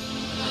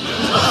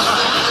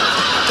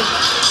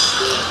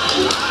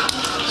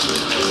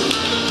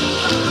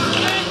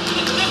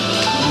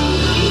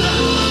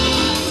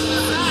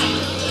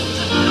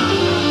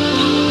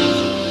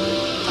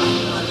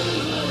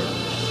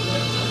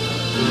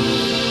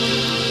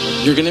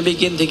 You're going to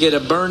begin to get a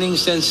burning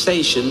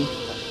sensation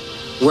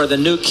where the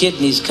new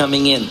kidney's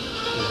coming in.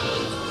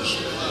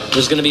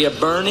 There's going to be a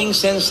burning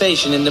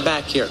sensation in the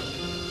back here.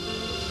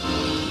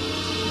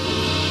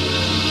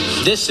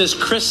 This is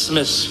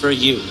Christmas for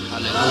you.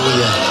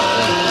 Hallelujah.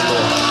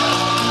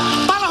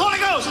 By the Holy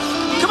Ghost.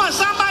 Come on,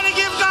 somebody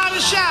give God a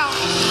shout.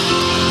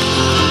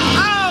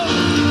 Oh.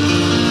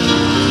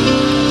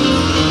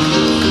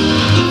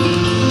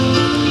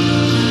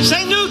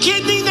 Say new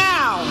kidney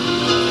now.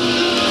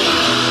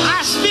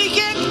 I speak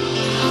it.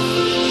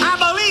 I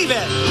believe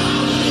it.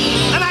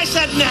 And I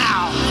said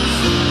now.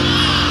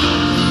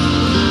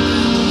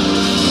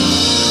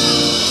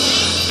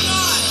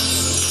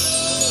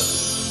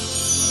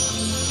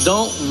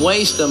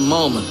 waste a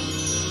moment.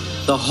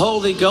 The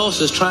Holy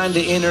Ghost is trying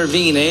to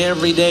intervene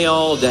every day,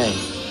 all day.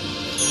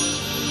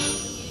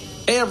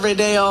 Every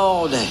day,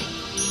 all day.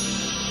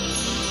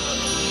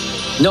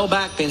 No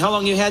back pain. How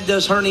long you had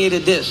those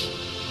herniated discs?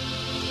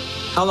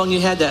 How long you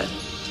had that?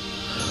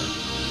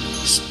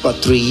 It's about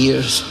 3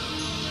 years.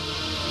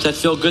 Does that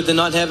feel good to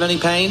not have any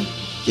pain?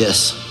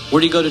 Yes. Where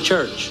do you go to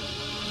church?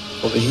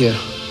 Over here.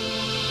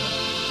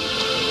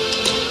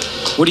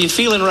 What are you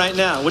feeling right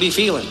now? What are you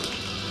feeling?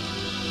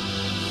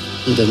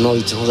 The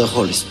anointing of the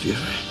Holy Spirit.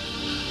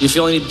 You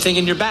feel anything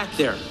in your back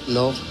there?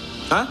 No.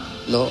 Huh?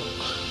 No.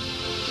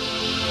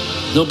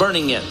 No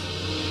burning yet.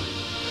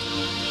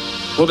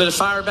 A little bit of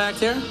fire back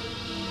there?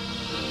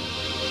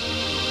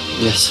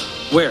 Yes.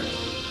 Where?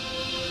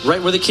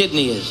 Right where the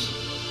kidney is.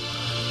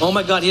 Oh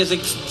my God, he has a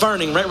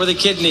burning right where the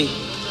kidney,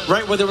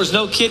 right where there was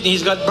no kidney,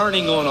 he's got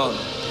burning going on.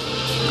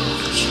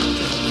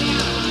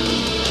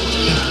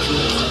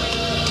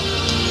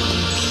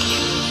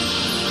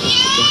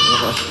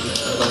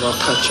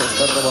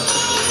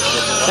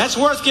 That's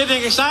worth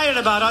getting excited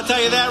about, I'll tell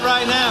you that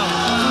right now.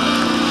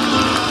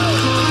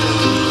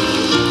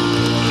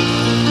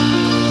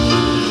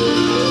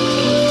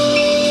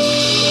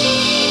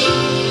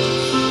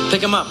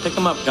 Pick him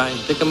up, guy.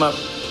 Pick him up.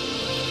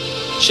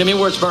 Show me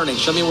where it's burning.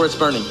 Show me where it's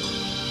burning.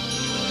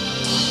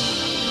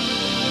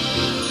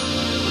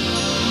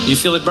 You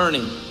feel it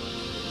burning?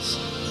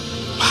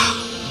 Wow.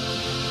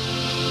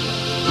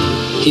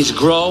 He's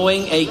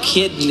growing a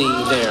kidney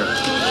there.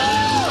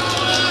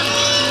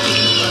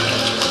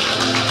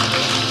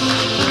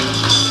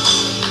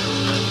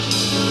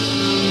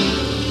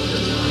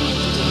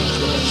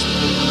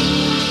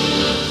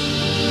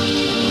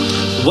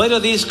 Wait till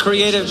these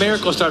creative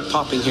miracles start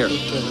popping here.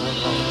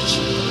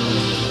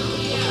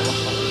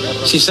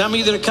 See, some of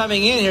you that are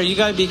coming in here, you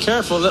got to be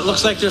careful. It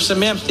looks like there's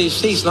some empty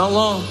seats. Not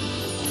long.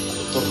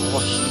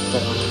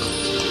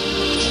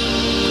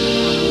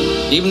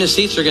 Even the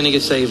seats are going to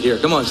get saved here.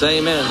 Come on, say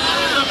amen.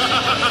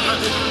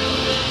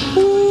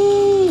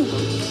 Woo.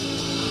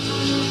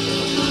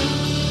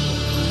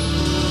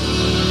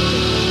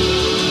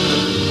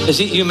 Is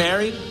you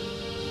married?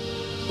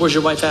 Where's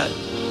your wife at?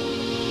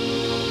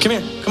 Come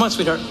here. Come on,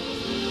 sweetheart.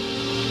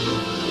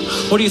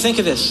 What do you think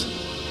of this?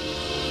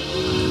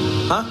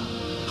 Huh?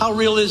 How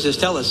real is this?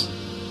 Tell us.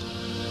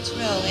 It's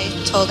real. They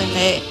told him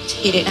that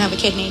he didn't have a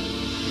kidney.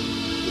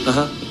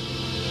 Uh-huh.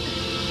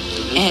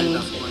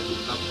 And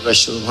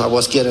Pressure. I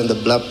was getting the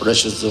blood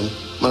pressure too.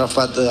 Matter of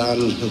fact,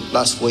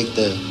 last week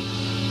the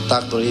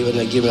doctor even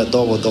gave me a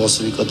double dose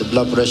because the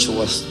blood pressure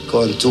was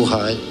going too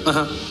high.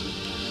 Uh-huh.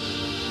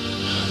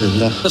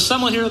 There's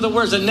someone here that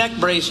wears a neck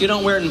brace. You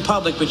don't wear it in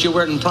public, but you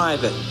wear it in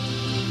private.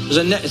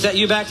 Is that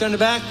you back there in the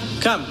back?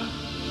 Come.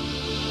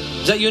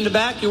 Is that you in the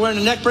back? You're wearing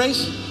a neck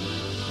brace?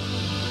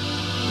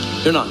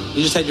 You're not.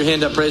 You just had your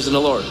hand up praising the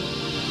Lord.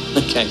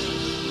 Okay.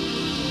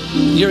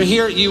 You're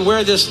here, you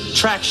wear this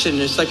traction.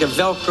 It's like a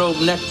Velcro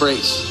neck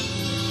brace.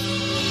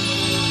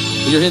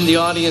 You're in the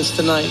audience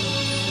tonight.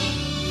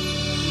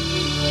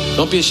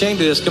 Don't be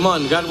ashamed of this. Come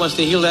on. God wants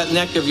to heal that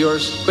neck of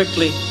yours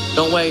quickly.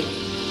 Don't wait.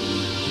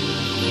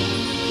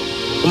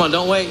 Come on,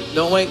 don't wait.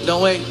 Don't wait.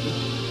 Don't wait.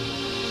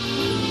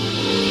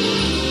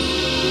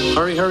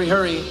 Hurry, hurry,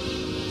 hurry.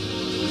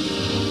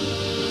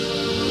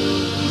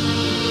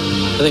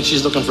 I think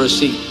she's looking for a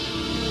seat.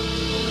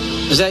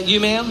 Is that you,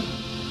 ma'am?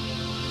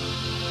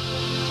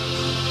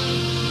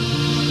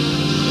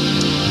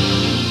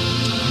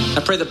 I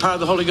pray the power of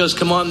the Holy Ghost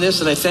come on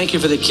this, and I thank you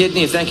for the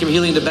kidney. I thank you for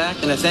healing the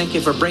back, and I thank you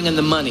for bringing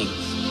the money.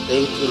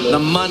 Thank you, Lord. The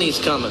money's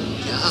coming.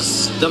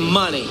 Yes. The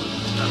money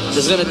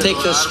is going to take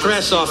the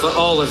stress off of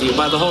all of you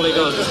by the Holy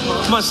Ghost.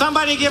 Come on,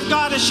 somebody give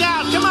God a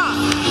shout. Come on.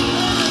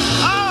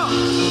 Oh,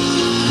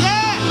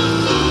 yeah.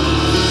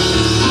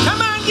 Come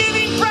on, give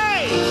him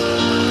praise.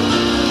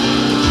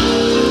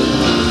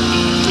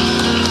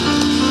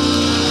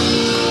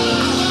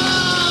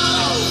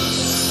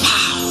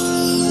 Wow.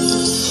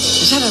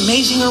 Is that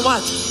amazing or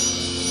what?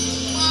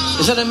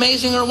 Is that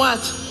amazing or what?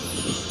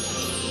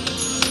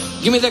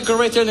 Give me that girl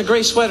right there in the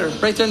gray sweater.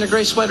 Right there in the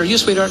gray sweater. You,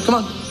 sweetheart. Come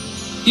on.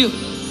 You.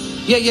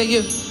 Yeah,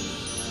 you.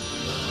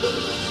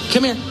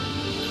 Come here.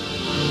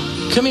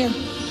 Come here.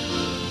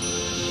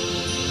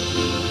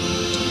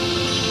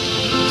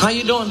 How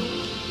you doing?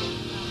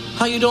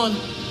 How you doing?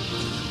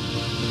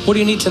 What do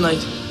you need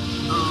tonight?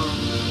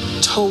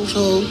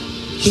 Total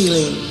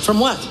healing From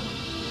what?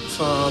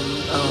 from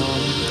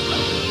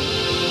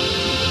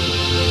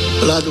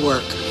blood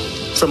work.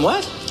 From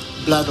what?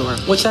 Blood work.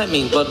 What's that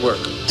mean, blood work?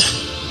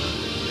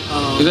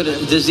 You got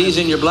a disease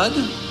in your blood?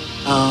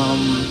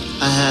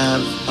 I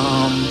have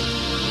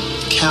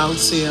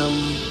calcium,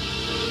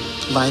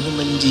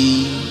 vitamin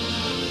D.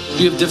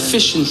 You have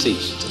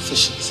deficiencies. Is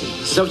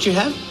Deficiencies. that what you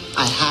have?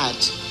 I had.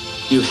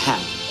 You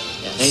have.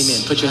 Yes.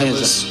 Amen. Put your hands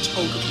I was up.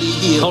 totally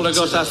healed. Holy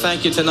Ghost, I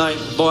thank you tonight.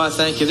 Boy, I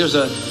thank you. There's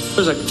a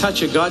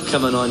touch of God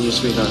coming on you,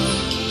 sweetheart.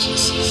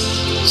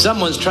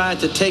 Someone's trying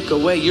to take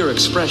away your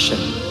expression.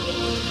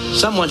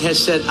 Someone has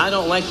said, I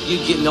don't like you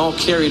getting all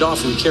carried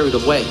off and carried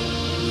away.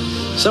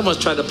 Someone's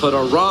tried to put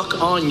a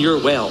rock on your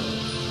well.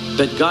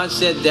 But God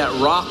said that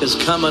rock is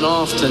coming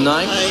off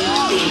tonight.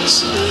 Thank you,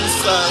 Jesus.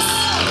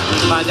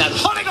 By that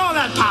Holy Ghost,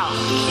 that power.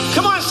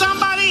 Come on,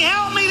 somebody,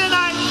 help me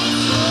tonight.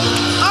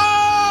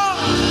 Oh!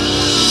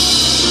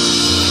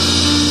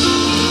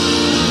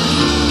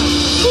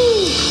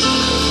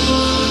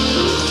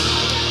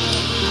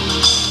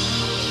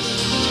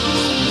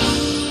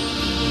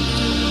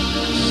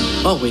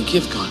 Woo. Oh, we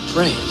give God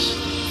praise.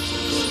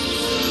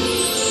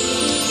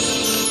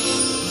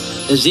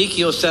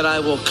 Ezekiel said, I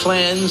will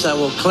cleanse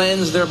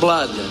their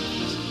blood.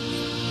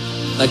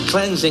 A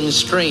cleansing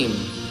stream.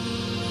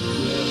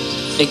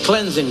 A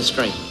cleansing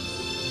stream.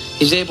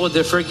 He's able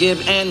to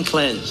forgive and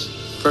cleanse.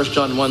 1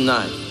 John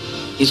 1:9.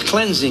 He's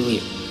cleansing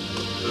you.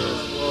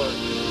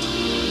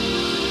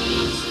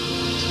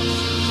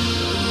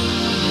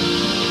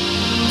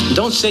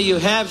 Don't say you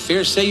have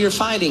fear, say you're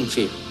fighting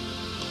fear.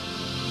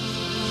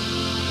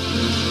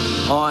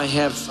 Oh, I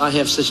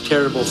have such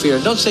terrible fear.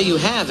 Don't say you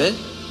have it,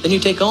 then you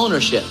take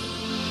ownership.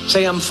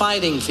 Say, I'm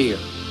fighting fear.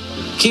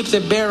 Keep the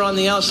bear on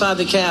the outside of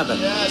the cabin.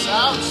 Yes,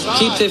 outside.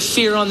 Keep the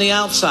fear on the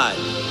outside.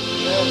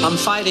 I'm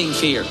fighting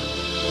fear.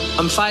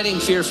 I'm fighting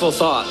fearful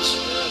thoughts.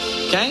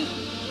 Okay?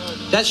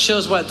 That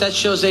shows what? That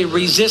shows a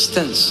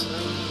resistance.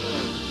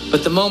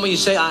 But the moment you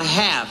say, I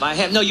have.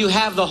 No, you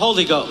have the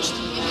Holy Ghost.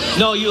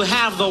 No, you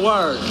have the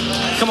Word.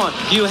 Come on.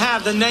 You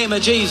have the name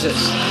of Jesus.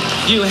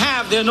 You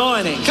have the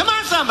anointing. Come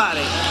on,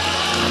 somebody.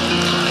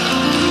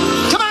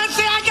 Come on,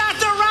 say, I got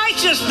the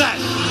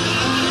righteousness.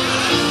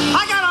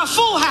 I got a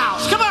full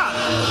house. Come on.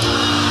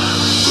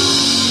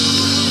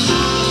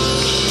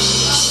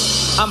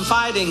 I'm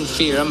fighting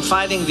fear. I'm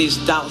fighting these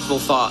doubtful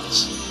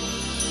thoughts.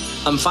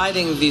 I'm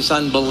fighting these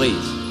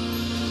unbelief.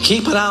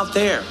 Keep it out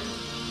there.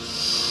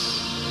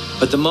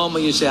 But the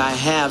moment you say, I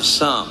have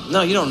some.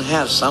 No, you don't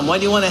have some. Why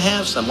do you want to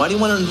have some? Why do you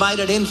want to invite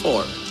it in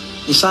for it?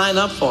 You sign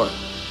up for it.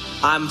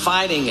 I'm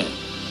fighting it.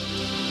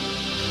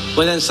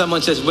 Well, then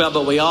someone says, well,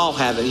 but we all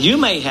have it. You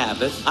may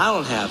have it. I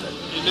don't have it.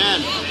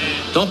 Amen.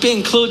 Don't be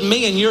including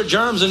me in your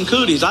germs and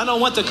cooties. I don't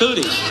want the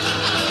cooties.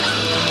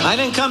 I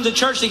didn't come to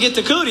church to get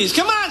the cooties.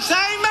 Come on, say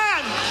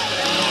amen.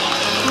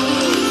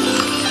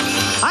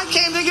 I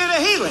came to get a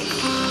healing.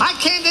 I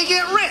came to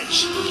get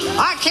rich.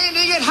 I came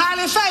to get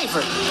highly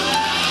favored.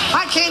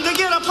 I came to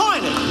get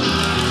appointed.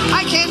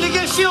 I came to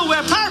get filled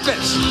with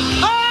purpose.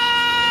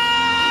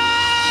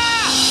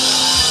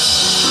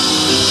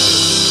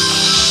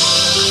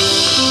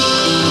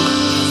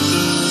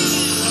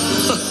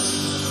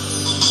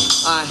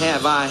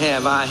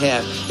 I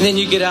have. And then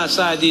you get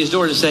outside these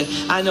doors and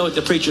say, I know what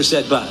the preacher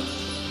said, but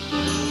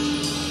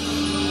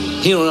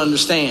he don't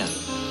understand.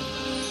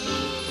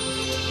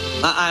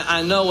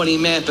 I know what he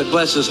meant, but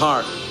bless his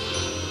heart.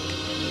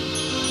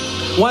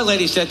 One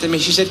lady said to me,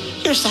 she said,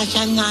 you're such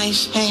a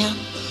nice man.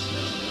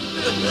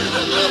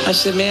 I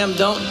said, ma'am,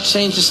 don't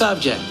change the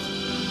subject.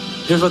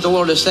 Here's what the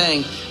Lord is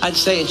saying. I'd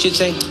say, and she'd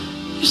say,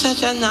 you're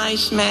such a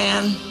nice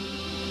man.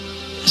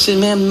 I said,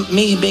 ma'am,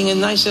 me being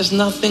nice has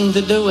nothing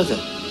to do with it.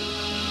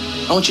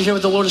 I want you to hear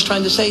what the Lord is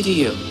trying to say to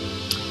you.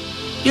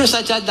 You're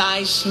such a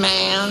nice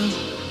man.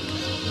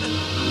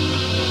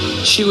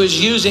 She was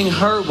using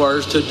her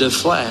words to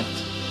deflect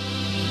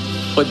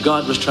what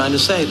God was trying to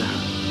say to her.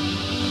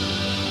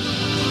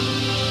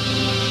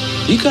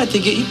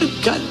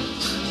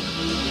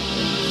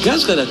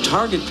 God's got a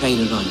target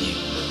painted on you.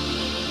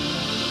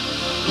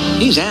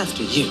 He's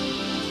after you.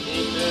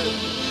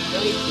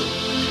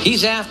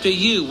 He's after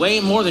you way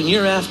more than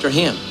you're after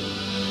him.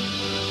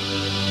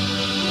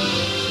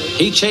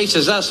 He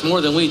chases us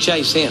more than we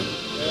chase him.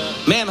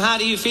 Ma'am, how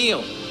do you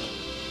feel?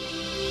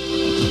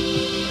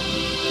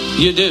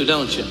 You do,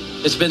 don't you?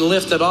 It's been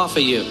lifted off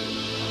of you.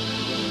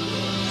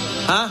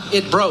 Huh?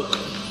 It broke.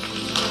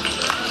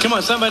 Come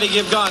on, somebody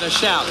give God a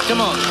shout. Come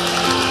on.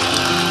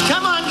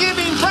 Come on, give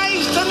him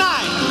praise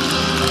tonight.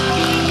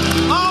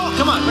 Oh,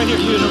 come on, right here,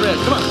 you in the red.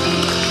 Come on.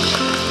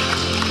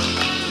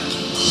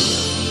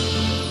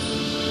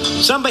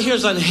 Somebody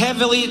here's on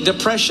heavily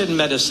depression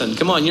medicine.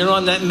 Come on, you're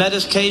on that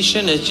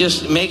medication. It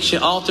just makes you,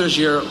 alters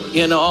your,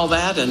 all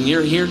that. And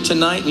you're here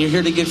tonight and you're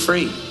here to get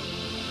free.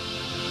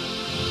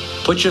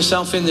 Put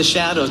yourself in the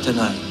shadow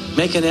tonight.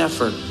 Make an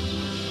effort.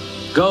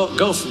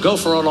 Go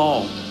for it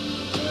all.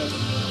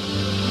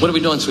 What are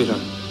we doing,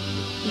 sweetheart?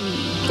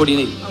 What do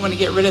you need? I want to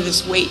get rid of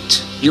this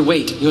weight. Your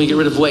weight. You want to get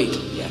rid of weight?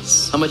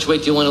 Yes. How much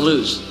weight do you want to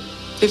lose?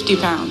 50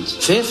 pounds.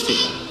 50?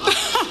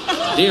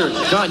 Dear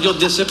God, you'll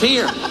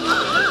disappear.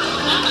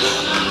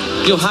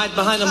 You'll hide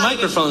behind a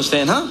microphone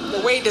stand, huh?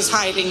 The weight is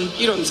hiding.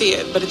 You don't see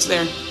it, but it's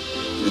there.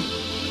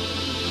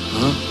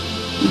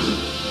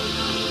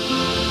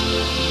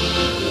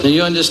 Now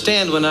you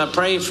understand when I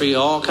pray for you,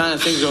 all kind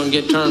of things are going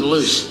to get turned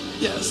loose.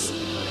 Yes.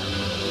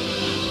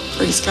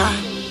 Praise God.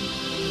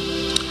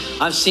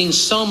 I've seen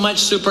so much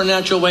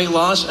supernatural weight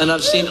loss, and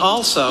I've seen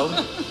also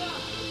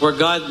where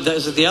God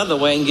does it the other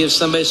way and gives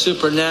somebody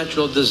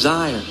supernatural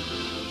desire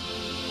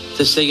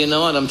to say, you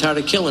know what, I'm tired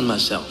of killing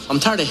myself. I'm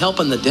tired of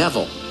helping the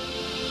devil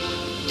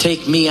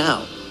take me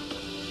out.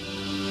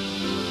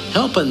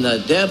 Helping the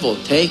devil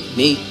take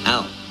me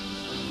out.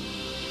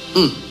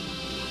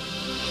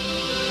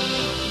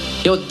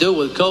 He'll do it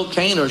with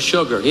cocaine or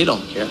sugar. He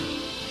don't care.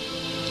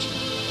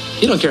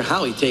 He don't care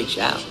how he takes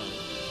you out.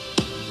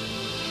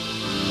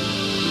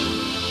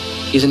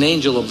 He's an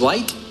angel of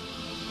light.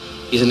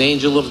 He's an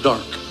angel of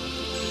dark.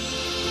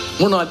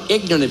 We're not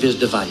ignorant of his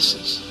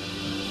devices.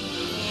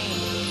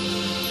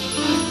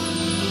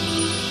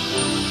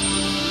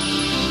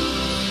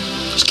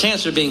 There's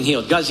cancer being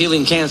healed. God's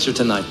healing cancer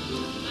tonight.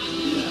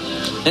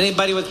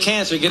 Anybody with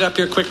cancer, get up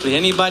here quickly.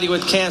 Anybody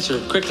with cancer,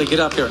 quickly get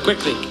up here.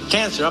 Quickly.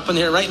 Cancer, up in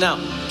here right now.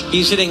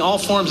 He's hitting all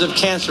forms of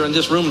cancer in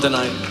this room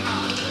tonight.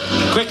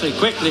 Quickly,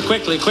 quickly,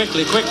 quickly,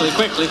 quickly, quickly,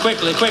 quickly,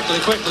 quickly, quickly,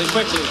 quickly,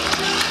 quickly.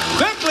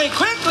 Quickly,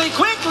 quickly,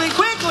 quickly,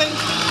 quickly.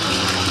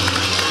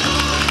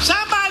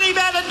 Somebody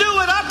better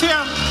do it up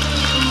here.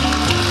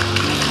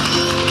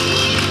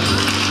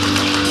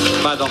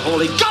 By the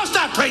Holy Ghost,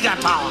 I pray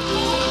that power.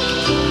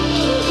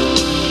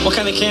 What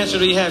kind of cancer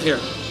do you have here?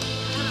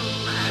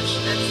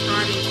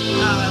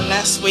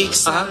 Last week,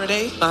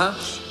 Saturday.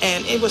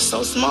 And it was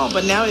so small,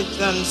 but now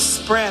it's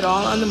spread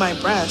all under my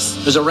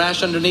breast. There's a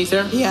rash underneath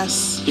there?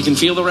 Yes. You can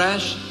feel the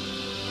rash?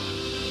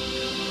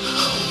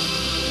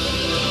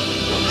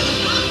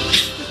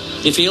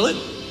 You feel it?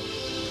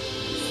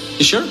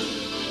 You sure?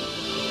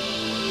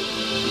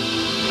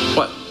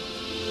 What?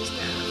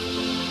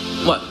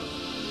 What?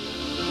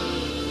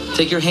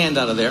 Take your hand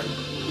out of there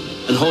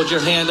and hold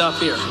your hand up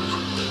here.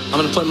 I'm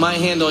going to put my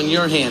hand on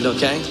your hand,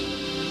 okay?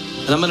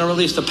 And I'm going to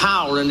release the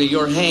power into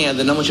your hand,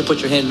 and I want you to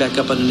put your hand back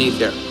up underneath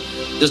there.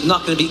 There's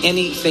not going to be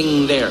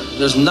anything there.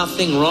 There's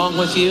nothing wrong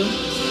with you,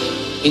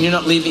 and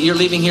you're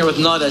leaving here with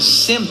not a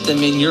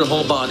symptom in your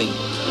whole body.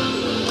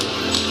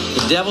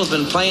 The devil's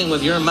been playing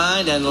with your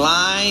mind and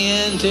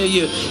lying to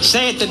you.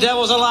 Say it, the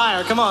devil's a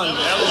liar. Come on. The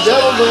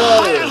devil's a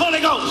liar. Fire, Holy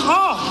Ghost.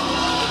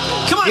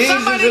 Oh. Come on, Jesus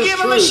somebody give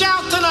him a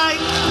shout tonight.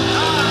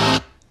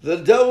 The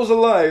devil's a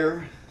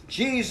liar.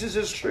 Jesus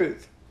is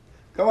truth.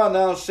 Come on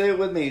now, say it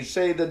with me.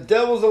 Say, the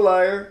devil's a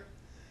liar.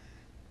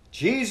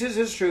 Jesus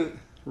is truth.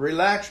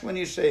 Relax when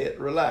you say it.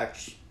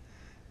 Relax.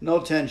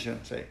 No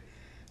tension.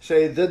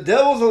 Say, the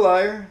devil's a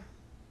liar.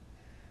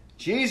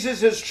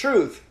 Jesus is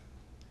truth.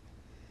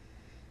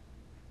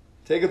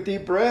 Take a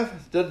deep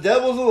breath. The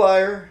devil's a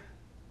liar.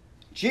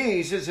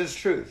 Jesus is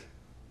truth.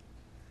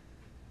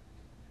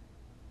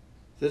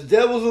 The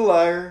devil's a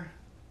liar.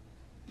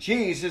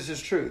 Jesus is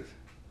truth.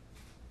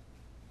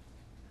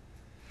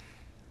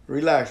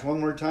 Relax. One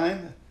more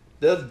time.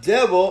 The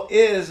devil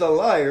is a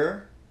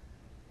liar.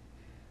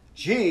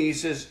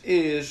 Jesus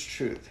is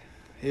truth.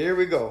 Here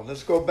we go.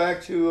 Let's go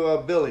back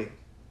to Billy.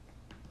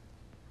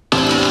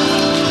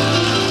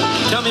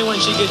 Tell me when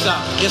she gets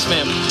up. Yes,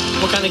 ma'am.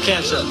 What kind of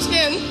cancer?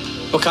 Skin.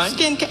 What kind?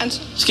 Skin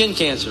cancer. Skin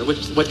cancer.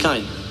 What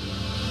kind?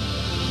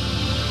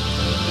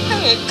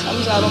 And it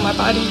comes out on my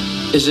body.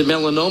 Is it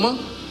melanoma?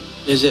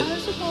 Is it? I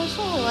suppose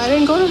so. I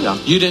didn't go to the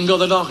doctor. You didn't go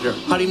to the doctor.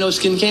 How do you know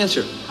skin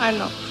cancer? I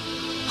know.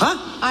 Huh?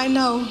 I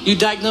know. You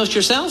diagnosed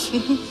yourself?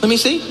 Let me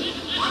see.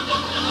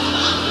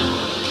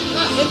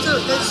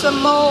 It's a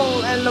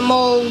mole, and the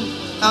mole.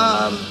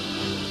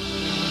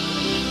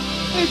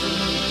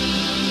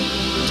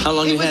 How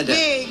long you had that?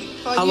 Big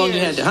for How long years,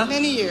 you had that? Huh?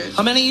 Many years.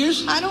 How many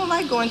years? I don't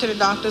like going to the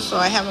doctor, so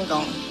I haven't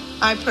gone.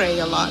 I pray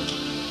a lot.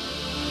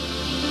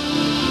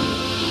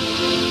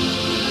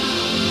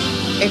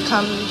 It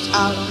comes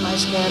out on my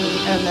skin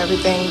and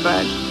everything,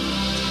 but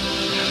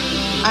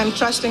I'm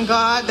trusting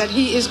God that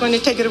He is going to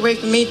take it away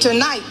from me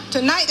tonight.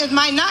 Tonight is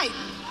my night.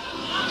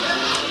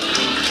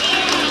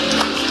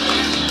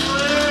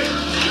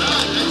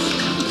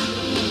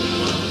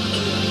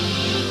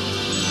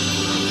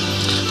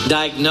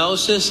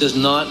 Diagnosis is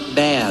not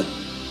bad.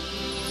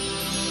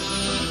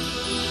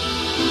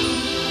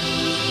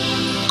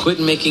 Quit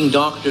making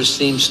doctors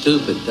seem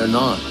stupid. They're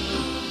not.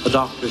 The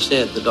doctor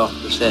said, the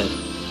doctor said.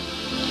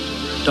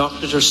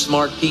 Doctors are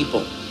smart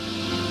people.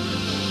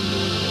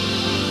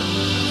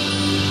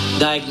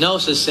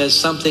 Diagnosis says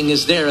something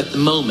is there at the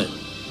moment.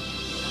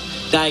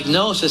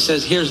 Diagnosis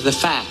says, here's the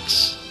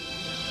facts.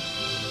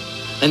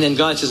 And then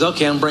God says,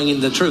 okay, I'm bringing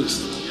the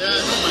truth.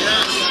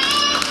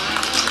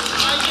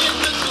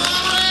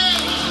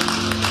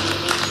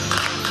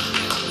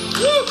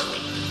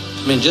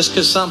 I mean, just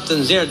because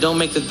something's there, don't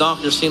make the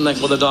doctor seem like,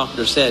 well, the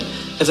doctor said.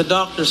 If the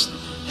doctor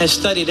has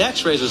studied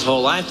x-rays his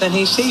whole life, then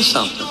he sees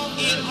something.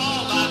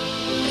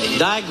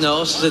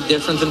 Diagnosis is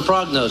different than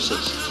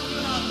prognosis.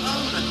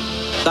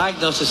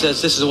 Diagnosis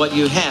says this is what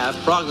you have.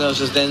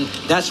 Prognosis, then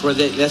that's where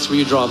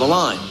you draw the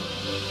line.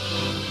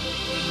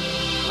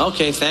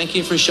 Okay, thank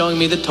you for showing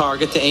me the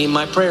target to aim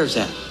my prayers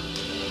at.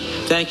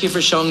 Thank you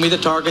for showing me the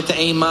target to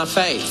aim my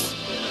faith.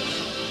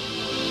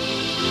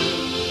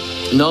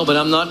 No, but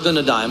I'm not going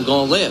to die. I'm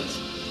going to live.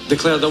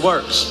 Declare the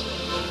works.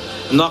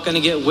 I'm not going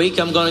to get weak.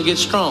 I'm going to get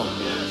strong.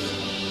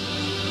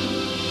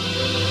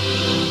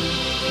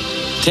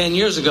 10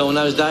 years ago when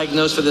I was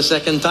diagnosed for the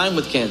second time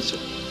with cancer,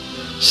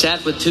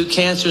 sat with 2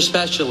 cancer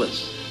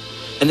specialists.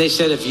 And they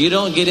said, if you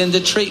don't get into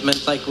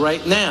treatment like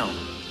right now,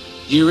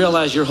 you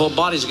realize your whole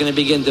body's going to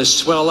begin to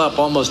swell up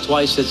almost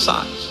twice its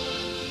size.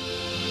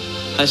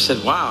 I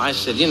said, wow. I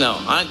said,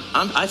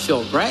 I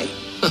feel great.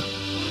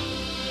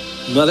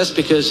 Well, that's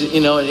because,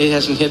 it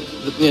hasn't hit,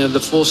 the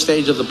full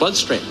stage of the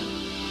bloodstream.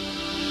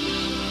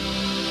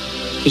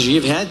 Because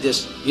you've had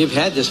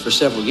this for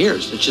several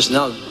years. It's just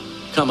now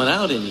coming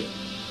out in you.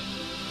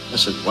 I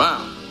said,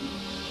 wow.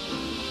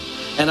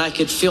 And I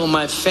could feel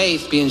my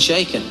faith being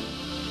shaken.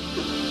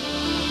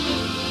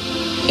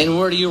 And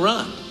where do you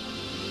run?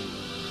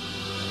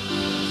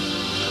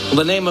 Well,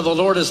 the name of the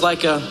Lord is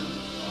like and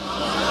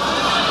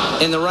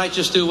the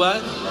righteous do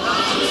what?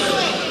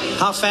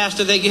 How fast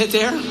do they get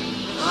there?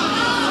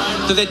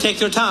 Do they take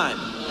their time?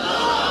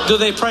 Do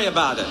they pray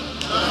about it?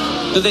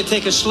 Do they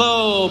take a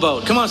slow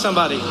boat? Come on,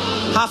 somebody.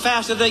 How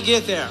fast do they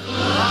get there?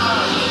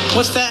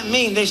 What's that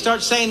mean? They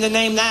start saying the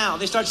name now.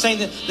 They start saying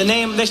the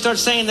name. They start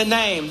saying the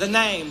name.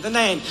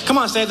 Come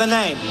on, say the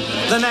name.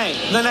 The name.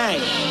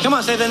 Come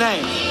on, say the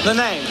name. The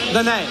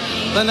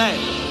name.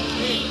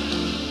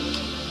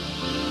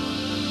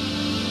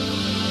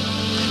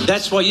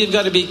 That's why you've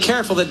got to be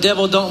careful the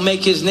devil don't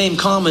make his name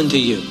common to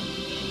you.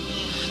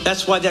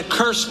 That's why that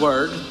curse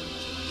word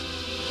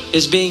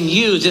is being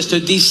used, is to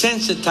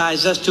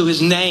desensitize us to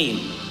his name.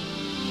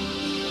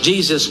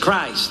 Jesus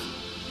Christ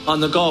on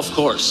the golf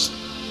course.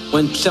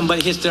 When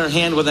somebody hits their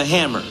hand with a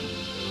hammer.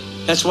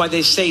 That's why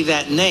they say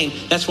that name.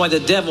 That's why the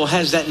devil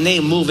has that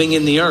name moving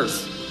in the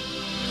earth.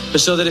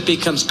 But so that it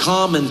becomes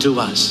common to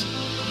us.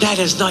 That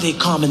is not a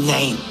common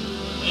name.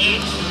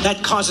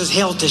 That causes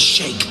hell to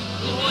shake.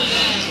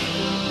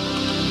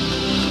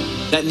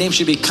 That name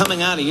should be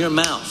coming out of your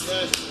mouth.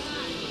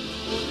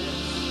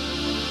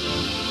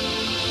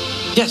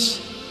 Yes.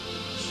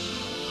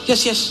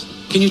 Yes.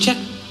 Can you check?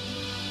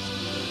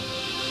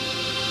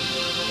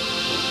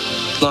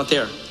 It's not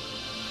there.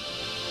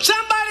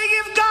 Somebody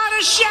give God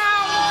a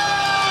shout.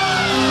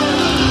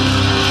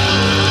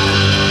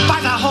 By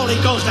the Holy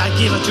Ghost, I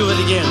give it to it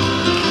again.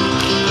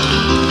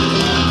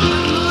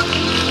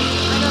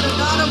 I got a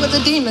daughter with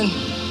a demon.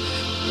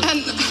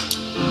 And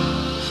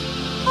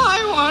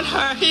I want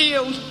her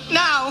healed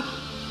now.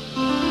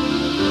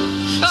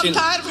 I'm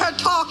tired of her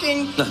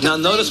talking. Now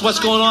notice what's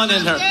going on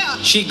in her. Yeah.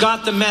 She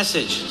got the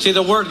message. See,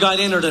 the word got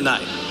in her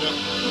tonight.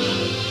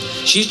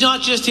 She's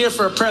not just here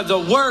for a prayer. The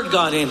word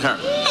got in her.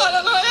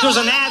 There's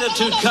an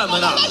attitude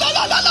coming up.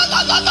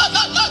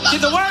 See,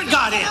 the word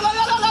got in.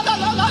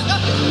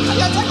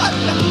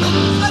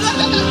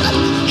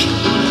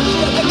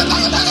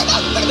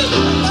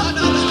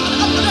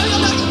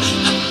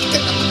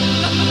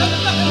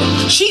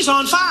 She's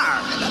on fire.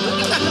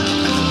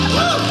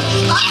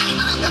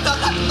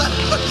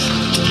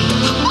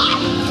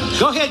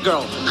 Go ahead,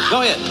 girl.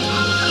 Go ahead.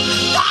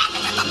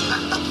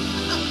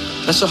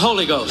 That's the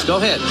Holy Ghost. Go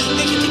ahead.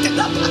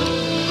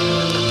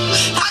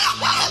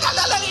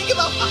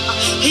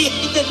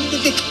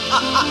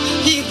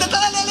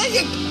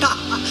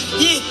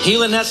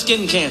 Healing that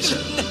skin cancer.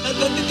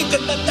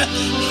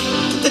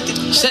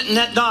 Setting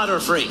that daughter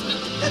free.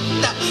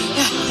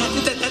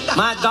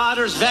 My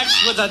daughter's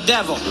vexed with the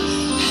devil.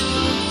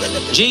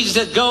 Jesus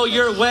said, go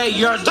your way.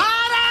 Your daughter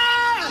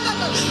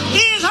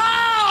is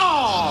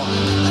whole.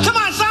 Come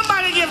on,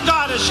 somebody give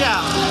God a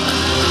shout.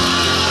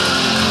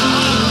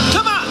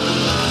 Come on.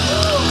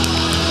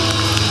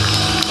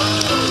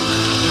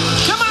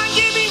 Come on,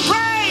 give him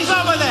praise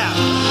over there.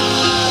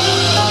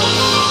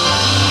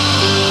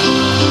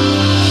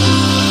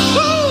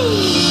 Woo!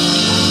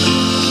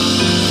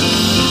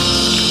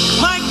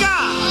 My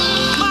God.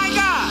 My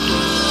God.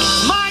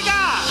 My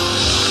God.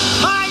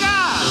 My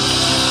God.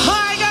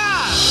 My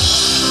God.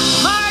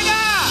 My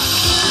God.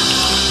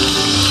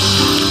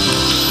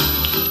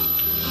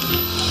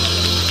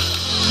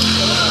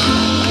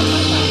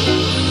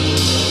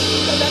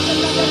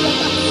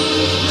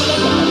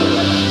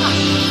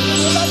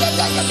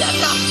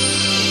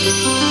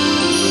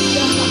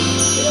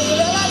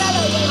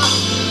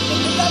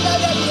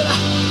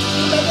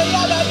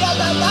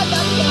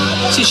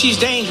 See, she's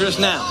dangerous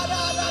now.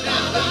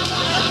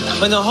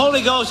 When the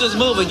Holy Ghost is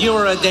moving, you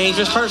are a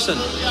dangerous person.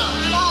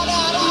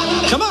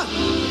 Come on.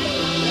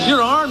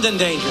 You're armed and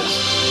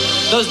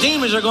dangerous. Those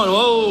demons are going,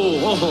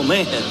 oh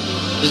man.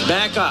 Just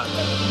back up.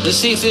 Let's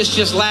see if this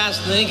just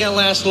lasts. It ain't going to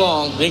last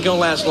long. It ain't going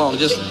to last long.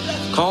 Just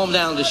calm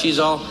down till she's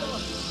all.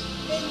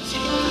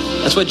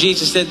 That's what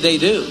Jesus said they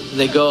do.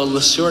 They go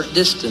a short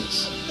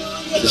distance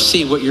to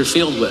see what you're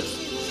filled with.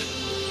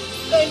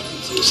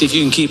 See if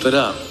you can keep it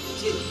up.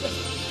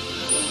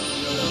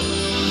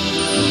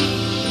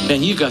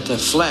 And you got to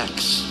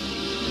flex.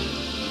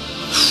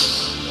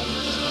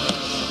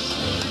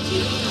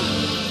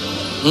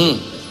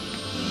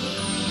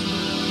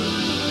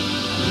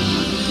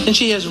 And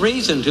she has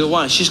reason to.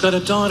 Why? She's got a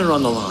daughter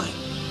on the line.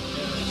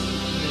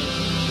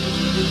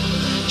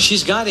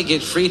 She's got to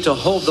get free to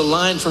hold the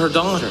line for her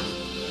daughter.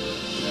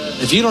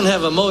 If you don't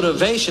have a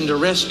motivation to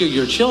rescue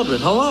your children,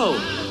 hello.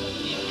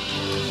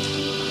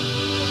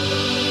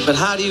 But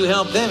how do you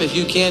help them if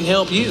you can't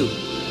help you?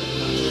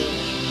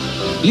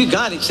 You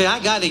got to say, I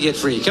got to get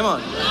free. Come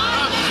on.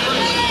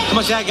 Come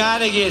on, say, I got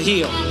to get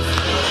healed.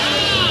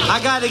 I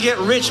got to get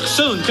rich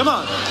soon. Come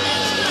on.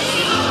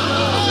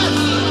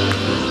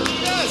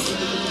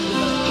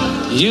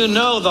 You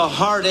know the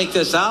heartache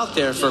that's out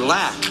there for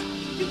lack.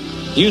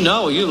 You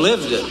know, you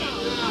lived it.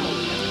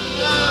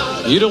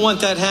 You don't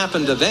want that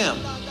happen to them.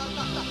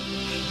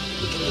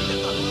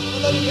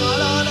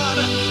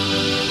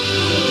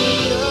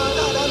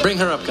 Bring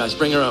her up, guys.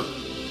 Bring her up.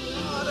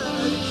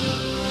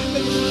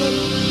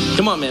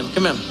 Come on, ma'am.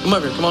 Come on. Come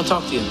over here. Come on,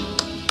 talk to you.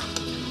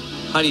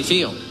 How do you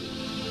feel?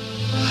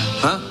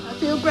 Huh? I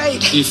feel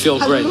great. You feel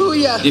great.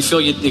 Hallelujah. You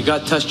feel you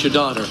God touched your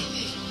daughter.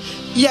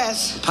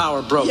 Yes.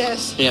 Power broke.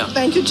 Yes. Yeah.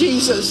 Thank you,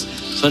 Jesus.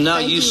 So now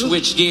Thank you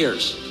switch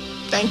gears.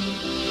 Thank you.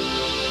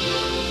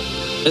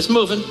 It's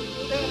moving.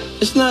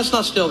 It's not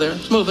still there.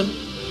 It's moving.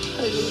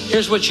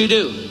 Here's what you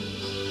do.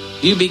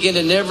 You begin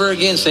to never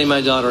again say,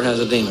 my daughter has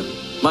a demon.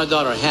 My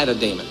daughter had a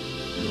demon.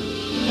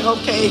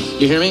 Okay.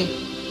 You hear me?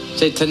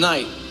 Say,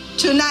 tonight.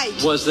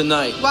 Tonight was the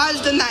night.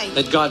 Was the night.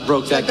 That God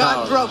broke that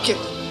power. God broke it.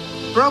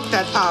 Broke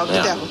that power of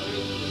the devil.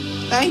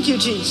 Thank you,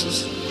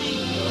 Jesus.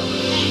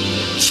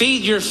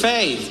 Feed your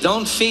faith.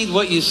 Don't feed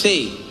what you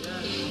see.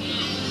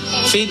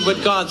 Feed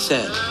what God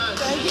said.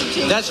 Thank you,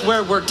 Jesus. That's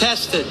where we're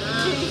tested.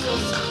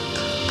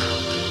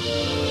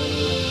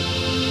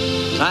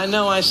 I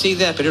know I see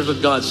that, but here's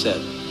what God said.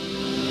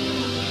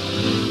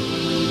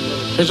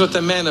 Here's what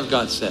the man of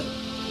God said.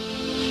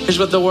 Here's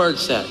what the word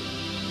said.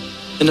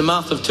 In the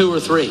mouth of 2 or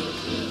 3.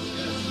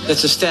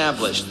 That's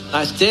established.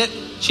 That's it.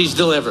 She's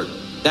delivered.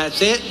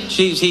 That's it.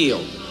 She's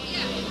healed.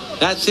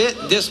 That's it.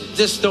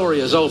 This story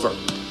is over.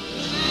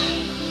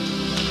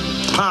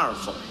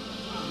 Powerful.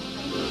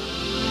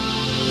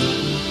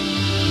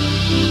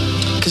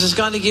 Because it's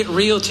got to get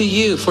real to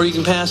you before you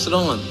can pass it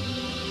on.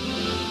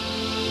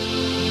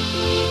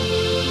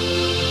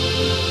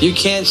 You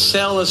can't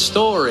sell a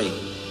story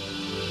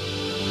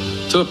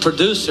to a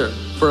producer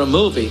for a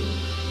movie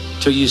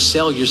till you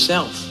sell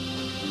yourself.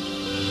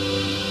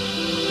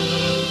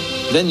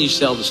 Then you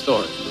sell the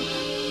story.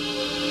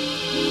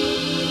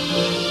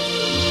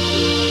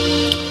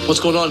 What's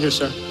going on here,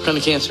 sir? What kind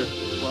of cancer?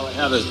 Well, I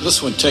had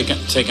this one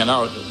taken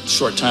out a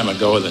short time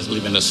ago,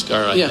 leaving a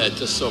scar I had.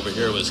 This over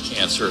here was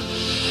cancer,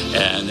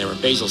 and there were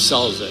basal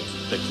cells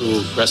that grew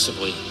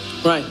aggressively.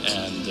 Right.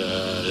 And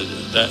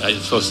I'm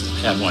supposed to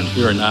have one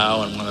here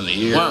now, and one in the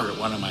ear,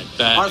 one on my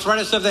back.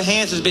 Arthritis of the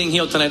hands is being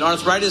healed tonight.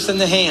 Arthritis in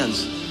the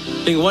hands,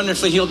 being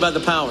wonderfully healed by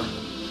the power.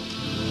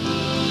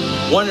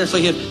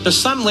 Wonderfully healed. There's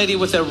some lady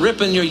with a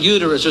rip in your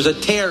uterus. There's a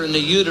tear in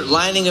the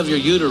lining of your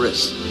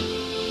uterus.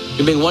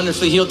 You're being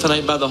wonderfully healed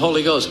tonight by the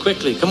Holy Ghost.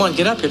 Quickly, come on,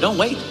 get up here. Don't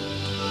wait.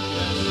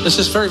 This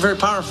is very, very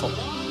powerful.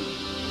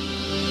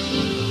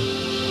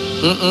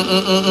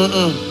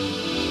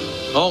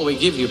 Oh, we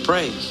give you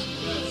praise.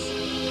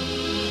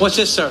 What's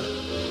this, sir?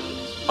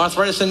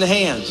 Arthritis in the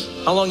hands.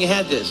 How long you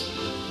had this?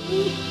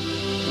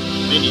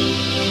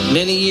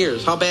 Many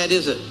years. How bad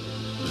is it?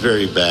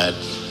 Very bad.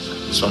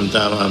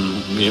 Sometimes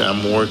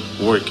I'm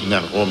working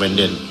at home, and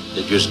then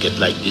they just get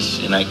like this,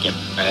 and I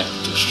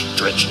have to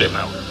stretch them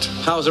out.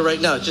 How's it right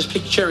now? Just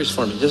pick cherries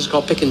for me. This is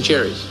called picking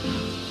cherries.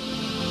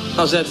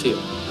 How's that feel?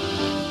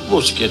 Well,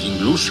 it's getting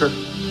looser.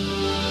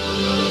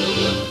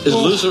 Is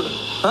looser?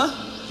 Huh?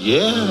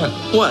 Yeah.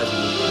 What?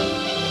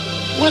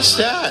 What's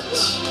that?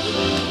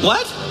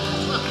 What?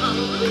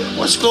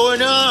 What's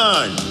going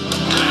on?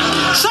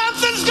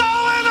 Something's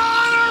going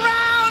on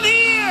around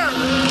here.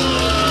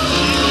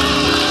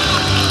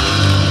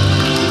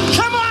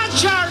 Come on,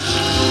 church.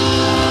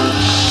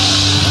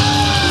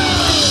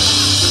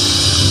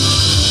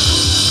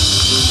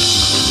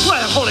 What?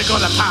 The Holy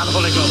Ghost, the power of the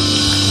Holy Ghost.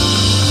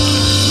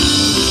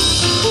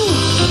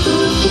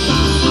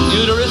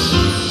 Uterus.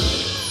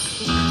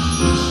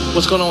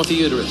 What's going on with the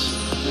uterus?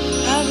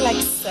 I have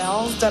like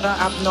cells that are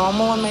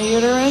abnormal in my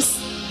uterus.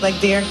 Like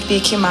they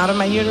came out of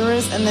my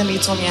uterus, and then they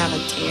told me I had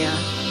a tear.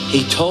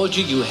 He told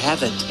you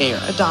have a tear.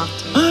 A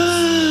doctor.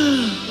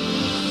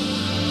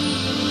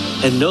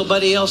 And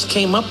nobody else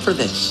came up for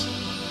this.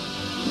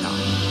 No.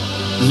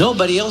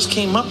 Nobody else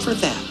came up for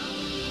that.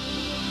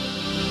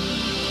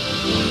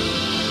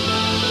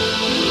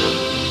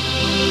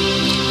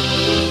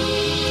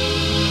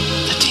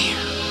 The tear.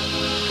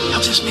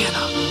 Help this man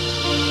up.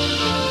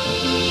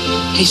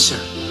 Hey, sir.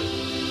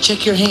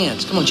 Check your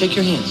hands. Come on, check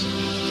your hands.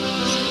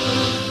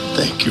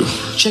 Thank you.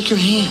 Check your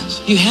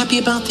hands. You happy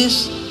about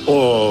this?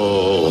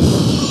 Oh,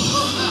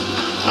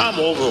 I'm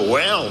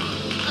overwhelmed.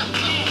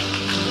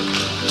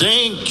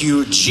 Thank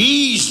you,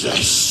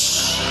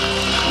 Jesus.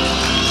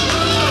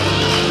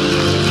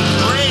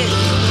 Praise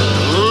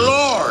the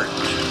Lord.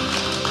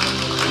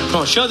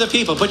 Come on, show the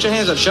people. Put your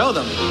hands up. Show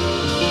them.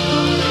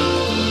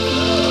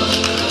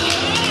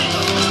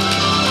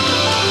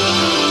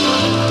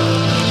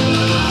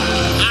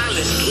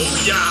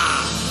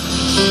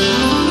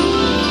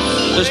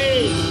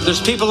 There's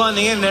people on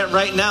the internet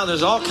right now.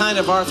 There's all kind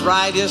of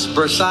arthritis,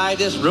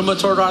 bursitis,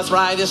 rheumatoid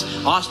arthritis,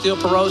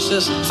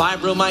 osteoporosis,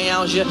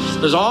 fibromyalgia.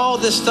 There's all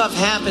this stuff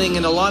happening,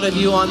 and a lot of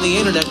you on the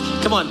internet.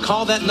 Come on,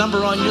 call that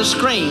number on your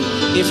screen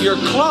if you're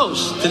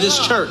close to this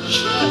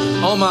church.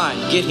 Oh my,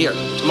 get here.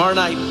 Tomorrow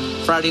night,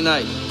 Friday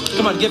night.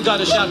 Come on, give God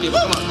a shout, people.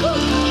 Come on.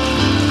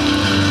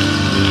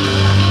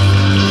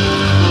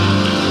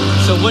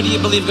 So what do you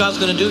believe God's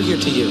going to do here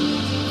to you?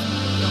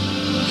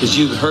 Because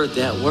you heard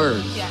that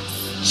word. Yes.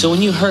 So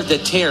when you heard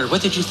that tear,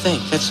 what did you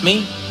think? That's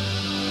me?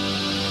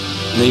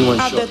 No, you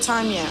weren't At sure. the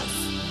time, yes.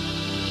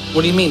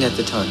 What do you mean at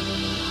the time?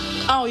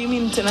 Oh, you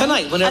mean tonight?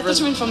 Tonight, whenever. I thought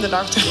you mean from the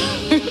doctor.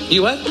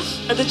 You what?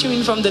 I thought you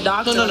mean from the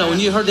doctor. No. When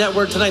you heard that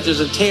word tonight, there's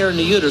a tear in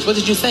the uterus. What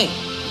did you think?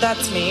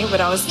 That's me,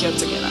 but I was scared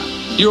to get up.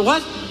 You were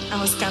what? I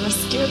was kind of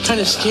scared. Kind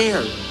of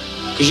scared.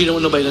 Because you don't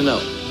want nobody to know.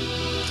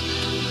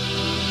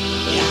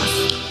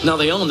 Yeah. Now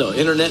they all know.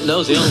 Internet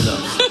knows. They all know.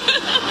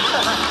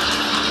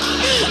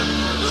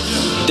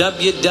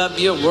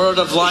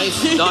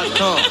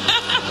 www.worldoflife.com.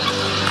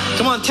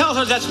 Come on, tell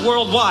her that's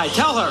worldwide.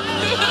 Tell her.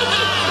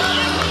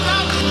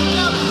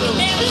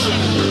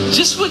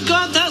 Just what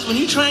God does when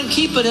you try and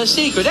keep it a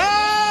secret.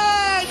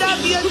 Hey,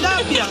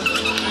 www.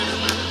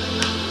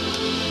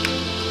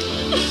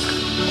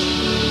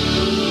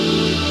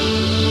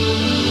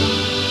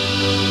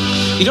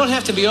 You don't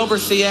have to be over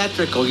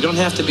theatrical. You don't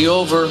have to be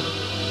over.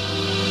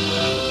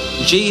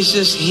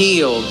 Jesus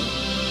healed.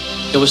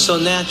 It was so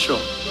natural.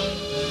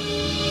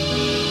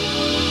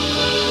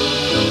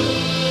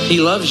 He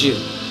loves you.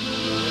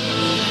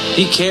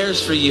 He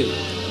cares for you.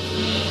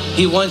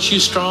 He wants you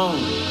strong.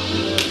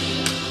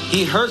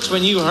 He hurts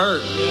when you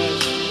hurt.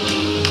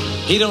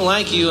 He don't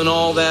like you and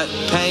all that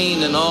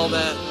pain and all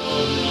that.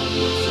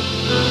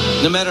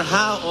 No matter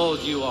how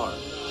old you are.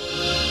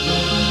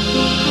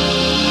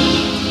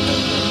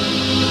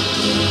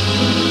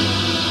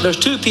 There's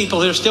two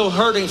people who are still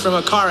hurting from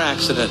a car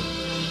accident.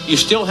 You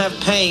still have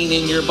pain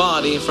in your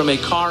body from a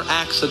car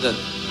accident.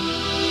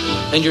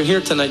 And you're here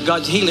tonight.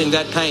 God's healing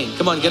that pain.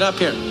 Come on, get up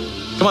here.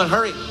 Come on,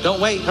 hurry. Don't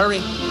wait,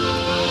 hurry.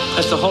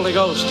 That's the Holy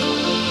Ghost.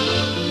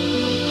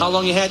 How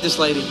long you had this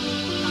lady?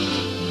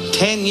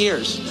 10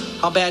 years.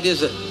 How bad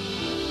is it?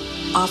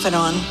 Off and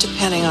on,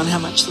 depending on how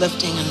much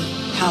lifting and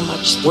how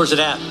much. Where's it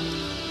at?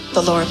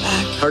 The lower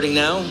back. Hurting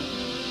now?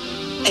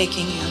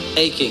 Aching, yeah.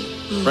 Aching.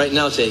 Right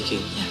now it's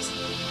aching. Yes.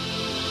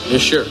 You're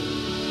sure?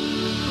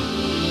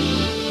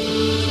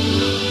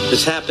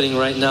 It's happening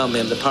right now,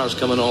 ma'am. The power's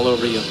coming all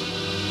over you.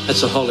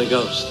 That's the Holy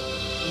Ghost.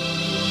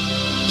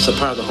 It's the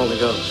power of the Holy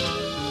Ghost.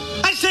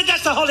 I said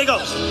that's the Holy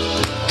Ghost.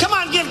 Come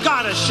on, give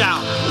God a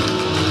shout.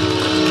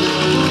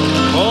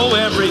 Oh,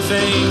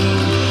 everything.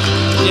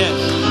 Yes.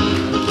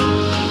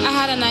 I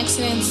had an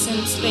accident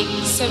since like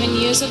 7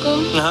 years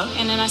ago.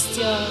 And then I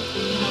still,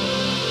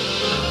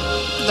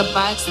 the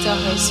back still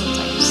hurts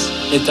sometimes.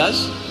 It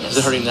does? Yes. Is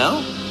it hurting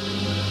now?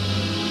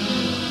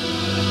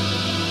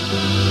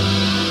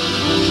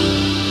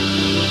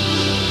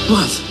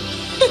 What?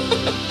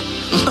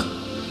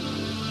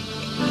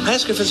 I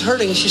ask her if it's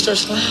hurting and she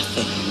starts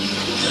laughing.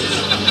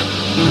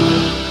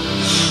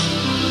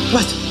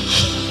 What?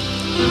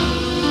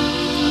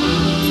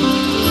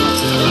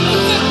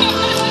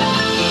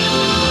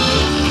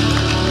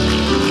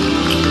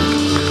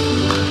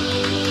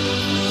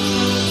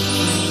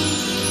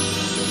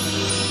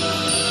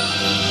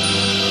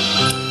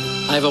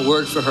 I have a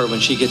word for her when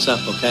she gets up,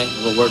 okay? I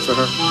have a word for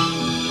her.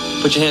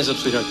 Put your hands up,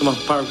 sweetheart. Come on,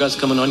 the power of God's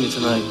coming on you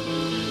tonight.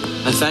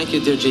 I thank you,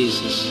 dear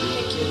Jesus.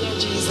 Thank you, dear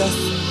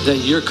Jesus. That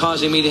you're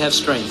causing me to have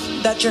strength.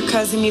 That you're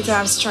causing me to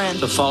have strength.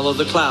 To follow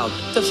the cloud.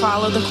 To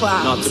follow the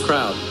clouds. Not the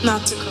crowd.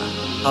 Not to crowd.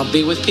 I'll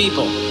be with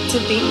people.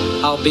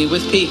 I'll be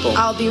with people.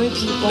 I'll be with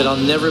people. But I'll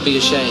never be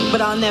ashamed. But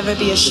I'll never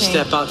be ashamed.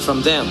 To step out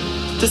from them.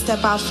 To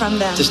step out from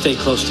them. To stay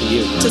close to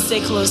you. To stay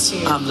close to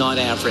you. I'm not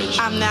average.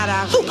 I'm not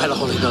average. By the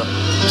Holy Ghost.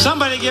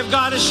 Somebody give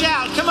God a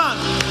shout. Come on.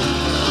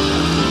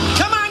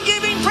 Come on,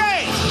 give him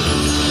praise.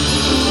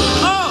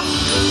 Oh,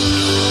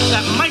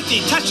 that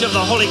mighty touch of the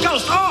Holy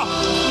Ghost. Oh.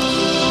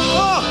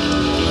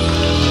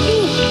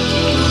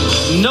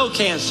 No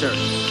cancer.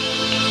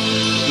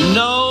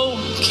 No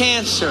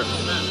cancer.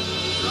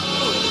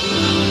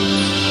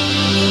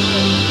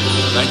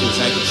 Thank you,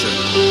 sir.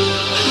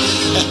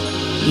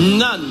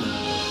 None.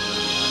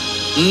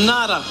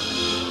 Nada.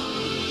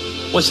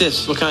 What's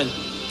this? What kind?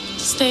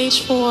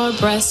 Stage 4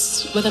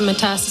 breast with a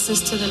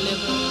metastasis to the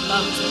liver,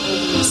 lungs, and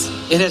ovaries.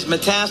 It has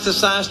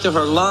metastasized to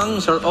her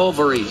lungs, her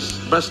ovaries.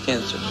 Breast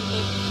cancer.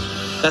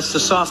 That's the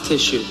soft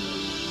tissue.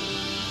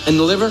 And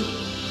the liver?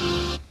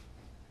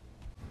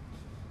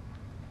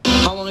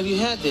 How long have you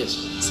had this?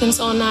 Since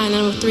 2009,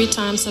 I'm a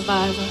 3-time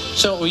survivor.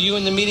 So were you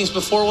in the meetings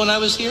before when I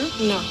was here?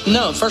 No.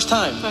 No, first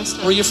time. First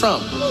time. Where are you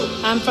from?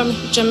 I'm from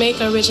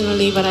Jamaica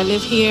originally, but I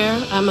live here.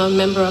 I'm a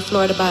member of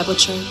Florida Bible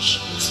Church.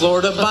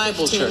 Florida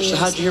Bible 15 Church. So years.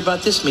 how'd you hear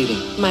about this meeting?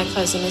 My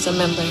cousin is a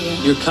member here.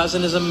 Your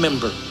cousin is a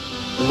member.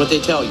 And what they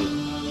tell you?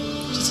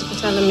 She's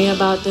telling me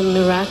about the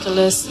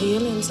miraculous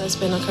healings that's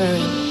been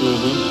occurring.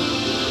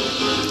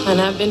 Mm-hmm. And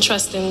I've been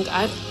trusting.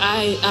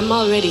 I'm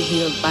already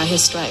healed by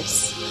his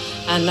stripes.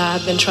 And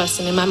I've been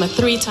trusting him. I'm a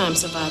 3-time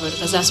survivor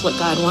because that's what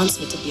God wants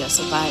me to be, a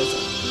survivor.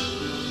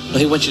 Well,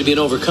 he wants you to be an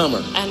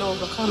overcomer. An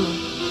overcomer.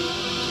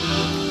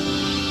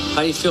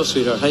 How do you feel,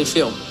 sweetheart? How do you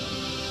feel? I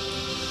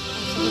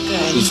feel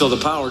good. You feel the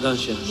power,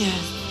 don't you? Yeah.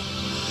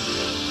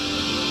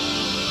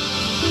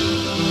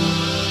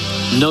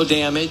 No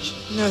damage.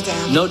 No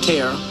damage. No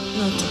tear.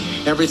 No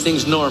tear.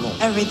 Everything's normal.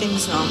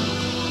 Everything's normal.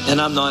 And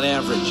I'm not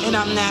average. And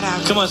I'm not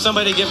average. Come on,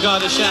 somebody give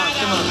God a shout.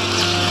 Come on.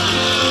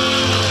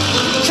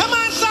 Come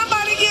on,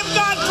 somebody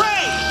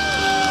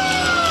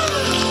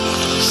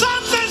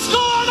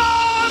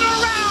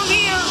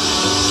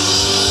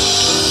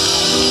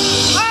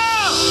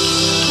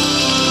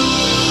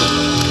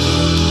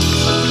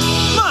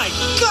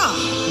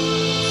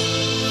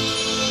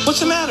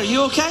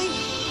you okay?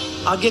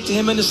 I'll get to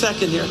him in a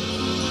second here.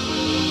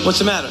 What's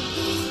the matter?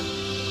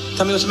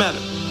 Tell me what's the matter.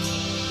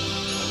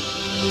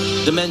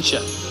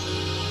 Dementia.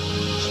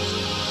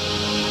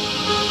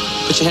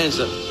 Put your hands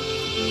up.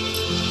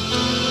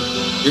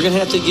 You're going to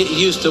have to get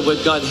used to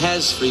what God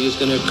has for you. It's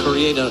going to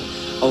create a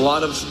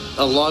lot of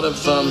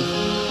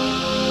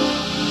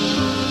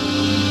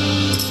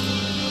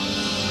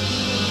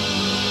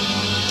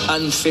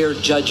unfair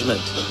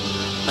judgment,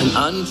 an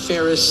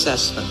unfair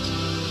assessment.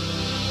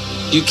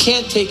 You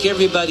can't take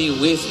everybody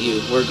with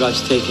you where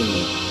God's taking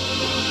you.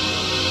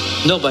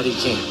 Nobody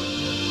can.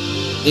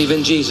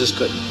 Even Jesus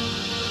couldn't.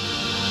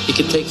 He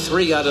could take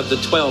 3 out of the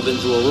 12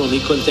 into a room. He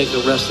couldn't take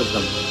the rest of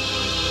them.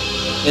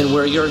 And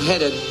where you're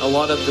headed, a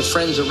lot of the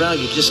friends around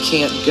you just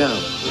can't go.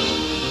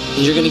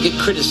 And you're going to get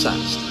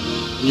criticized.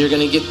 And you're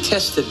going to get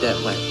tested that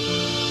way.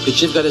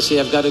 But you've got to say,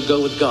 I've got to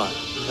go with God.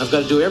 I've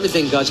got to do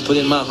everything God's put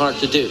in my heart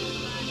to do.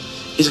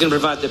 He's going to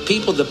provide the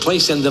people, the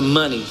place, and the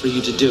money for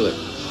you to do it.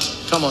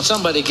 Come on,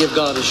 somebody give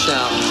God a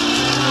shout.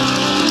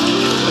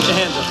 Put your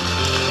hands up.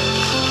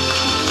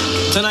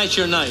 Tonight's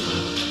your night.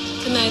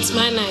 Tonight's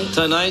my night.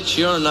 Tonight's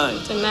your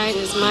night. Tonight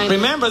is my night.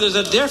 Remember, there's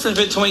a difference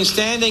between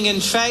standing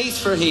in faith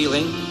for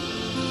healing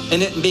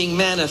and it being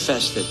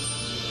manifested.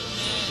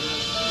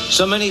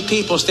 So many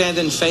people stand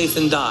in faith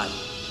and die.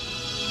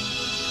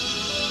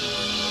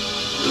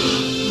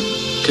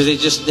 Because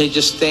they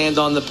just stand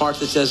on the part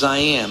that says, I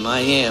am.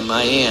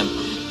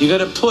 You got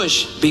to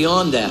push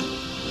beyond that.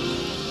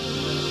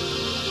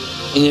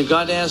 And you've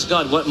got to ask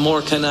God, what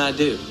more can I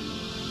do?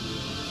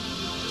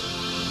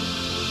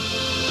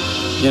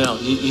 You know,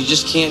 you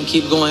just can't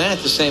keep going at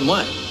it the same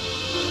way.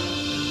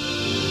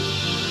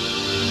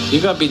 You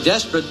got to be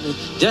desperate.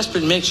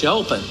 Desperate makes you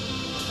open.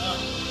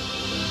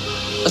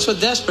 That's what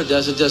desperate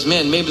does. It does,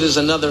 man, maybe there's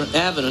another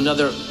avenue,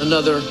 another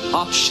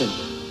option.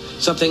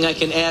 Something I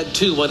can add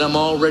to what I'm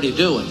already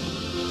doing.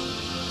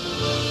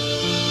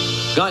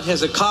 God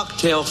has a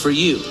cocktail for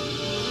you.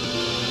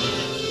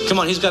 Come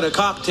on, he's got a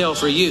cocktail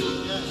for you.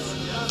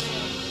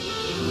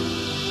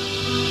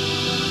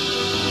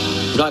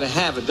 Got to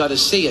have it, got to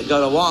see it,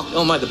 got to walk.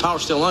 Oh my, the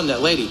power's still on that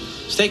lady.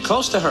 Stay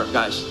close to her,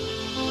 guys.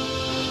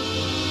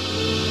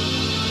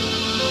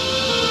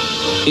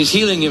 He's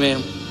healing you,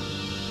 man.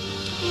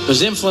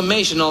 There's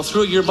inflammation all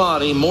through your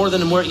body, more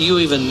than what you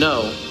even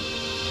know.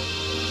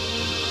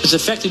 It's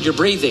affected your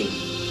breathing.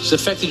 It's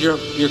affected your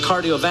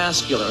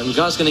cardiovascular. And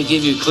God's going to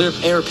give you clear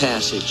air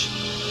passage.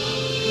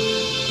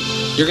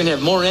 You're going to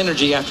have more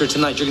energy after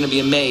tonight. You're going to be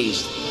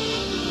amazed.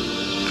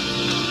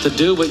 To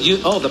do what you...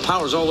 Oh, the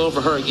power's all over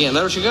her again.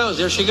 There she goes.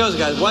 There she goes,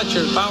 guys. Watch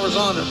her. The power's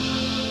on her.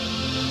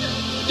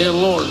 Dear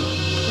Lord.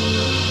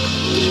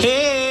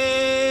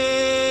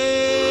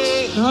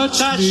 Hey,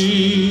 touch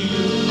me.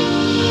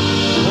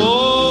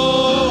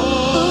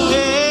 Oh,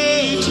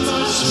 hey,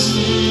 touch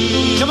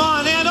me. Come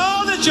on, and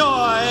all the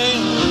joy.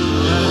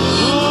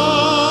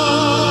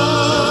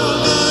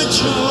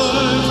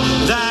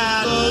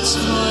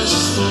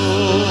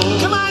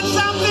 Come on,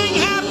 something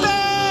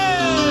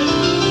happened!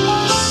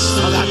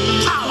 Oh, that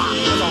power of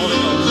the Holy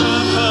Ghost.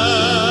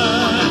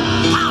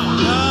 Power!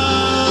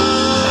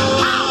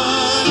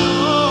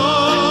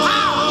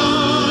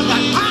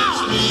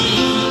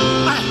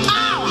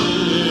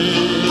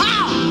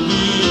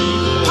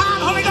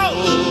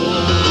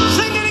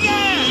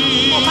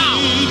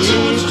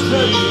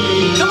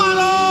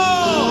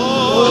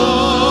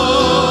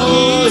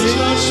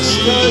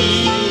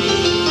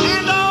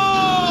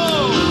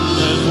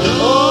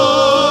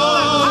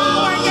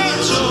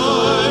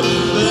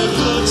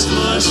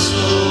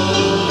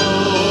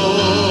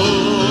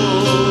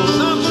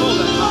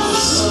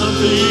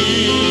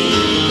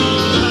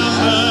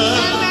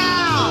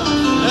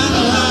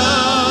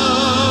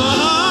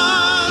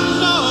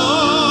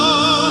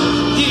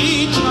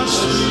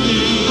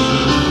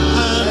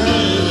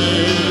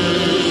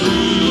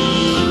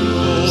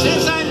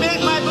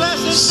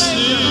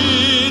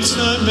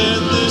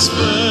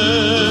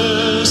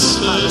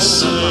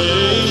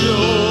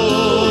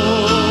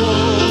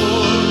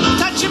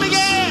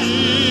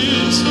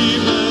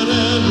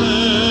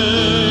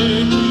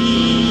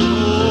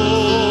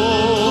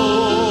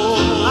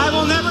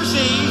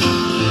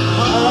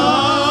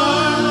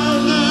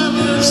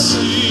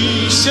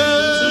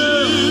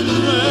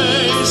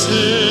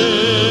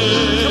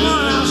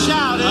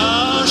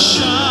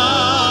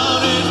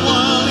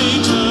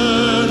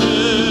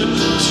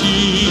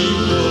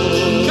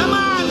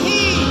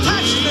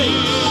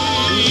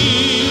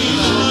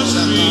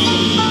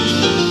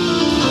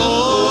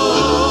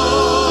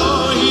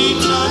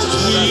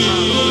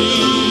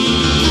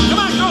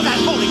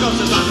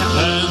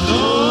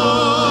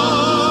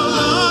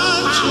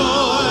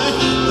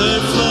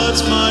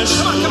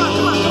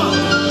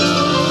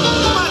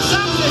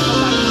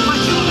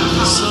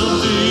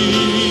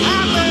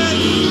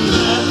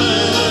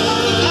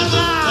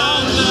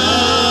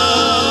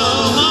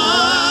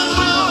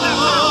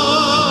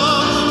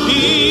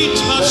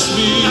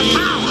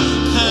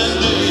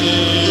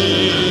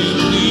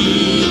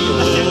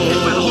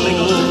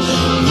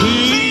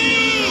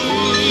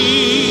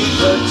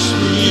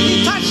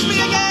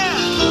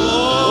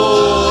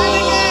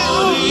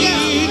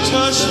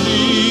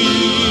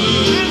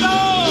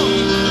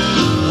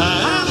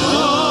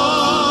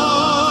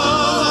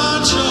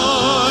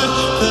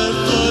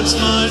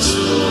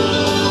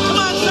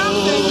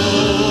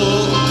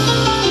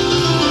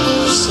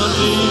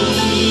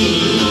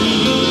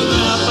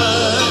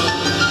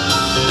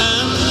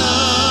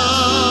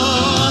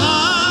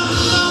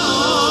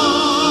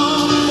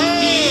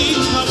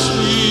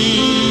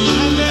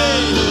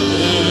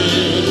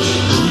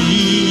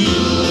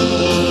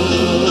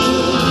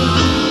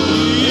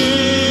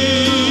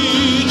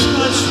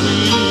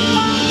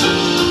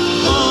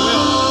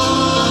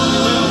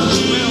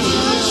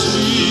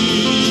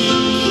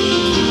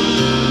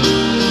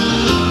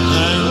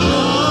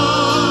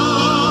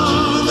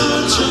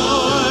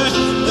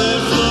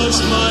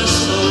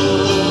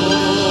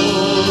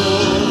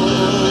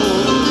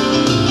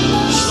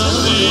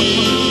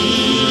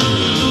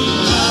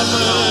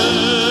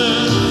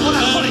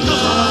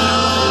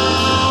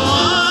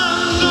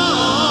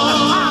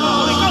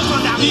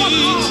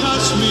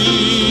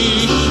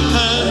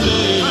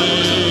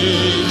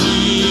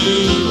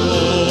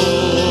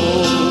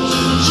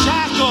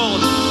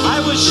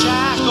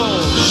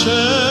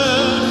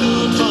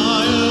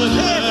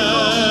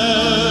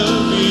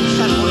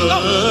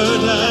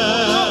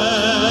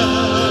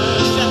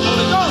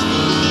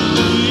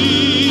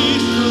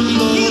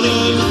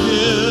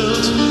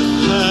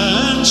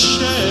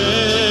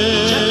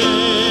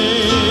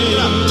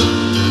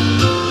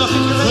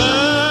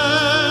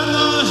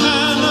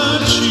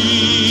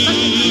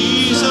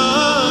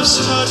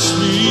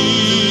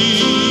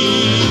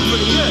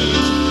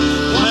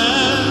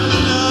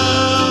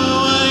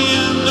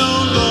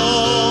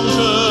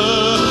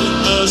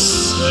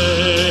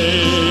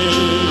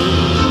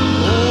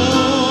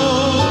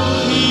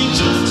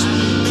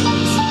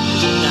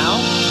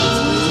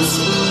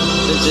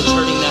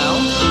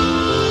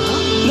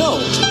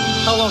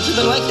 How long has it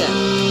been like that?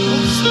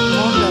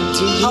 More than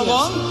 3 years. How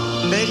long?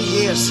 Many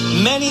years.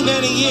 Many,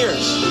 many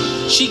years.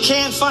 She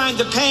can't find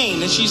the pain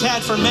that she's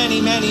had for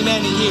many, many,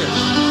 many years.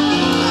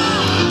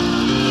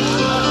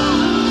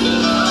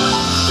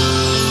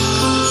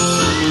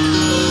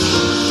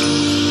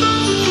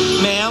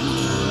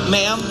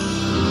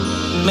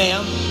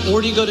 Ma'am,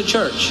 where do you go to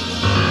church?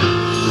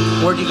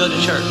 Where do you go to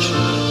church?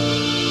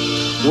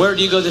 Where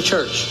do you go to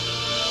church?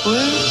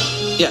 Where?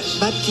 Yes.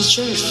 Baptist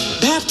church.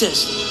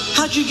 Baptist.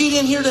 How'd you get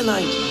in here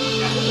tonight?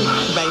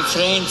 My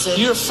friends.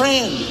 Your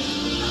friend.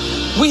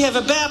 We have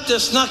a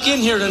Baptist snuck in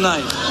here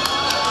tonight.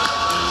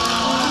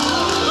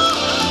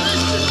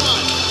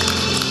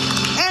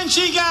 And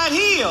she got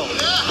healed.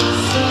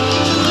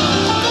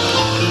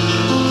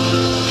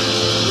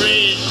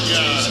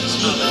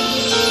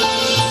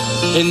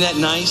 Isn't that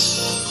nice?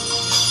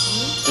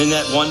 Isn't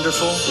that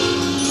wonderful?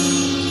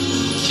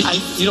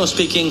 You don't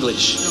speak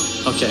English.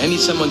 No. Okay, I need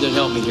someone to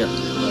help me here.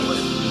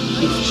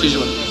 She's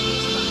one.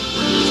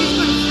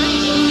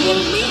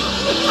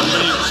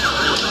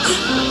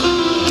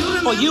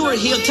 Oh, you were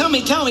healed. Tell me.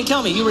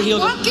 You were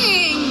healed.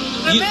 Walking.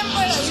 Remember,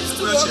 I used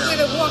to walk with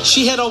a walker.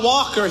 She had a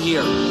walker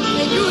here.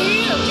 And you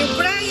healed. You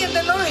pray and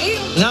the Lord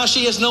healed. Now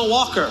she has no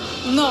walker.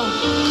 No.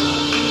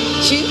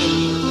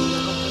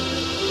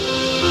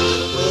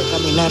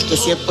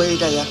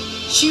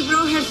 She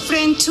brought her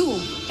friend too.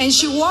 And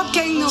she cannot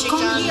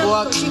come here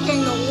because she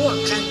cannot walk.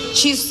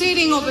 She's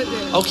sitting over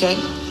there. Okay.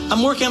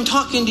 I'm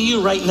talking to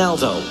you right now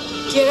though.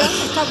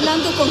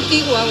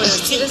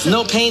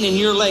 No pain in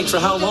your leg for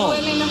how long?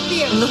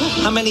 No.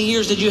 How many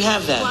years did you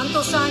have that?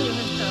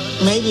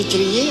 Maybe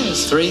 3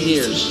 years. 3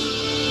 years.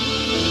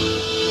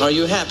 Are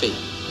you happy?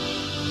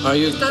 Are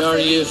you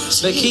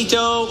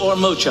Paquito or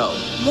Mucho?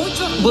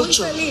 Mucho.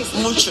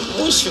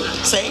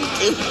 Thank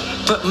you.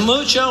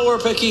 Mucho or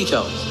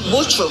Paquito?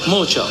 Mucho.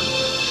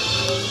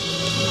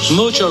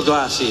 Mucho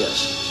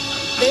gracias.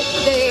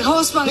 The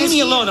husband Leave is me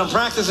here. alone. I'm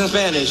practicing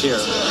Spanish here.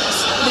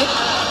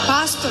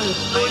 Pastor,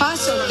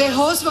 the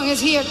husband is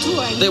here too.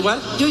 They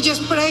what? You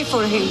just pray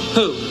for him.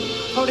 Who?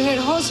 For her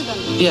husband.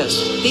 Yes.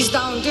 He's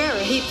down there.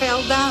 He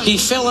fell down. He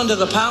fell under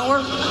the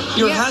power?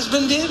 Your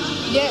husband did?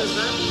 Yes.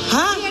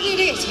 Huh? Here it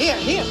is. Here.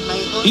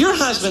 Your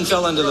husband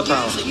fell under the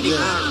power.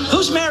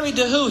 Who's married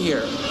to who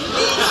here?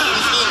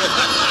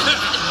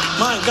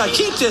 My God,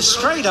 keep this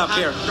straight up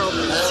here.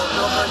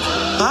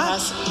 Huh?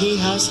 He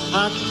has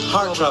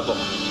heart trouble.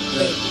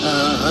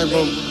 High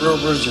blood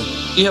pressure.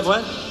 You have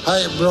what?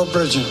 High blood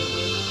pressure.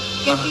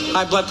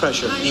 High blood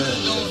pressure.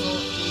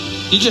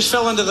 You just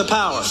fell under the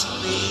power.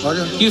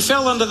 You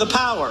fell under the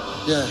power.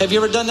 Yeah. Have you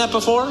ever done that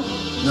before?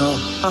 No.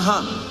 No.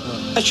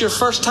 That's your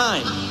first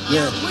time.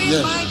 Yeah.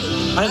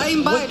 I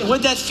invited.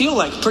 What'd that feel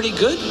like? Pretty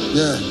good?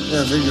 Yeah,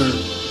 very good.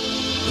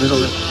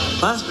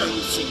 Huh?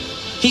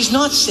 He's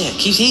not sick.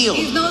 He's healed.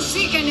 He's not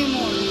sick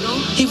anymore, you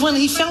know?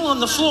 He fell on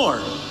the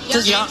floor.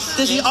 Does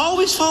he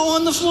always fall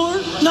on the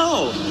floor?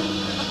 No.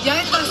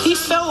 He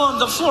fell on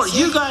the floor.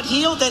 You got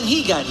healed and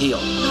he got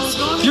healed.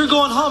 You're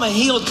going home a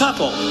healed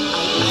couple.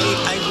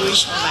 I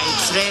wish my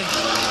friend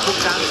who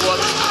can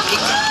walk.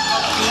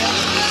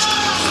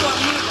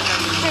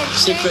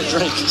 Secret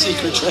drink.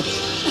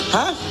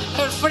 Huh?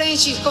 Her friend,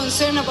 she's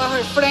concerned about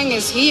her friend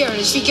is here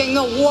and she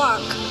cannot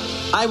walk.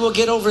 I will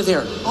get over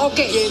there.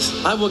 Okay. Yes.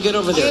 I will get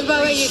over there.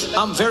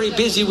 I'm very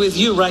busy with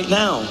you right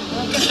now.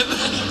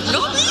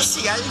 No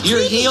busy.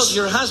 You're healed.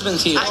 Your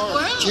husband's healed.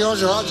 She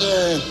also has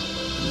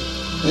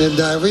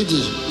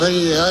diabetes.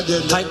 Very hard.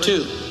 Type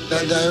 2.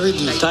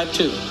 Diabetes. Type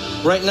 2.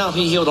 Right now,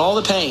 he healed all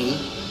the pain.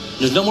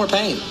 There's no more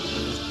pain.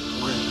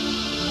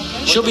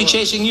 She'll be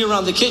chasing you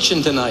around the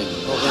kitchen tonight.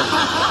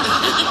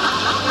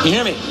 You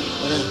hear me?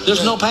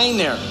 There's no pain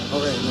there.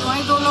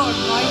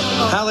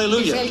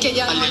 Hallelujah.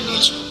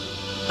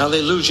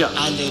 Hallelujah.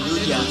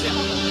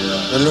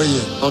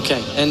 Hallelujah.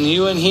 Okay. And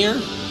you in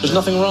here? There's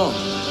nothing wrong.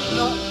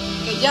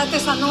 Ya te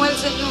sanó el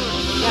Señor.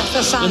 Ya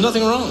está sano. There's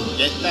nothing wrong.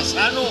 Ya está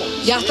sano.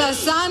 Ya está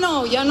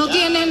sano. Ya no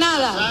tiene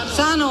nada.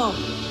 Sano.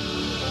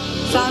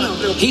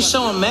 He's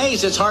so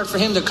amazed it's hard for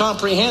him to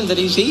comprehend that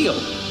he's healed.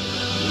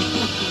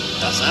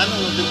 Está sano,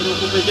 no te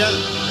preocupes ya.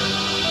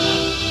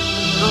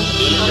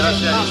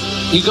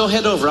 You go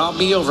head over. I'll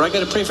be over. I got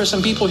to pray for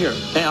some people here.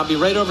 Hey, I'll be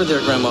right over there,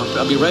 Grandma.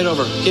 I'll be right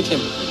over. Get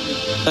him.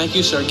 Thank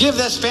you, sir. Give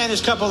that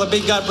Spanish couple a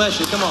big God bless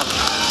you. Come on.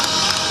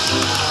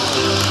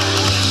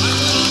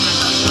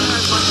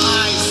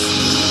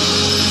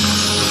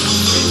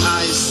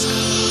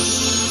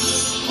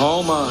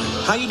 Oh my.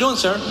 How you doing,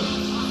 sir?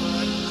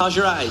 How's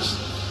your eyes?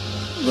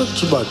 Not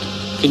too bad.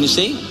 Can you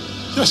see?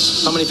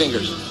 Yes. How many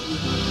fingers?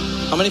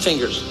 How many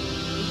fingers?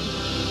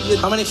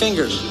 How many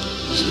fingers?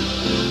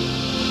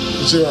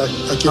 You see, I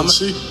can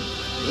see.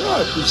 Yeah,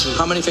 I can see.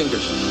 How many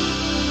fingers?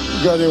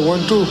 You got a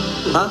 1, 2.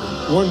 Huh?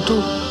 1,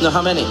 2. No,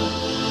 how many?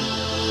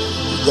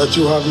 That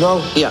you have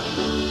now? Yeah.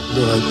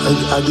 No,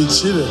 I didn't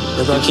see them.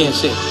 But you can't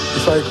see.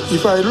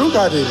 If I look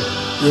at it,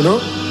 you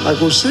know, I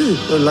could see.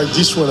 Like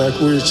this one, I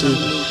could see.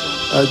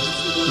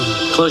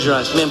 Close your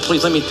eyes. Man,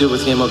 please let me do it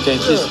with him, okay?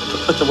 Please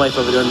put the wife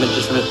over there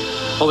just for a minute.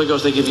 Holy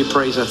Ghost, they give you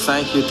praise. I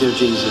thank you, dear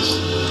Jesus.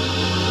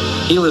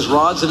 Heal his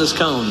rods and his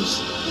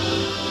cones.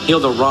 Heal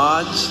the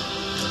rods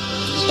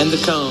and the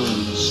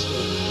cones.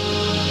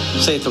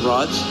 Say it, the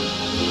rods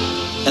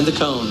and the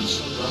cones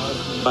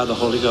by the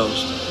Holy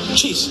Ghost.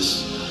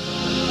 Jesus.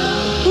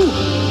 Woo.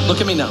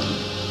 Look at me now.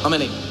 How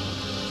many?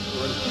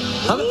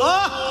 How many?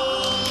 Oh!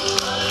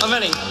 How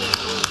many?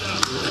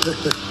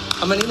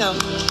 How many now?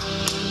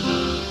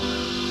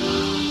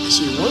 I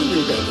see one,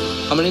 you got it.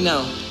 How many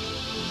now?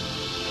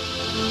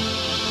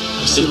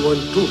 I still want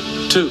two.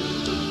 Two.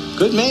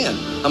 Good man.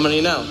 How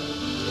many now?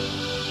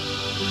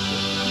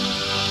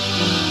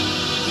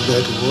 You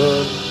got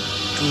 1,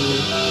 2,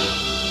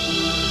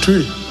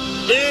 3.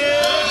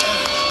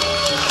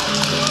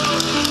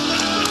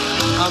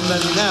 How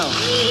many now?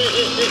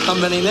 How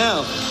many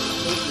now?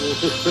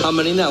 How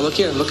many now? Look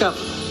here. Look up.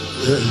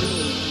 Yeah.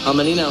 How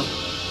many now?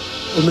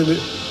 How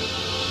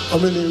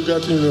many you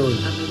got in all?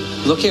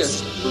 Look here. 1,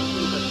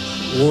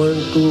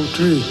 2,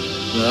 3.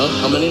 No.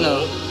 How many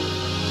now?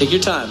 Take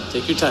your time.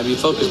 Take your time. You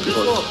focus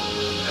before.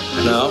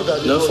 No.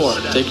 No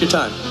 4. Take your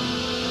time.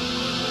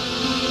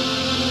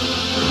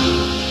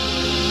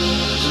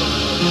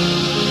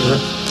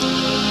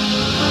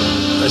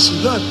 I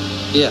see that.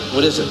 Yeah.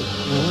 What is it?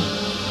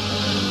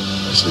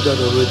 I see that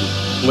already.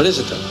 What is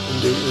it though?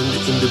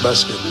 In the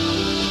basket.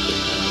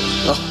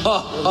 That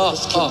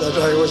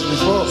I was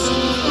before.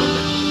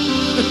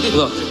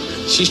 Look,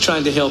 she's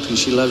trying to help you.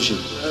 She loves you.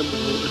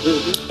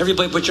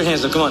 Everybody put your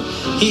hands up. Come on.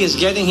 He is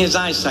getting his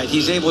eyesight.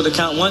 He's able to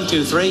count 1,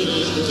 2, 3.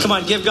 Come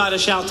on, give God a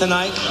shout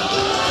tonight.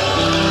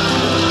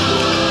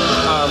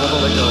 By the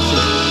Holy Ghost.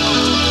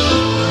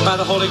 By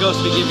the Holy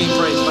Ghost, we give him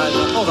praise. By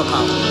all the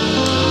power.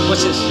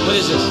 What's this? What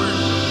is this?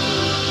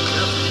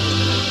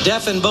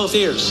 Deaf in both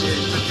ears.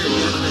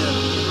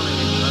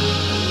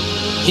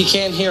 He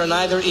can't hear in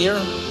either ear.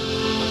 He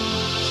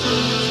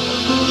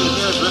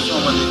hears this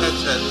one with the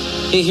headset.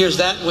 He hears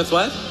that with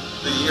what?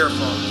 The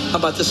earphone. How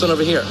about this one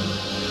over here?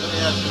 Let me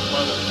ask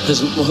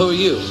his mother. Who are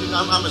you?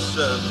 I'm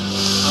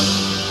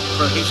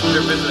he's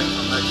here visiting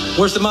from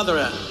Mexico. Where's the mother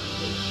at?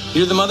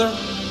 You're the mother?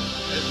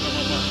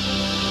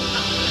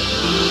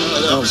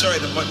 I'm sorry,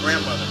 the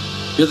grandmother.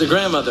 You're the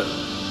grandmother.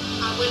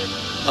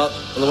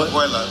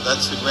 Abuela,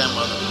 that's the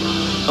grandmother.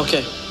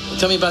 Okay.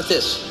 Tell me about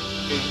this.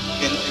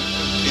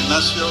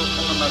 Nació,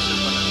 ¿cómo nació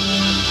con él?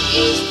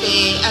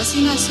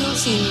 Así nació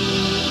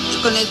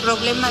con el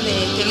problema de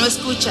que no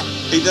escucha.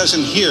 He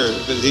doesn't hear,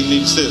 but he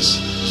needs this.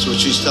 That's what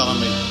she's telling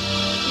me.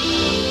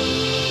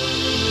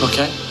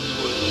 Okay.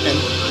 And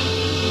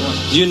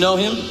you know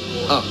him?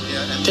 Oh.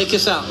 Yeah, take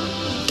this out.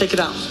 Take it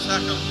out.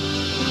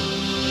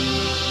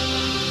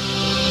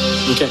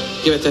 Okay.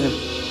 Give it to him.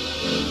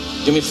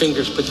 Give me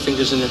fingers. Put the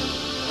fingers in there.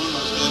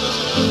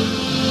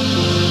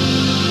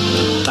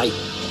 Tight.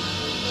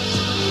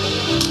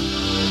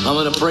 I'm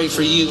going to pray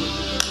for you.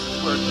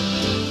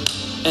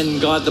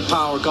 And God the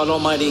power, God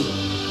Almighty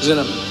is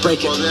going to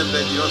break it.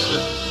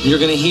 You're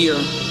going to hear.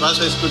 No,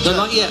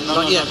 not yet.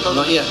 Not yet.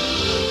 Not yet.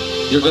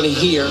 You're going to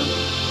hear.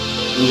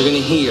 And you're going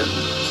to hear.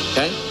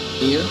 Okay?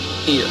 Hear.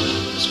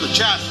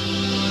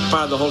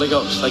 Power of the Holy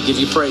Ghost. I give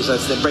you praise. I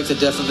break the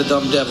death of the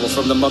dumb devil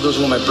from the mother's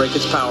womb. I break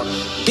its power.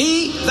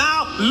 Be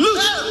thou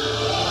loose.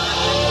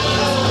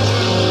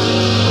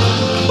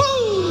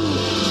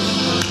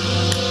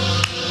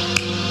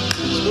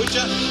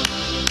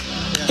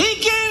 He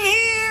can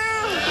hear.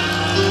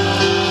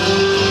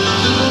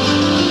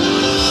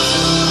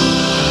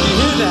 You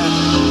hear that?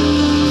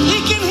 He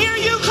can hear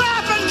you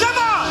clapping. Come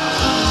on.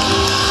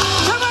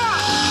 Come on.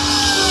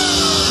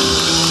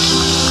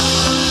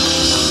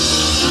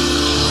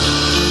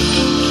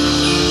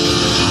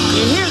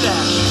 You hear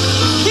that?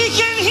 He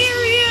can hear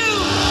you.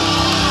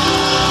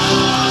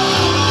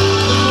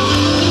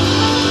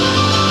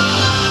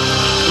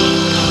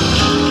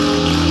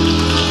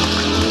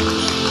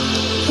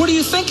 What do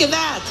you think of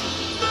that?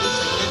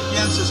 ¿Qué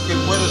piensas que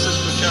puedes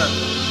escuchar?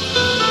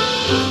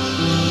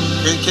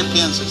 ¿Qué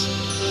piensas?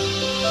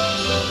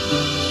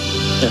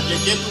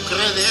 ¿Qué tú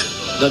crees de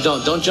esto?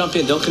 Don't jump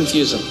in. Don't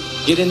confuse him.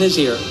 Get in his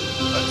ear.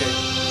 Okay.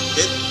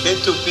 ¿Qué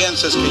tú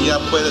piensas que ya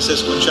puedes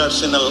escuchar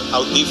sin el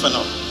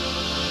audífono?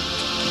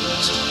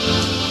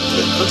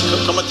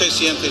 ¿Cómo te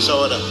sientes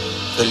ahora?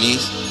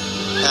 Feliz.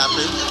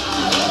 Happy.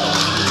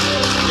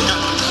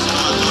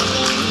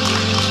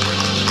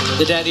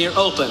 Did that ear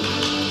open?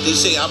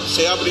 Dice,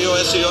 ¿se abrió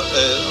ese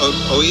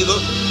oído?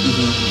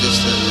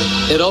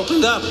 It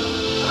opened up.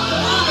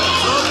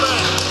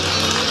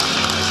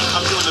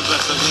 I'm doing the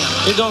best I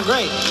can. You're doing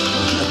great.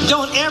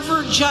 Don't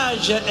ever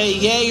judge a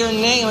yay or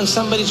nay on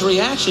somebody's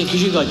reaction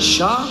because you got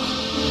shocked.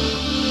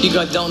 You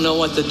don't know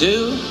what to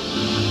do.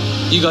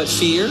 You got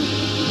fear.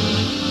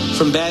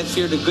 From bad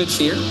fear to good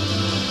fear.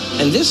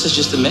 And this is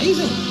just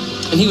amazing.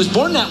 And he was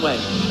born that way.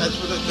 That's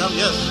what it comes,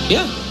 yes.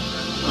 Yeah.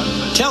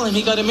 Tell him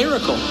he got a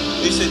miracle.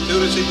 Dice un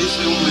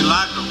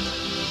milagro.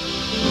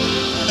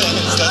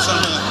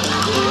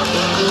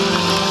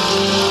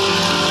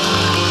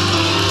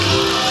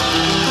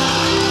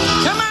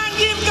 Come on,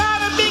 give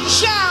God a big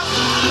shout.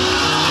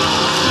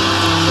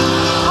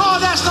 Oh,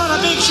 that's not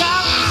a big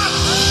shout.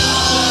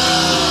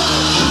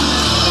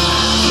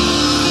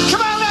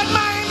 Come on, let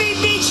mine be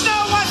big.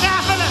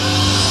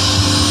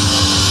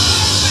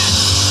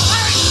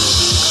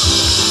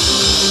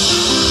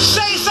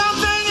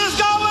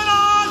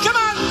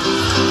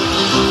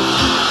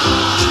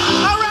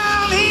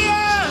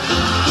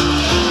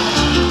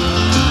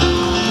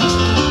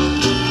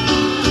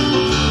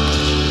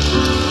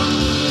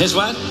 His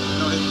what?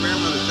 No, his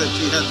grandmother said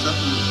she had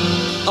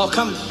something. Oh,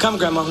 come,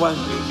 Grandma. What?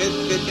 ¿Qué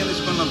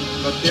tienes con la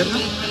pierna?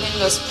 Me duelen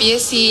los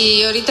pies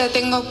y ahorita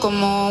tengo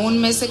como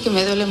un mes de que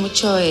me duele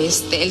mucho el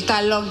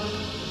talón.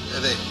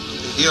 The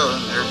heel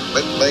and her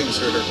legs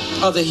hurt her.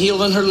 Oh, the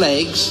heel in her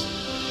legs.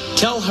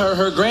 Tell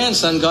her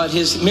grandson got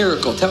his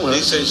miracle. Tell her.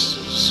 Dice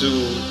su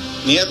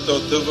nieto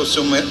tuvo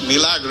su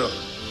milagro.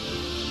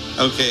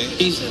 Okay.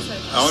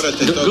 Ahora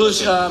te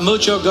toca.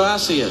 Mucho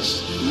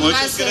gracias.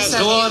 Muchas gracias.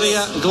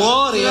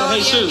 Gloria a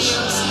Jesús.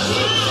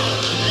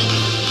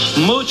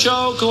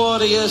 Mucho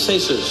gloria a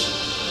Jesús.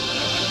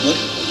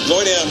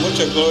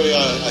 Mucha gloria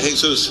a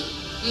Jesús.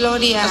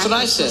 Gloria. That's what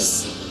I said.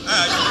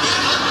 I'm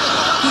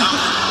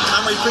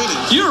repeating.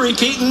 You're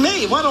repeating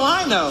me. What do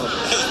I know?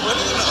 What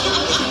do you know?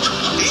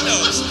 He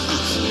knows.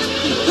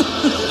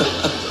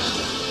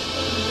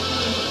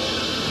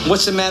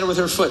 What's the matter with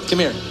her foot? Come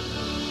here.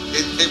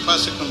 ¿Qué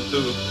pasa con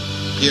tu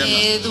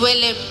pierna?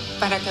 Duele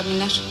para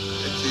caminar.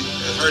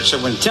 It hurts her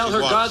when Tell she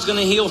her walks. God's going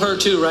to heal her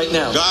too right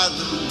now.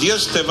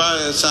 Dios te va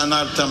a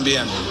sanar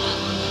también.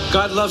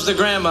 God loves the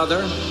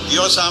grandmother.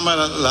 Dios ama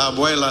la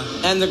abuela.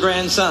 And the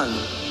grandson.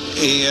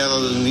 Y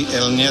el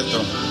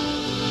nieto.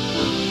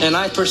 And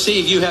I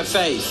perceive you have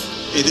faith.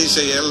 Y dice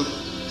él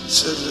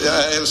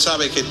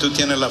sabe que tú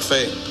tienes la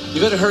fe.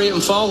 You got to hurry up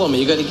and follow me.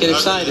 You got to get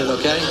excited,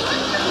 okay?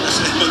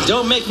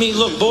 Don't make me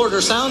look bored or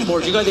sound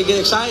bored. You got to get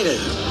excited.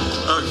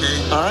 Okay.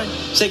 All right.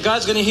 Say,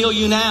 God's going to heal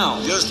you now.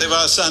 Dios te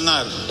va a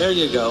sanar. There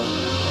you go.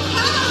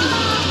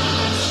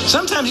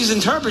 Sometimes these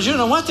interpreters, you don't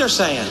know what they're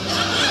saying.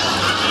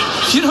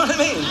 You know what I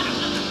mean?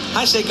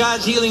 I say,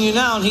 God's healing you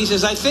now, and he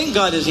says, I think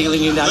God is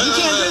healing you now. You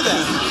can't do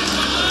that.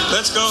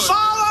 Let's go.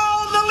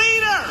 Follow the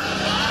leader.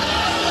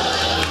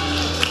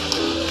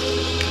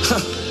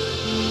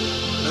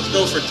 Let's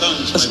go for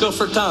tongues. Let's go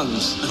for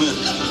tongues.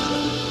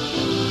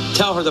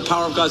 Tell her the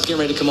power of God's getting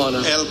ready to come on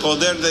her. El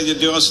poder de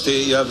Dios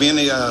te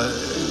viene a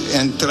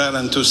entrar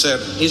en tu ser.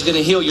 He's going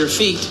to heal your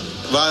feet.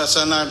 Va a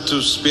sanar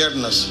tus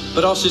piernas.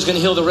 But also he's going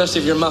to heal the rest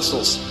of your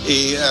muscles.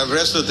 Y el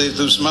resto de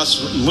tus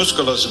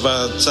músculos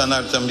va a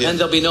sanar también. And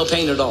there'll be no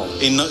pain at all.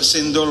 Y no,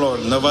 sin dolor.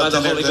 No va a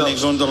tener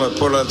ningún dolor.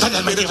 Por el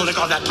Espíritu de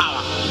that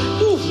power.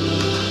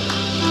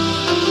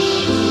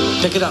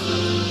 Pick it up.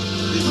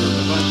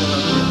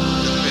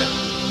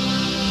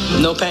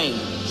 No pain.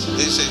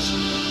 Dices,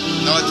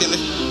 no la tienes.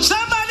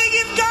 Somebody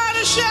give God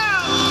a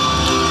shout.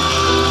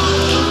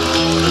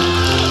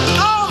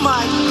 Oh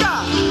my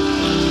God.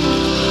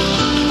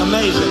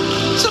 Amazing.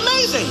 It's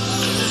amazing.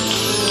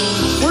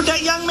 Where'd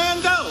that young man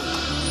go?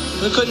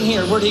 We couldn't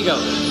hear. Where'd he go?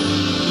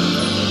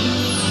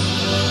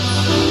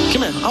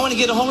 Come here. I want to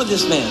get a hold of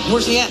this man.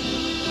 Where's he at?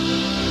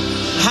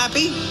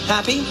 Happy?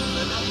 Happy?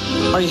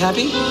 Are you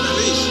happy?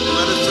 Feliz. ¿Tú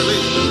eres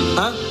feliz?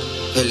 Huh?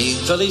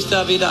 Feliz. Feliz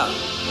Navidad.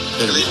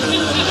 Feliz.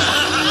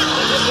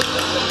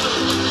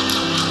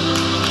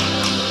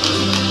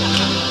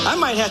 I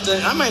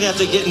might have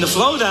to get in the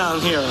flow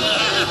down here.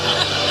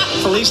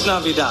 Feliz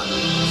Navidad.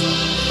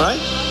 Right?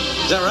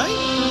 Is that right?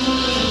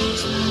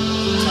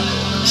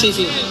 See if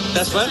you.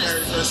 That's what?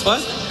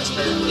 What?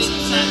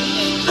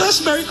 Well,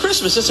 that's Merry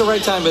Christmas. It's the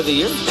right time of the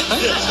year.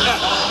 Right?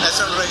 That's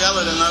a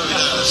regalo de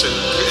Navidad.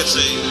 It's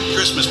a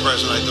Christmas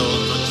present I told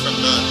him from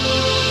God.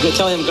 You can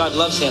tell him God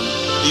loves him.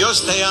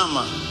 Dios te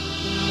ama.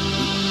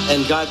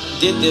 And God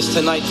did this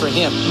tonight for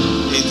him.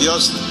 Y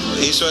Dios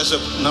hizo eso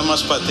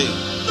nomás para ti.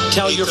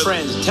 Tell your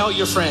friends. Tell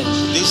your friends.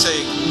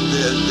 Dice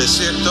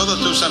decir todos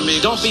tus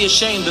amigos. Don't be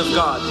ashamed of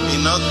God. Y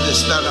no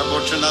estar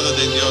abortonado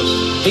de Dios.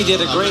 He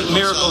did a great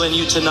miracle in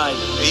you tonight.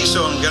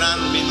 Hizo un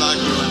gran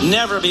milagro.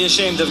 Never be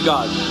ashamed of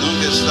God.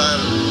 Nunca estar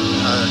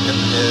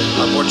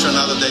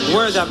abortonado de Dios.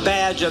 Wear the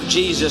badge of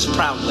Jesus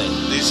proudly.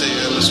 Dice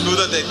el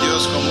escudo de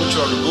Dios con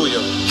mucho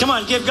orgullo. Come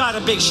on, give God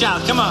a big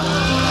shout. Come on.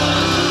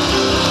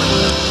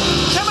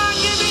 Come on,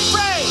 give him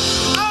praise.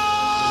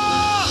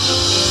 Oh!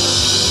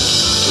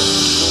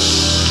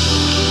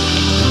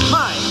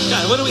 My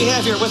God, what do we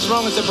have here? What's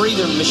wrong with the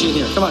breather machine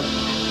here? Come on.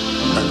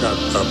 I got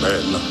a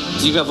bad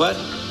lungs. You got what?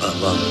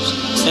 Lungs.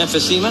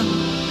 Emphysema?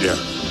 Yeah.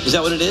 Is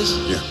that what it is?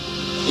 Yeah.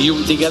 Are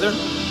you together?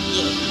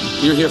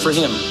 Yeah. You're here for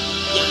him.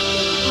 Yeah.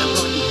 I'm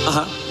going.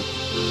 Uh-huh.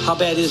 How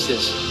bad is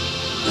this?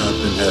 I've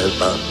been had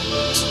about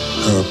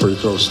pretty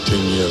close to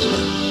 10 years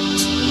now.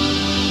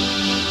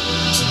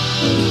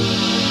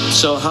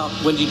 So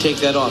when do you take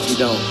that off? You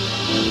don't?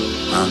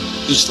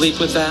 You sleep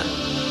with that?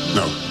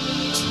 No.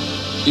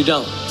 You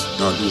don't?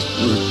 No, just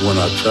when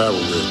I travel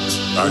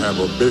with. I have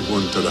a big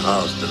one to the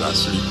house that I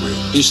sleep with.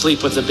 You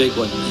sleep with the big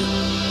one?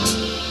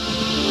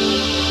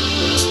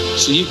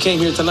 So you came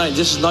here tonight.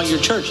 This is not your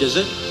church, is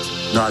it?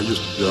 No, I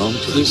used to belong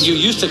to this. You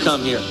used to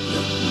come here?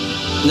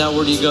 Yeah. Now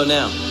where do you go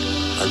now?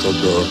 I go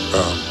to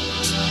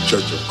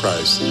Church of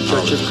Christ.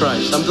 Church of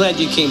Christ. I'm glad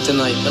you came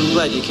tonight. I'm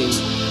glad you came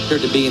here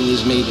to be in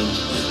these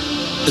meetings.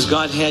 Because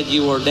God had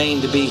you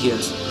ordained to be here.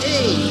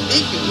 Hey,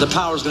 thank you. The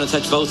power is going to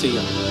touch both of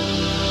you.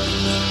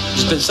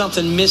 There's been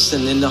something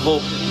missing in the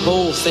whole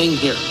thing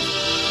here.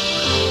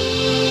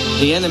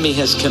 The enemy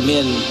has come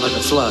in like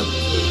a flood.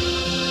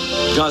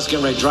 God's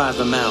getting ready to drive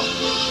them out.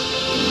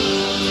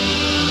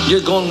 You're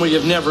going where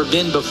you've never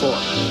been before.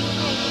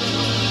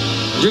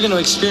 You're going to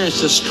experience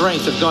the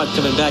strength of God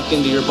coming back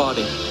into your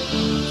body.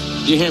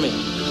 Do you hear me?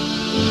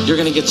 You're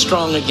going to get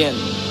strong again.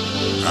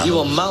 You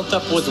will mount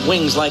up with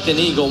wings like an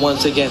eagle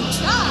once again.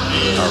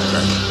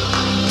 Okay.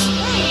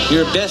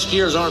 Your best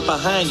years aren't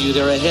behind you,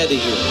 they're ahead of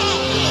you.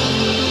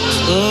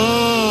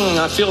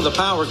 I feel the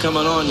power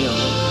coming on you.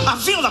 I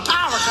feel the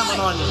power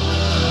coming on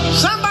you.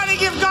 Somebody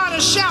give God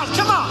a shout.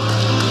 Come on.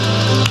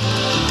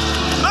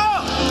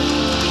 Oh!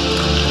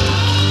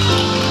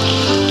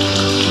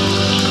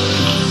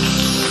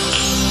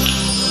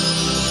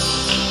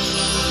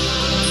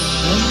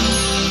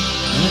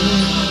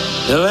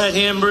 Let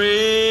him breathe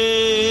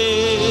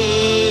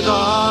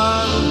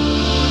on.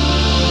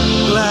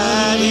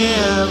 Let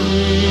him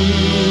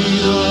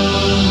breathe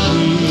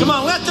on. Come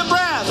on, let the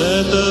breath.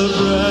 Let the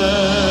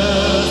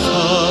breath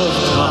of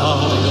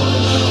God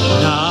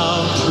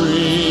now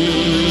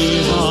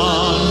breathe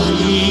on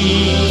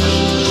me.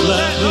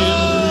 Let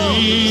him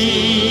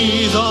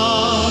breathe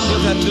on.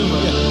 Give that to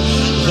me.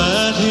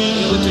 Let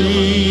him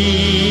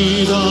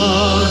breathe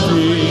on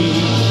me.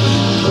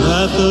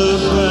 Let the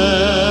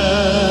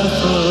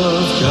breath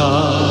of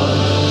God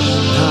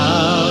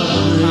now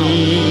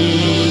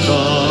breathe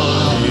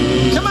on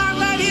me. Come on,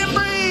 let him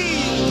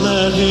breathe.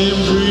 Let him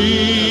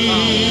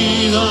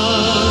breathe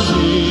on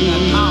me.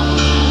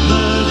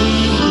 Let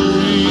him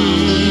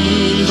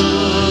breathe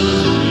on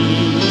me.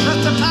 Let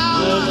the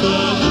power. Let the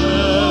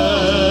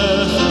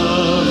breath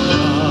of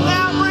God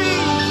now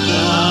breathe.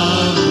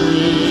 Now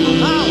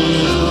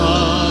breathe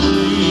on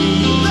me.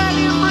 Let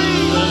him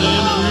breathe. Let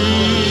him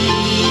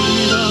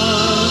breathe on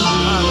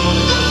me.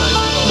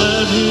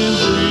 Let him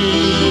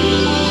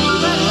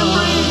breathe. Let him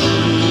breathe.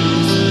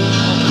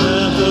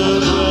 Let the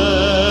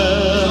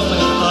breath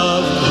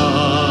of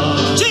God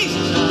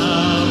Jesus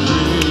now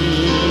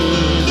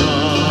breathe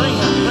on me.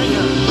 Bring her.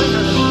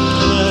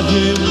 Let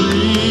him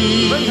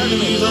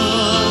breathe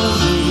on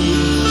me.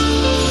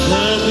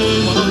 Let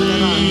him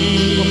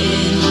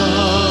breathe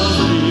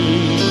on me.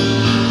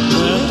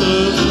 Let the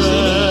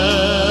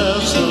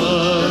breath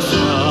of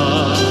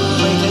God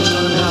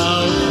now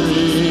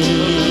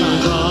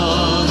breathe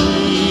on me.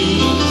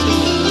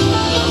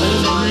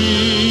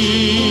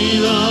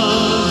 Breathe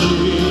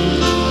on me.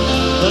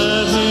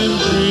 Let him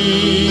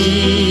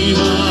breathe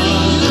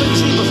on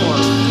me.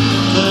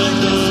 Let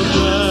the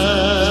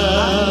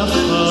breath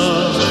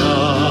of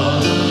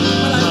God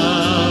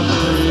now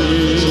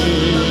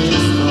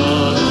breathe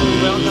on me.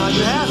 Well, now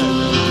you have it.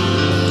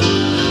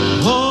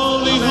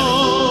 Holy,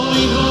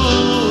 holy,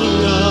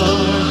 holy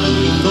are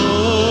you,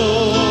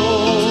 Lord.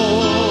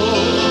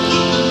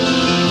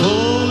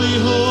 Holy,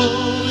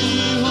 holy,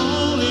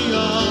 holy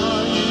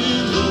are you,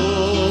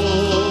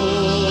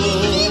 Lord.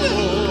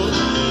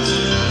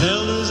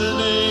 Elders and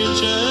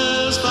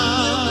angels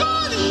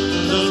bow,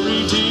 the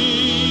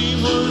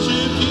redeemed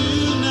worship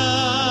you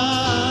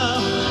now.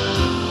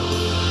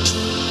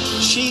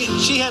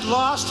 She had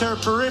lost her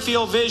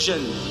peripheral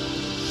vision.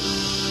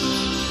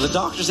 The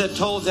doctors had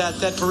told that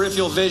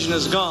peripheral vision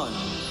is gone.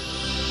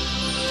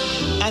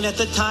 And at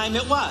the time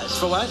it was.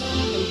 For what?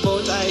 In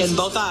both eyes. In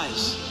both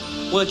eyes.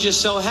 Well, it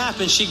just so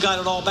happened she got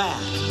it all back.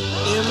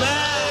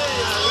 Amen.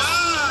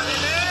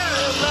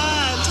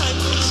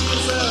 Thank you,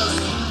 Jesus.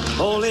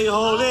 Holy,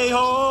 holy,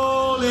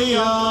 holy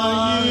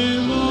are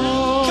you,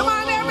 Lord. Come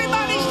on,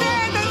 everybody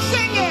stand and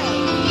sing it.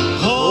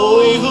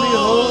 Holy,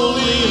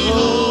 holy,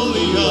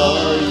 holy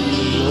are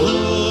you, Lord.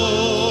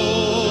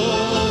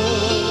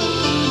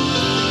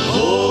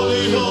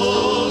 Holy,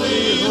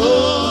 holy,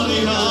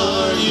 holy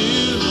are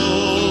you,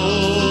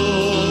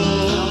 Lord.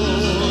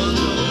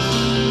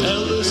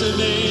 Elders and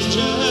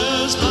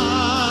angels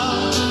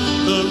bow,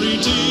 the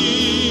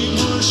redeemed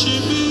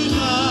worship you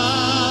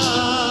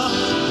now.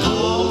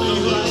 Holy,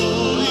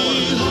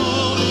 holy,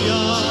 holy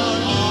are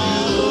you,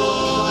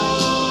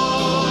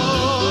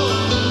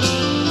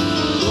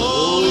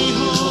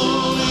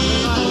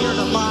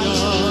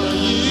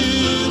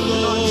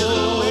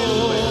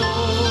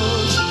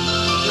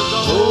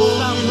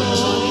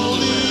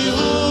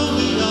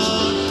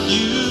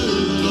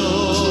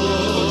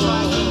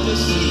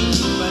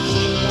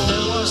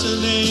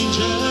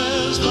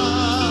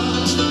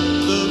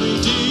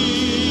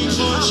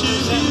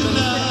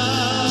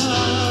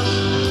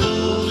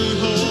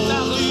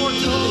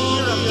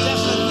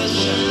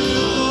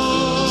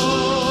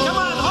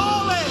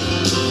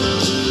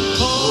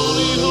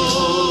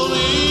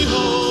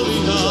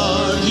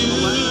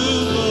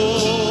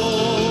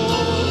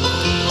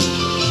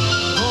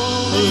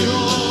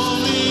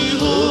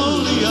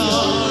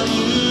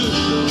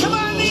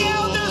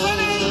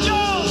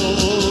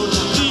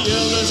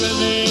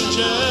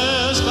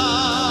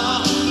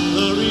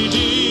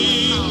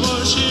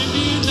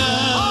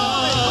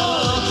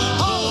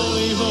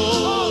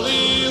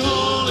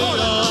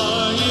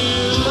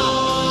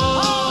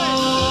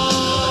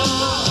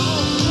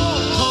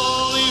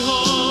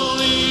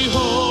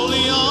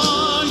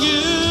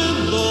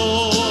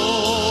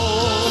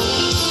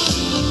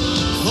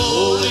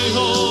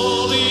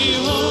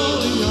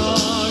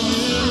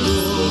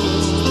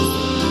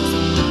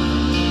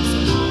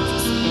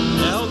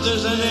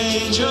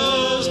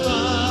 angels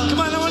bow. Come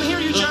on, I want to hear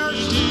you, church.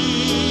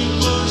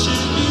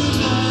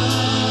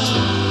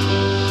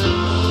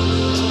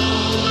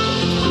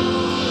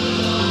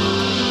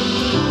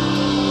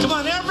 Come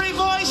on, every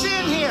voice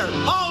in here.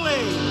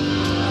 Holy.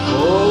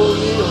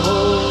 Holy,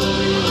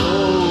 holy,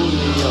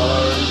 holy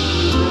are you.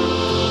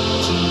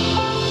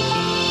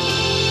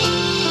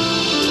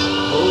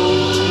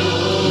 Holy,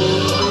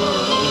 holy,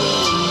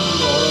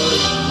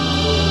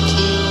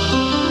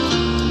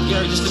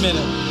 Gary, just a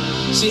minute.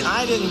 See,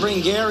 I didn't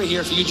bring Gary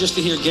here for you just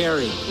to hear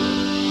Gary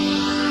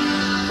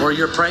or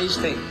your praise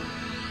team.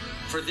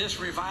 For this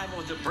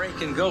revival to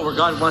break and go where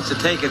God wants to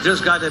take it, there's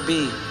got to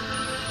be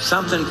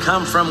something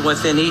come from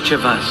within each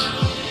of us.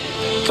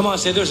 Come on,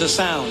 say, there's a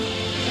sound.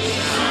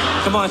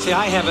 Come on, say,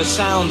 I have a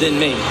sound in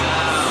me.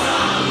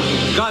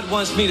 God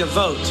wants me to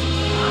vote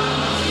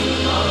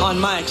on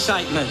my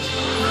excitement.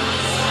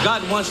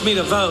 God wants me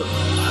to vote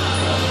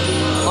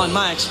on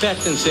my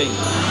expectancy.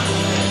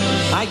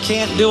 I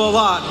can't do a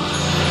lot,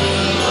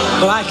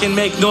 but I can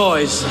make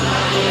noise.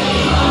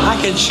 I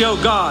can show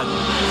God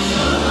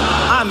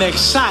I'm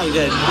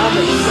excited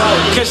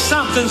because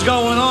something's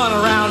going on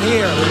around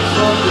here.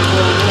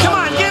 Come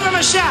on, give him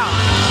a shout.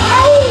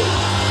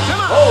 Come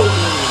on.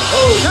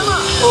 Come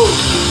on.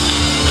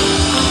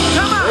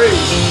 Come on.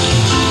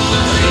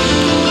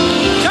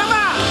 Come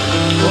on.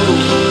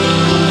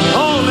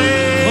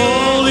 Holy,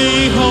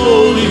 holy,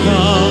 holy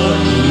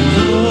God.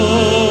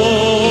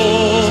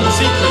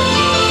 Secret.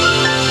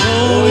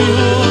 Holy,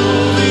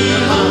 holy,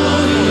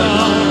 holy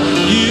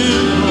God. You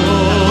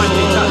know.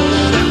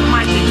 That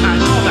mighty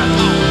touch.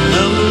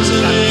 Elders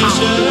and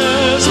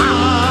nations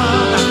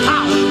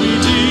bow. The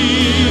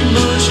redeemed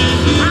worship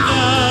you now.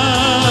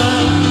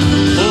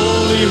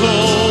 Holy,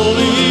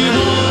 holy,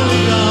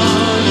 holy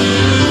are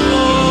you,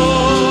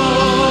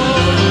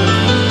 Lord.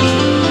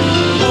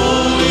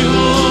 Holy,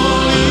 holy.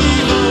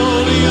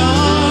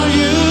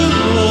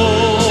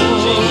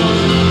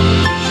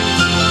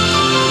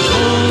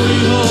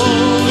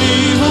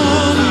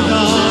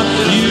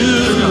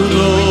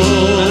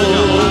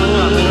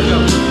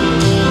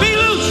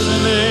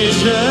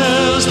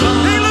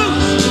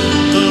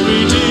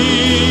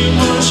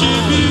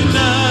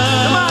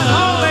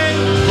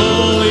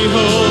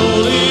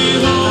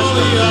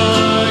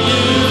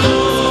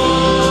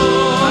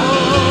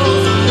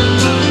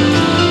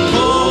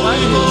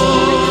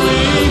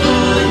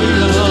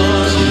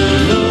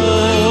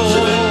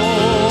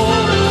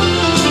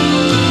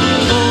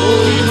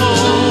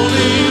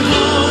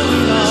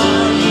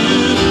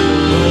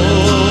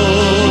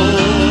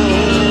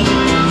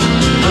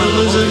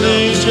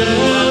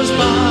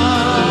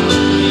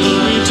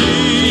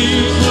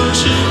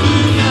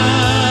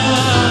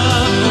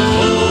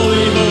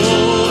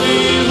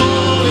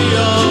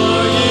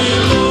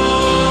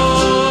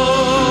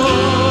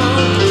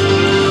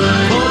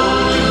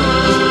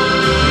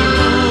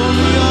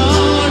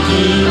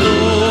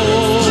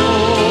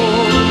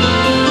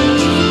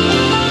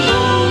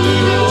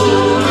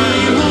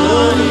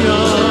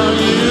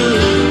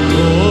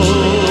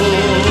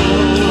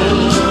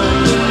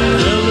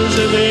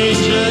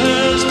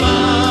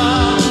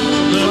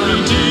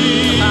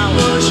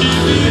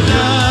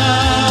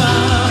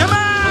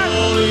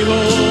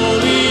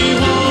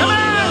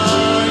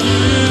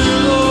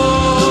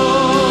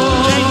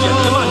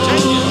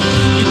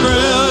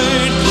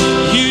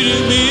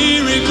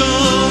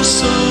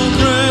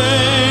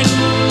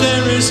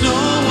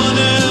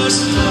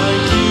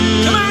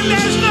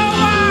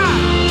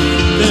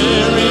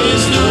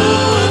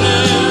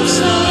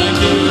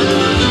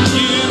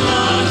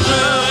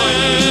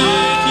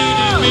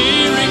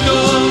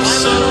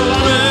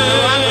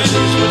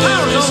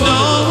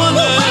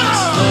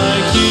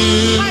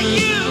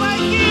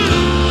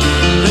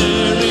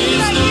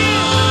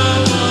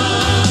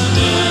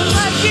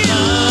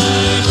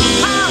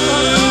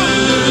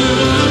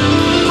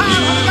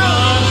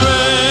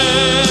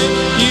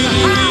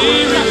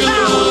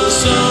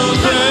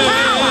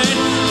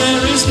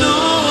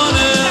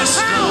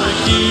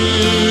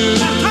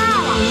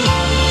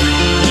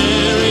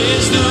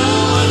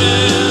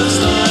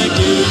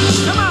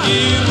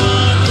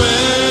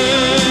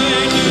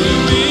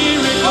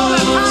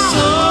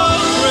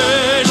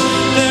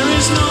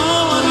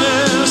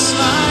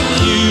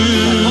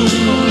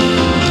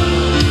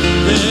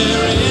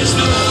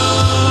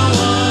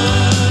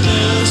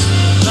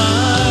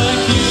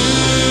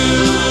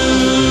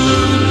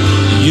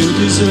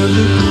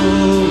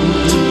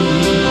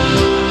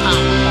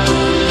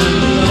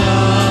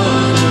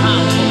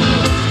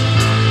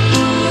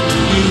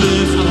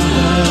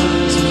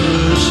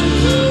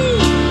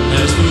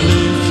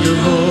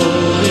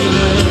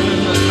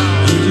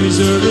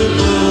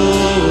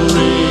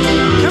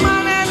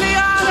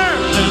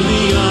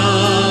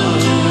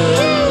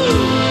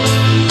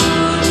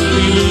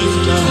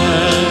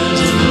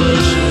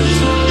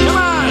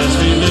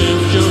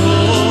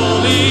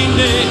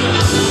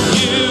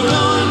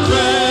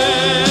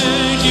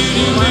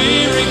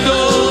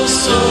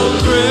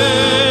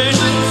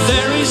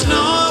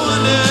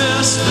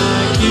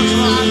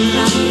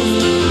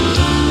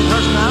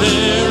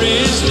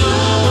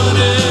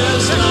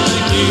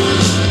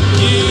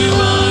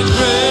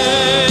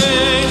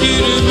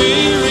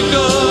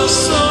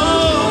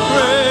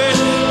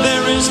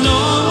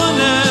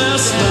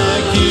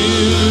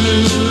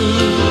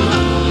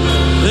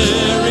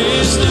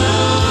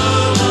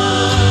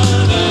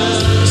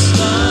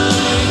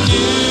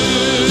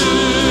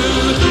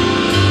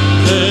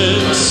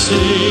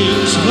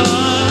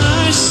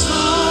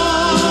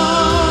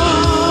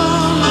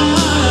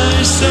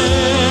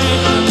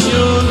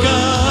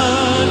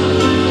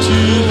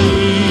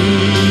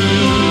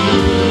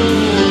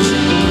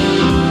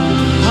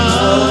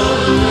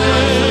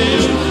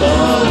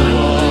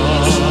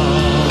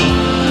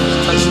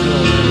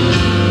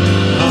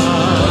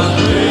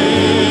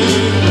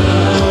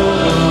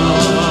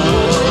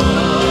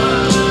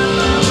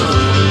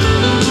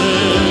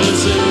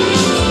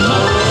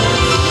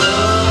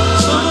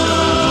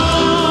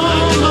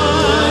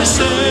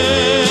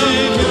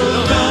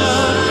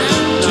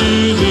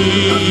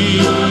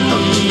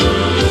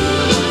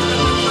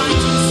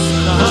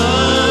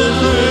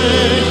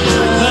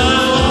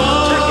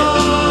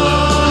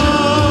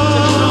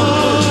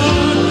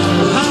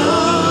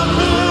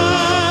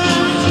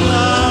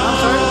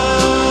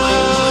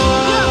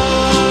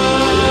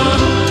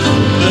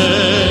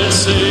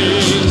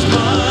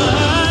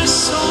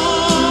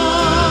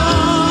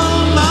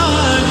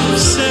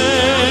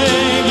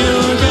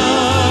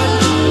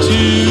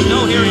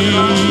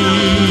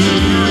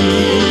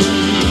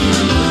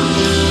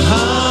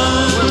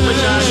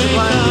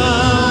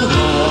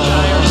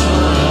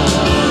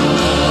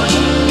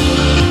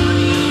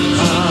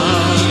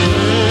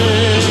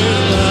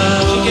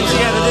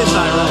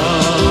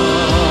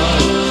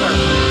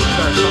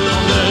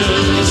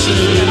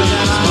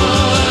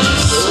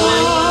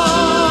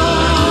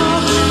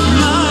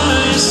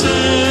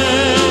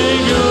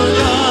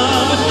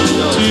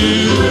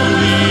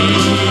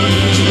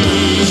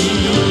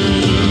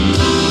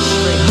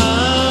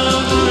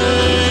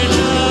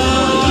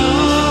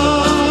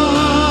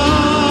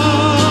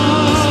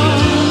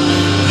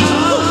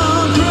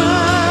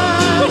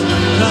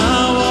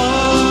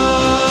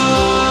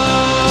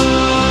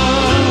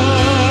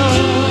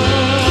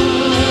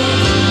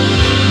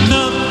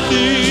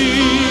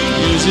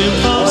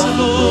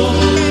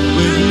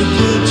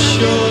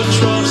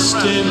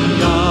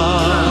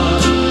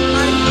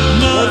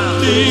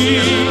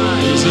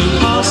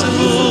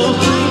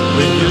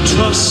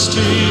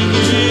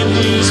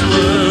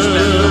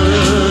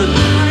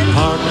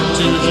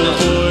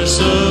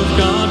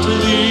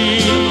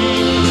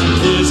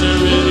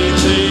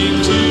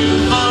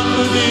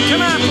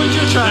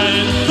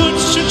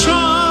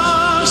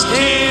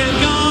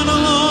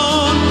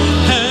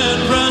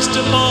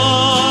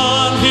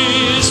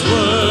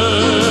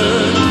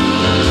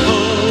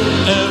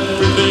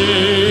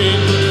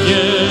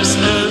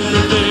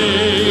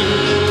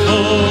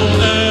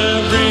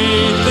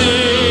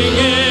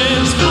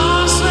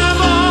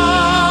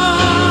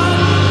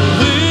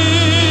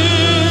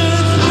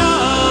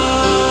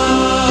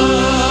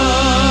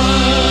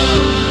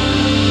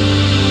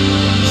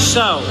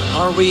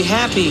 probably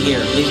happy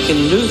here. He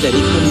can do that. He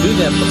couldn't do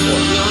that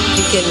before.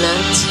 He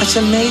cannot. That's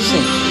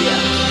amazing.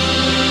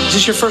 Yeah. Is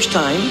this your first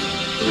time?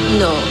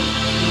 No.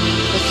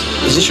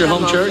 Is this your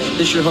home church?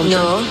 This your home church?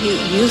 No, he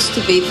used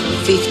to be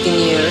for 15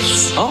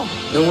 years. Oh,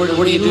 then where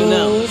do you do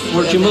now?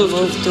 Where'd you move to?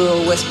 I moved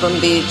to West Palm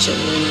Beach, and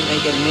then I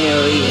got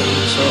married,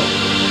 and so...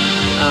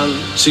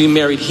 So you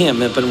married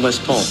him up in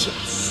West Palm?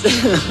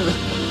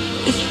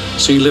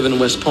 So you live in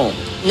West Palm?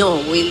 No,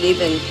 we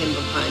live in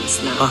Pembroke Pines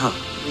now. Uh-huh.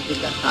 We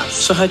built a house.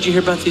 So how'd you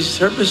hear about these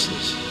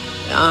services?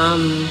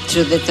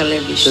 Through the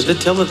television. Through the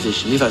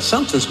television. You thought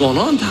something's going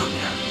on down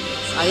there.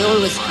 I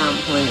always come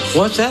when...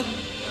 What's that?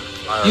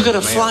 You got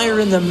a flyer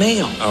in the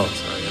mail. Oh,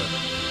 sorry.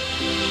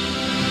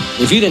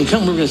 Yeah. If you didn't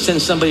come, we were going to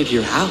send somebody to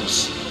your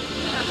house.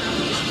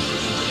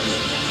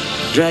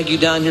 Drag you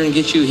down here and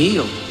get you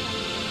healed.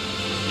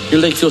 Your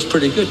leg feels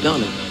pretty good,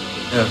 don't it?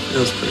 Yeah, it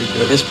feels pretty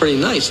good. It's pretty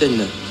nice, isn't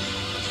it?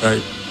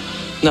 Right.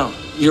 Now,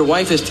 your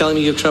wife is telling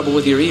me you have trouble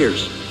with your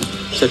ears.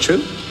 Is that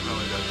true?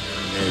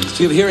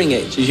 So you have hearing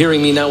aids. Are you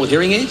hearing me now with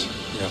hearing aids?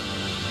 Yeah.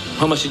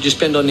 How much did you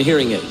spend on the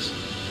hearing aids?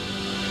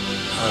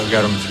 I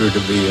got them through the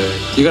VA.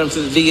 You got them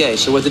through the VA.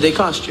 So what did they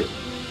cost you?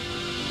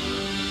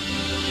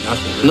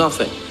 Nothing. Really.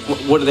 Nothing.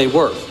 What are they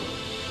worth?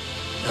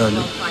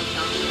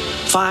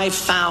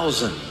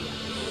 5,000.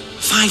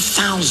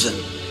 5,000.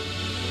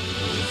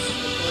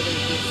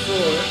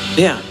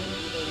 Yeah.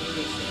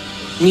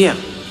 Yeah.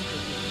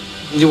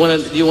 You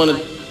want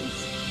to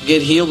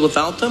get healed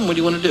without them? What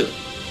do you want to do?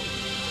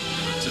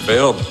 It's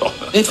available.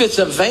 If it's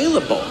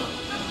available.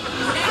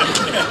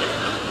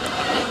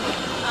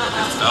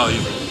 It's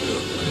valuable.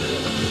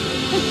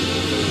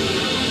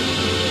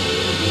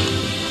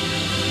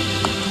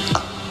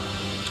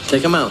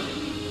 Take them out.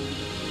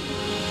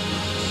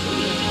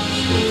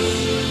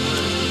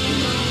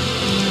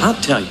 I'll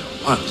tell you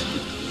what.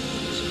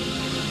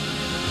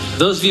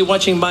 Those of you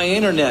watching by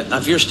internet,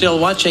 if you're still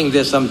watching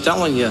this, I'm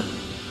telling you,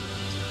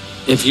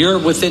 if you're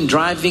within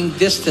driving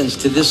distance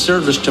to this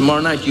service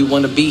tomorrow night, you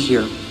want to be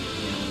here.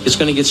 It's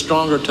going to get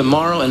stronger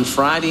tomorrow and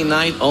Friday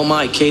night. Oh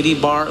my, Katie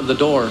bar at the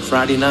door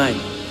Friday night.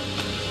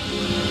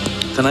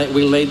 Tonight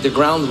we laid the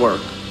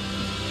groundwork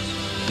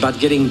about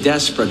getting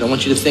desperate. I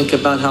want you to think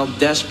about how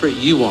desperate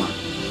you are.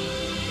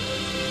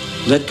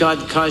 Let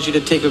God cause you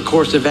to take a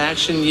course of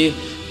action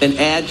and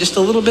add just a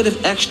little bit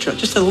of extra.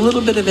 Just a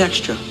little bit of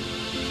extra.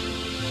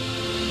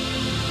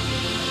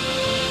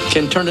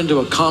 Can turn into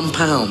a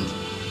compound,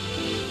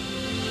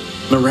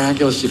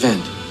 miraculous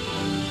event.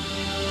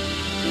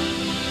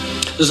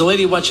 There's a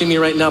lady watching me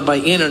right now by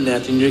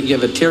internet, and you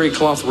have a terry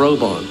cloth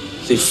robe on.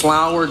 It's a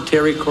flowered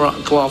terry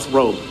cloth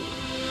robe.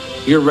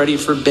 You're ready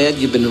for bed.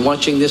 You've been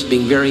watching this,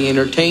 being very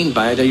entertained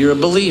by it. You're a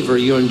believer.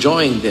 You're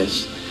enjoying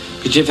this.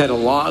 Because you've had a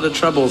lot of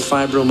trouble with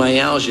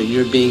fibromyalgia.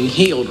 You're being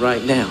healed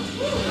right now.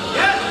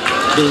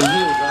 Being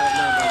healed right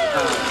now by the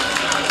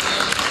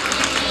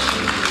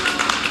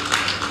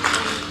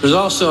power. There's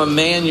also a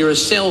man, you're a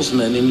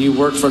salesman, and you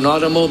work for an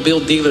automobile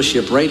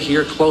dealership right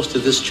here close to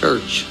this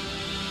church.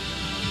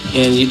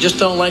 And you just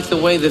don't like the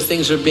way that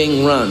things are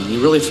being run. You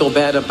really feel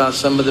bad about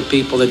some of the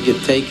people that get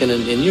taken,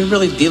 and you're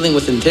really dealing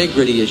with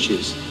integrity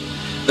issues.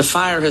 The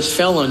fire has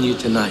fell on you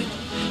tonight.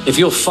 If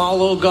you'll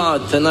follow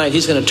God tonight,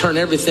 He's going to turn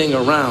everything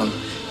around.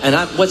 And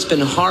what's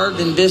been hard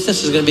in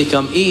business is going to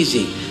become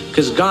easy,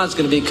 because God's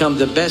going to become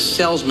the best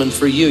salesman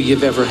for you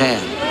you've ever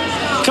had.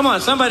 Come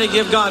on, somebody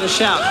give God a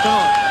shout. Come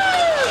on.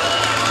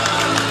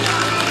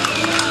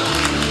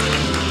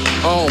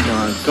 Oh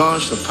my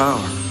gosh, the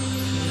power.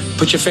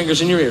 Put your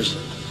fingers in your ears.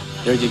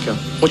 There you go.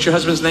 What's your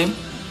husband's name?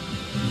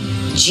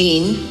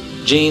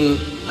 Gene. Gene,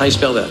 how you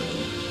spell that?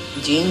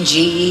 Gene,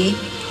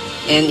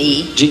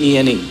 G-E-N-E.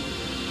 G-E-N-E.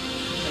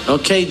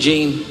 Okay,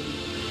 Gene.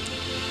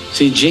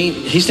 See, Gene,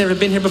 he's never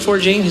been here before,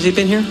 Gene? Has he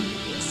been here?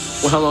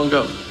 Well, how long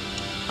ago?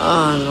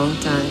 Oh, a long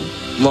time.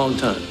 Long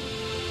time.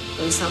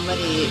 When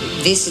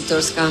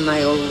visitors come,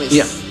 I always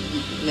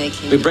make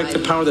him. We break the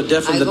power of the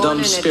deaf and the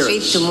dumb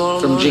spirits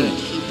from Gene.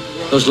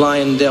 Those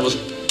lying devils.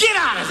 Get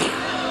out of here!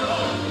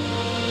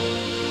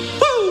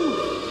 Woo!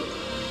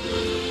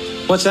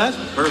 What's that?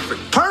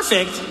 Perfect.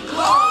 Perfect?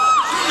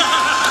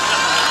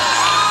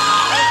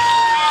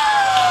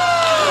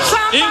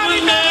 It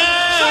will never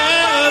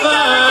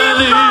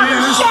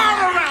lose.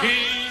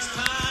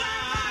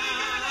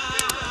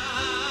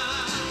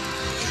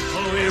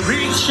 Oh, we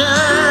reach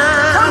out.